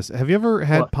ask you this: have you ever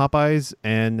had What? Popeyes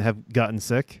and have gotten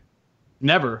sick?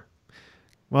 Never.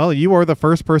 Well, you are the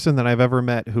first person that I've ever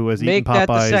met who has Make eaten that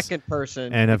the Popeyes. second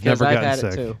person. and have because never I've gotten had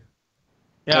sick. It too.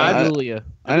 Yeah, Yeah, I, Julia.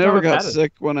 I never never got had it.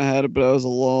 sick when I had it, but that was a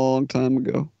long time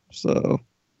ago. So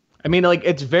I mean, like,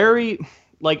 it's very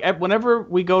whenever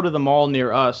we go to the mall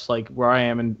near us, like where I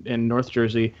am in North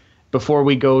Jersey, before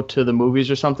we go to the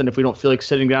movies or something, if we don't feel like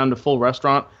sitting down in a full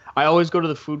restaurant, I always go to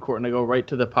the food court and I go right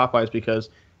to the Popeyes because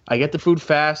I get the food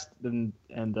fast and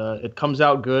it comes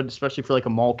out good, especially for like a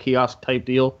mall kiosk type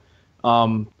deal.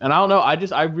 And I don't know,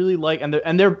 I really like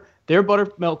and their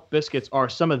buttermilk biscuits are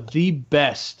some of the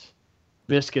best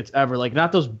biscuits ever. Like,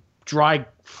 not those dry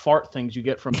fart things you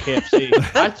get from KFC.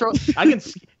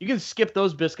 You can skip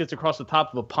those biscuits across the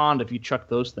top of a pond if you chuck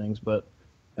those things, but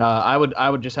I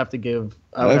would just have to give.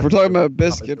 if we're talking about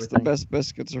biscuits, the everything. best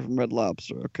biscuits are from Red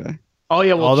Lobster. Okay. Oh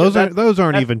yeah, well Oh, those aren't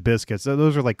that's- even biscuits.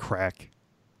 Those are like crack.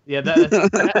 Yeah,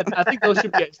 I think those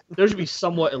should be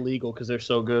somewhat illegal because they're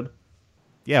so good.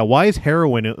 Yeah, why is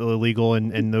heroin illegal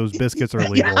and those biscuits are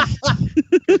legal?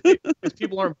 Because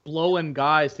people aren't blowing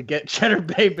guys to get Cheddar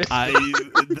Bay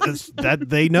biscuits. That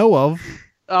they know of.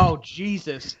 Oh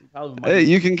Jesus! Hey,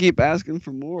 you can keep asking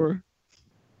for more.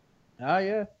 Oh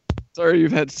yeah, Sorry,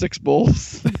 you've had 6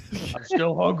 bowls. I'm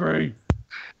still hungry.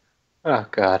 Oh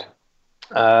God.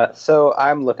 So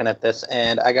I'm looking at this,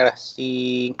 and I gotta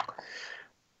see.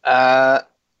 I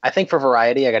think for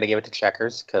variety, I gotta give it to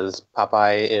Checkers because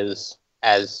Popeye is,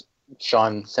 as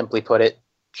Sean simply put it,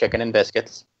 chicken and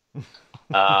biscuits.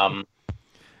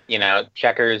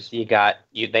 Checkers.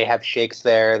 They have shakes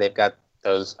there. They've got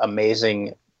those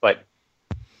amazing but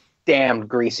damned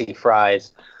greasy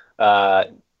fries.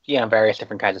 Various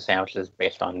different kinds of sandwiches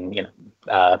based on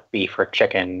beef or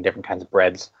chicken, different kinds of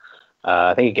breads.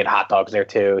 I think you get hot dogs there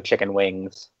too, chicken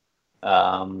wings.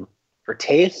 For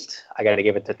taste, I got to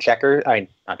give it to Checkers. I mean,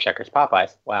 not Checkers,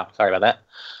 Popeyes. Wow, sorry about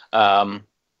that.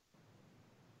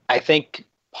 I think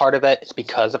part of that is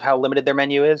because of how limited their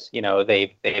menu is.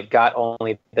 They've got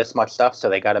only this much stuff, so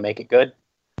they got to make it good.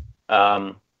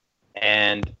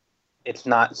 And it's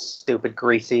not stupid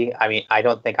greasy. I mean, I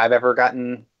don't think I've ever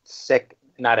gotten sick.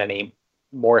 Not any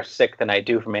more sick than I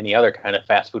do from any other kind of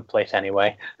fast food place,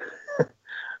 anyway.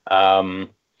 And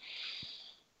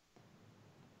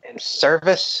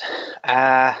service,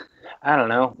 I don't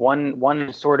know.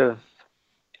 One sort of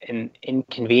an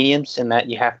inconvenience in that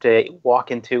you have to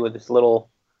walk into this little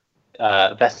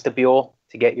vestibule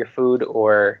to get your food,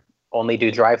 or only do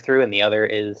drive-through, and the other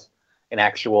is an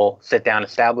actual sit-down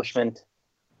establishment.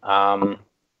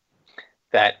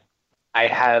 That I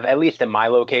have, at least in my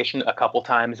location, a couple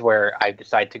times where I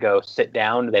decide to go sit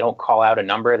down. They don't call out a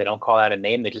number. They don't call out a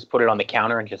name. They just put it on the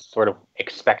counter and just sort of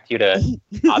expect you to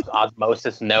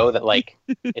osmosis know that, like,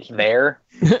 it's there.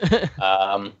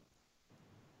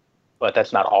 But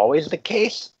that's not always the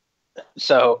case.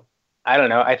 So I don't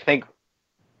know. I think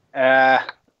I'm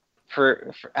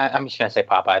just gonna say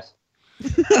Popeyes.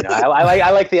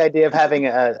 I like the idea of having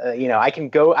I can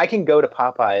go to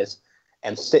Popeyes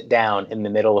and sit down in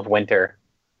the middle of winter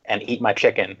and eat my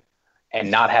chicken and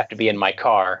not have to be in my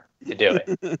car to do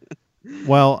it.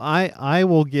 Well, I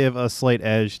will give a slight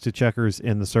edge to Checkers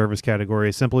in the service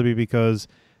category simply because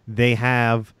they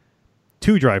have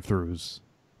 2 drive-thrus,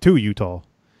 2 Utah,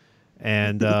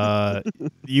 and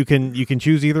you can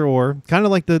choose either or. Kind of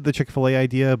like the Chick-fil-A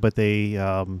idea, but they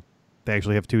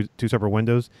actually have two separate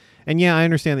windows. And yeah, I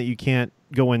understand that you can't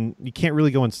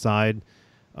really go inside.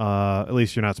 At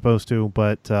least you're not supposed to,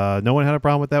 but no one had a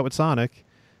problem with that with Sonic.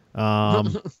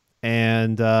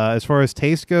 And as far as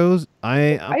taste goes,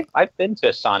 I've been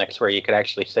to Sonic's where you could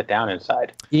actually sit down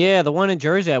inside. Yeah, the one in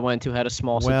Jersey I went to had a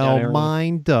small sit-down area.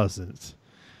 mine doesn't.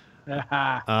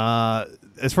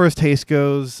 As far as taste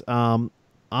goes, I'm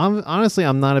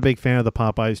not a big fan of the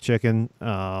Popeyes chicken.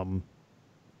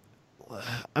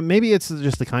 Maybe it's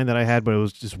just the kind that I had, but it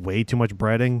was just way too much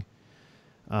breading.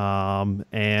 And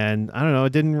I don't know,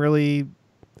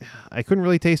 I couldn't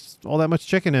really taste all that much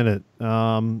chicken in it.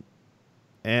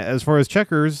 As far as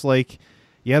Checkers, like,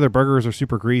 yeah, their burgers are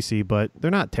super greasy, but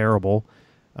they're not terrible.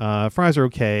 Fries are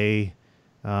okay.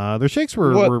 Their shakes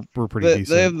were pretty decent.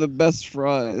 They have the best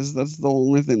fries. That's the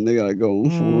only thing they got going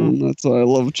for them. That's why I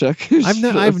love Checkers.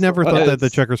 I've never thought that the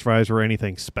Checkers fries were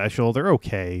anything special. They're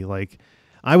okay. Like,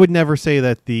 I would never say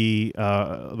that the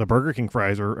Burger King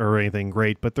fries are anything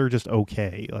great, but they're just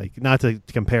okay. Like, not to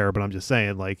compare, but I'm just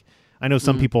saying, like, I know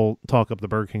some people talk up the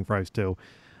Burger King fries too.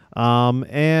 So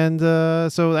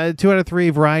 2 out of 3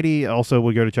 variety also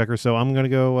would go to Checkers. So I'm going to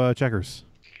go Checkers.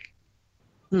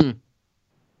 I'm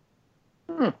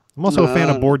also a fan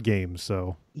of board games,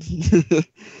 so.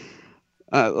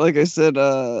 Like I said,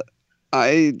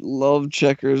 I love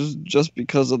Checkers just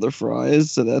because of their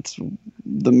fries, so that's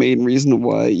the main reason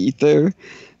why I eat there.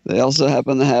 They also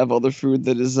happen to have other food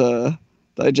that is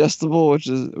digestible, which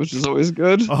is always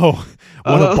good. Oh,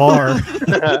 what a bar!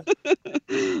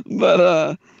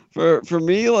 But for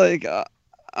me, like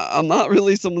I'm not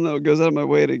really someone that goes out of my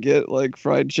way to get like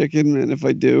fried chicken, and if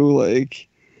I do, like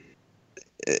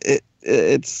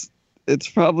it's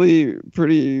probably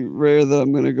pretty rare that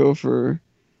I'm gonna go for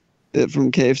it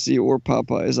from KFC or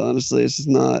Popeyes. Honestly, it's just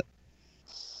not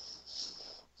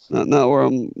where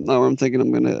I'm thinking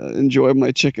I'm gonna enjoy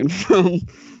my chicken from.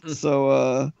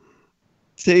 So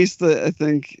taste, I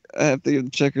think I have to give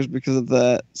the Checkers because of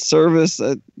that. Service,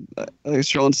 like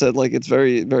Sean said, like it's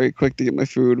very, very quick to get my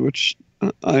food, which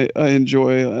I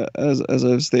enjoy, as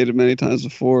I've stated many times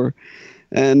before.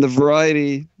 And the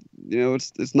variety,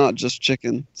 it's not just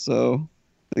chicken. So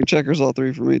I think Checkers all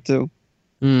 3 for me too.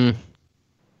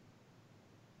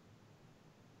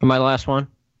 My last one.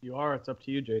 You are. It's up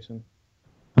to you, Jason.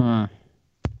 I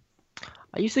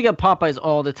used to get Popeyes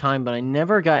all the time, but I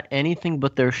never got anything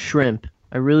but their shrimp.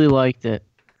 I really liked it.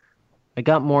 I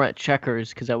got more at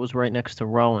Checkers because I was right next to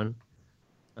Rowan.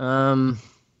 Come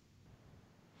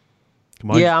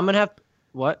on. Yeah, I'm gonna have.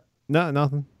 What? No,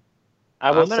 nothing.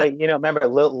 I will say, remember,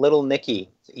 little Nicky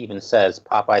even says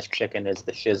Popeye's chicken is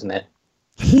the shiznit.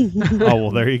 Oh,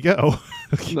 well, there you go.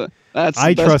 I That's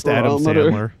trust Adam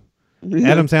barometer. Sandler.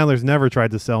 Adam Sandler's never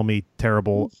tried to sell me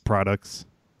terrible products.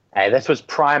 Hey, this was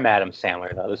prime Adam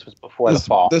Sandler, though. This was before the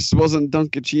fall. This wasn't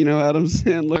Dunkachino, Adam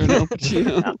Sandler, and Al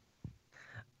Pacino.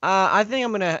 I think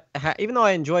I'm gonna, even though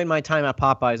I enjoyed my time at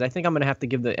Popeyes, I think I'm gonna have to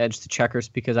give the edge to Checkers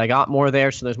because I got more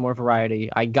there, so there's more variety.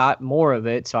 I got more of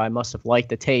it, so I must have liked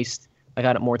the taste. I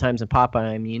got it more times than Popeye,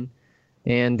 I mean.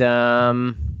 And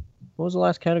what was the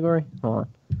last category? Hold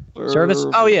on. Service.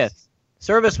 Oh yeah,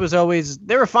 service was always.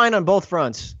 They were fine on both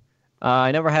fronts.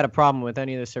 I never had a problem with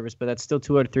any of the service, but that's still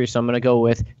 2 out of 3, so I'm going to go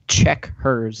with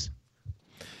Checkers.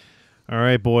 All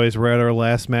right, boys, we're at our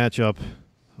last matchup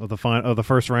of the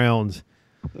first round.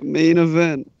 The main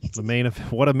event.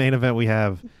 What a main event we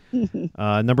have.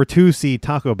 Number 2 seed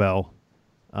Taco Bell.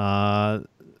 Founded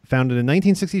in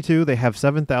 1962, they have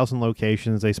 7,000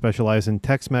 locations. They specialize in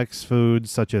Tex-Mex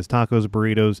foods such as tacos,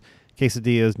 burritos,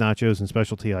 quesadillas, nachos, and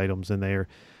specialty items, and they're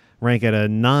rank at a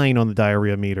 9 on the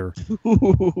diarrhea meter.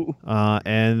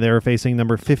 And they're facing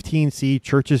number 15 seed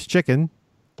Church's Chicken.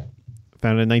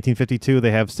 Founded in 1952, they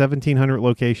have 1,700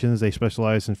 locations. They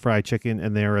specialize in fried chicken,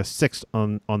 and they're a 6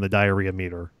 on the diarrhea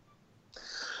meter.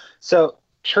 So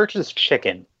Church's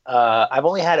Chicken, I've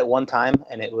only had it one time,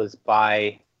 and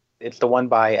it's the one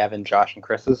by Evan, Josh, and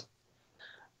Chris's.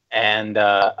 And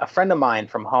a friend of mine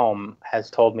from home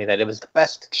has told me that it was the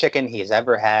best chicken he's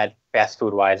ever had, fast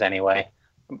food wise anyway.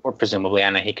 Or presumably, I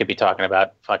know he could be talking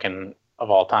about fucking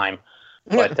of all time,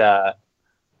 but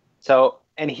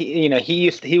and he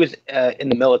was in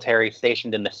the military,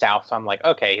 stationed in the South. So I'm like,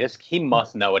 okay, he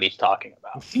must know what he's talking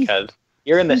about because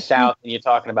you're in the South and you're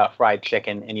talking about fried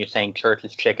chicken and you're saying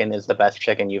Church's Chicken is the best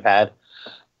chicken you've had.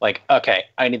 Like, okay,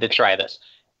 I need to try this.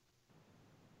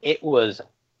 It was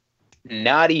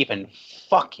not even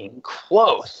fucking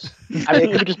close. I mean,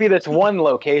 it could just be this one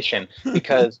location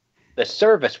because the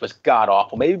service was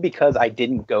god-awful. Maybe because I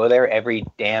didn't go there every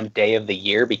damn day of the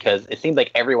year because it seemed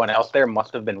like everyone else there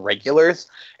must have been regulars,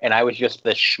 and I was just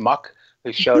the schmuck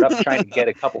who showed up trying to get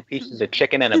a couple pieces of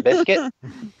chicken and a biscuit.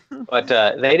 But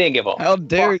they didn't give a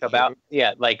fuck about...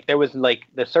 Yeah, like, there was, like,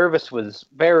 the service was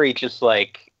very just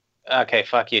like, okay,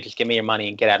 fuck you, just give me your money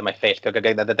and get out of my face. Go,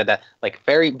 like,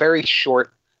 very, very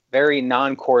short, very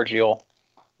non-cordial.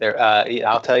 There,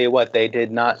 I'll tell you what, they did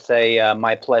not say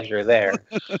my pleasure there.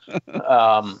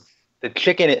 The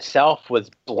chicken itself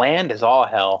was bland as all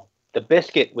hell. The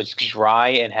biscuit was dry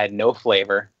and had no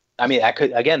flavor. I mean,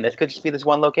 this could just be this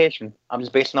one location. I'm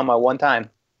just basing on my one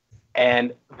time.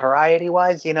 And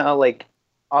variety-wise,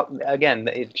 again,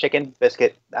 the chicken,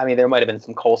 biscuit. I mean, there might have been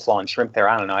some coleslaw and shrimp there.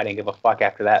 I don't know. I didn't give a fuck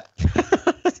after that.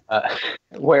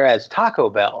 Whereas Taco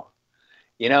Bell,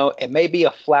 it may be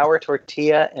a flour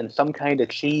tortilla and some kind of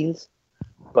cheese,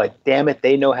 but damn it,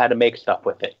 they know how to make stuff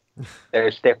with it.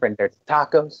 There's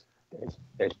tacos,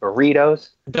 there's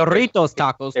burritos. Doritos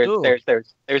tacos, too.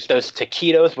 There's those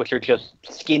taquitos, which are just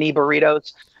skinny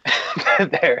burritos.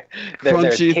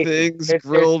 Crunchy things,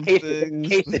 grilled things.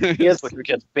 Quesadillas, which are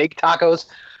just big tacos.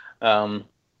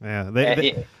 Yeah,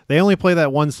 they only play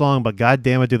that one song, but god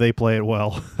damn it, do they play it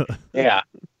well. Yeah.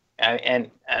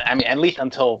 and I mean, at least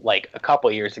until like a couple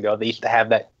of years ago, they used to have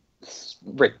that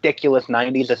ridiculous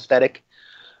 '90s aesthetic.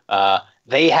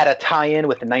 They had a tie-in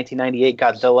with the 1998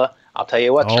 Godzilla. I'll tell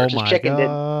you what, Church's Chicken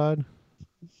God. did.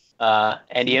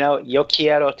 And you know, yo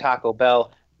quiero Taco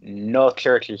Bell, no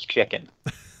Church's Chicken.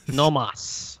 No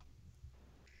mas.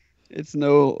 It's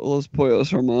no Los Pollos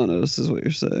Hermanos, is what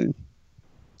you're saying.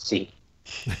 See.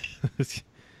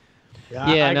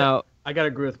 Yeah, I gotta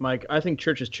agree with Mike. I think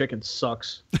Church's Chicken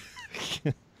sucks.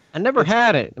 I never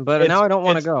had it, but now I don't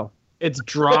want to go. It's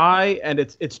dry and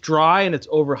it's dry and it's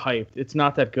overhyped. It's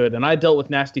not that good. And I dealt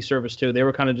with nasty service too. They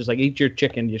were kind of just like, eat your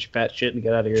chicken, you fat shit, and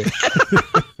get out of here.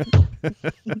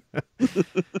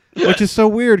 Which is so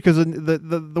weird because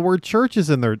the word church is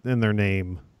in their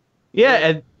name. Yeah,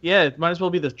 and yeah, it might as well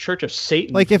be the Church of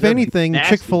Satan. Like if anything,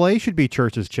 nasty. Chick-fil-A should be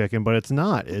Church's Chicken, but it's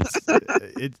not.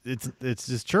 It's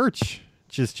just Church's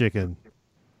Chicken.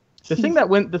 The thing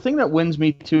that wins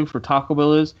me too for Taco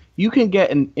Bell is you can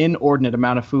get an inordinate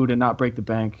amount of food and not break the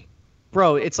bank.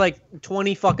 Bro, it's like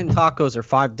 20 fucking tacos or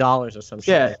 $5 or some shit.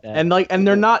 Yeah, like that. and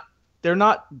they're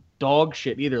not dog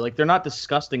shit either. Like they're not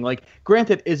disgusting. Like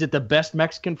granted, is it the best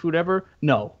Mexican food ever?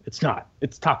 No, it's not.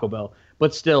 It's Taco Bell,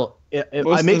 but still,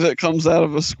 Most of it comes out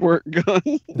of a squirt gun.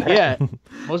 Yeah,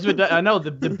 most of it. I know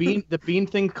the bean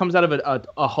thing comes out of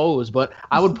a hose, but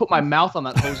I would put my mouth on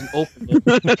that hose and open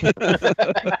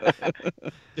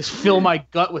it. Just fill my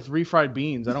gut with refried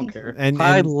beans. I don't care. And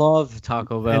I love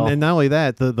Taco Bell. And not only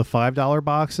that, the $5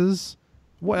 boxes.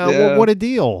 Well, Yeah. what a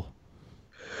deal!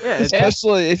 Yeah,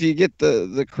 Especially if you get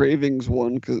the cravings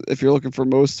one, because if you're looking for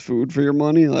most food for your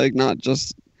money, like not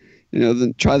just,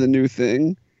 then try the new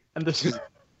thing. and this.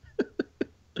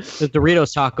 The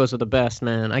Doritos tacos are the best,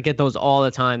 man. I get those all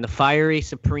the time. The fiery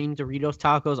Supreme Doritos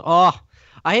tacos. Oh,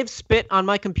 I have spit on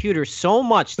my computer so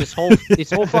much this whole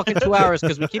fucking 2 hours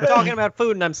because we keep talking about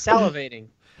food and I'm salivating.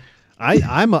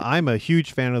 I'm a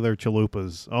huge fan of their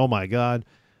chalupas. Oh my god,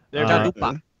 They're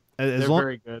Chalupa. as They're long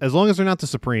very good. as long as they're not the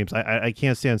Supremes, I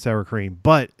can't stand sour cream.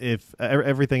 But if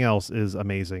everything else is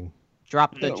amazing.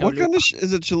 Drop the What kind of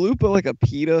is it? Chalupa, like a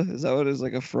pita? Is that what it is?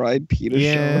 Like a fried pita?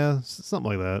 Yeah,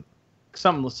 something like that.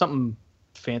 something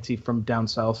fancy from down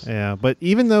south. Yeah, but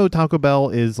even though Taco Bell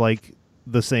is like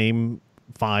the same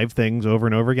 5 things over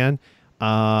and over again,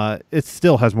 it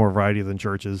still has more variety than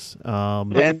Church's.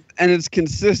 And it's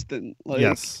consistent. Like,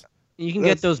 Yes. You can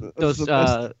get those that's the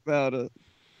best about it.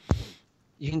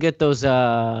 you can get those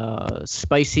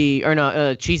spicy or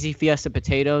no cheesy Fiesta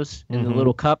potatoes in the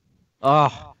little cup.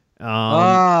 Oh.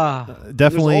 Definitely.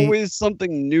 There's always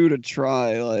something new to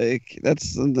try. Like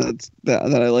that's that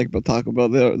I like about Taco Bell.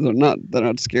 They're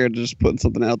not scared to just putting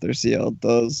something out there, see how it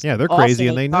does. Yeah, they're crazy Also,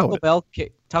 and they know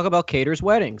it. Taco Bell caters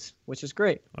weddings, which is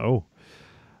great. Oh.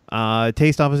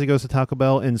 Taste obviously goes to Taco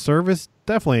Bell. In service,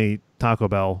 definitely Taco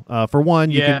Bell. For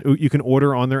one, you can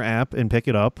order on their app and pick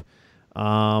it up.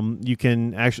 You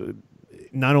can actually,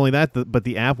 not only that, but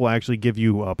the app will actually give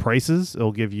you prices.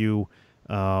 It'll give you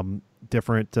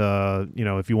different,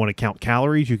 if you want to count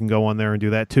calories, you can go on there and do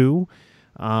that too.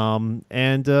 I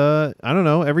don't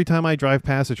know. Every time I drive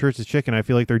past a Church's Chicken, I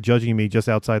feel like they're judging me just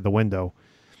outside the window.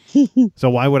 So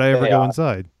why would I ever go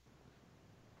inside?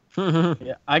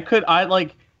 Yeah,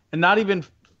 and not even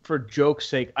for joke's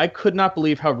sake, I could not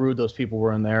believe how rude those people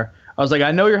were in there. I was like, I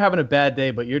know you're having a bad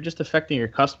day, but you're just affecting your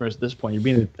customers at this point. You're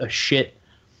being a shit.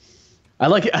 I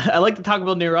like the Taco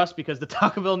Bell near us because the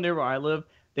Taco Bell near where I live,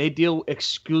 they deal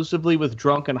exclusively with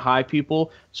drunk and high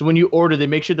people. So when you order, they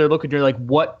make sure they're looking. You're like,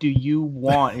 "What do you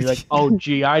want?" And you're like, "Oh,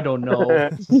 gee, I don't know."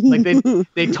 Like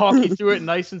they talk you through it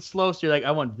nice and slow. So you're like,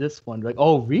 "I want this one." You're like,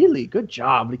 "Oh, really? Good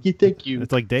job." Like, thank you.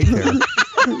 It's like daycare.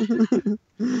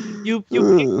 You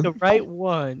picked the right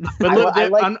one.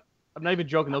 But I'm not even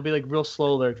joking. They'll be like real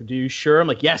slow there. Do you sure? I'm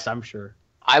like, yes, I'm sure.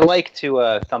 I like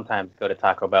to sometimes go to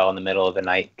Taco Bell in the middle of the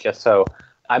night just so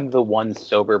I'm the one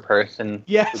sober person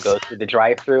who goes through the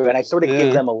drive-thru, and I sort of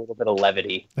give them a little bit of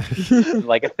levity.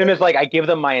 Like as soon as I give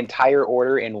them my entire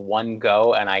order in one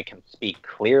go, and I can speak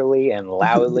clearly and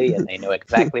loudly, and they know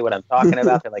exactly what I'm talking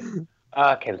about, they're like,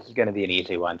 "Okay, this is going to be an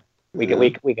easy one. We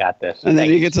got this." And then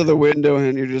you get to the window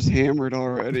and you're just hammered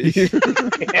already.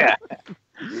 Yeah.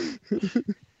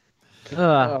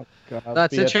 Oh, God.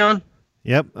 That's it, Sean?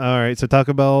 Yep. All right. So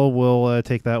Taco Bell will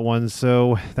take that one.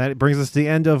 So that brings us to the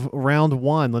end of round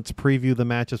 1. Let's preview the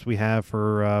matches we have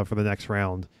for the next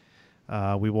round.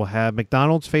 We will have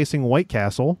McDonald's facing White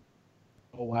Castle.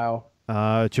 Oh, wow.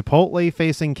 Chipotle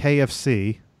facing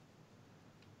KFC.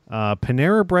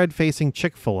 Panera Bread facing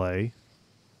Chick-fil-A.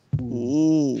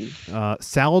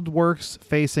 Salad Works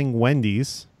facing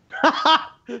Wendy's.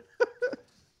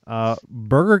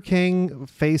 Burger King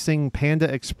facing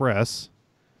Panda Express.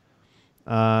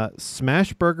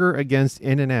 Smash Burger against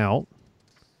In-N-Out.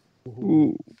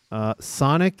 Ooh.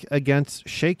 Sonic against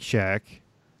Shake Shack.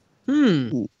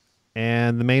 Hmm.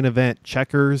 And the main event,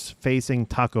 Checkers facing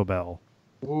Taco Bell.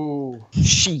 Ooh.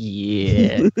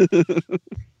 Shit.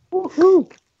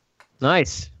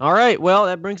 Nice. All right. Well,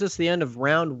 that brings us to the end of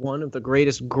round 1 of the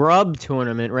greatest grub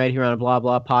tournament right here on a Blah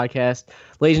Blah podcast.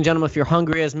 Ladies and gentlemen, if you're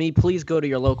hungry as me, please go to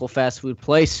your local fast food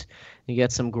place and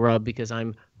get some grub because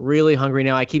I'm really hungry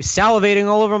now. I keep salivating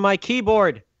all over my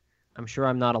keyboard. I'm sure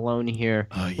I'm not alone here.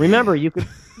 Oh, yeah. Remember, you could...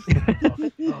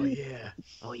 Oh yeah.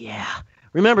 Oh, yeah.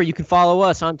 Remember, you can follow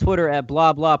us on Twitter at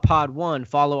BlahBlahPod1.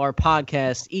 Follow our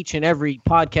podcast, each and every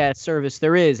podcast service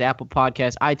there is. Apple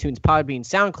Podcasts, iTunes, Podbean,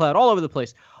 SoundCloud, all over the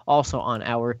place. Also on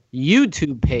our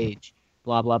YouTube page,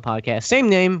 Blah Blah Podcast. Same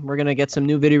name. We're going to get some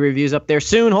new video reviews up there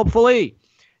soon, hopefully.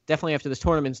 Definitely after this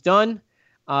tournament's done.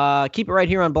 Keep it right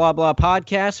here on Blah Blah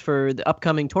Podcast for the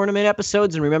upcoming tournament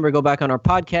episodes. And remember, go back on our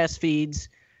podcast feeds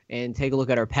and take a look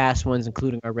at our past ones,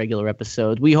 including our regular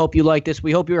episodes. We hope you like this.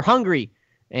 We hope you're hungry.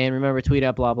 And remember, tweet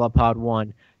at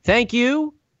BlahBlahPod1. Thank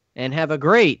you, and have a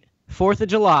great 4th of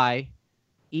July.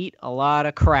 Eat a lot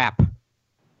of crap.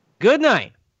 Good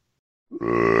night.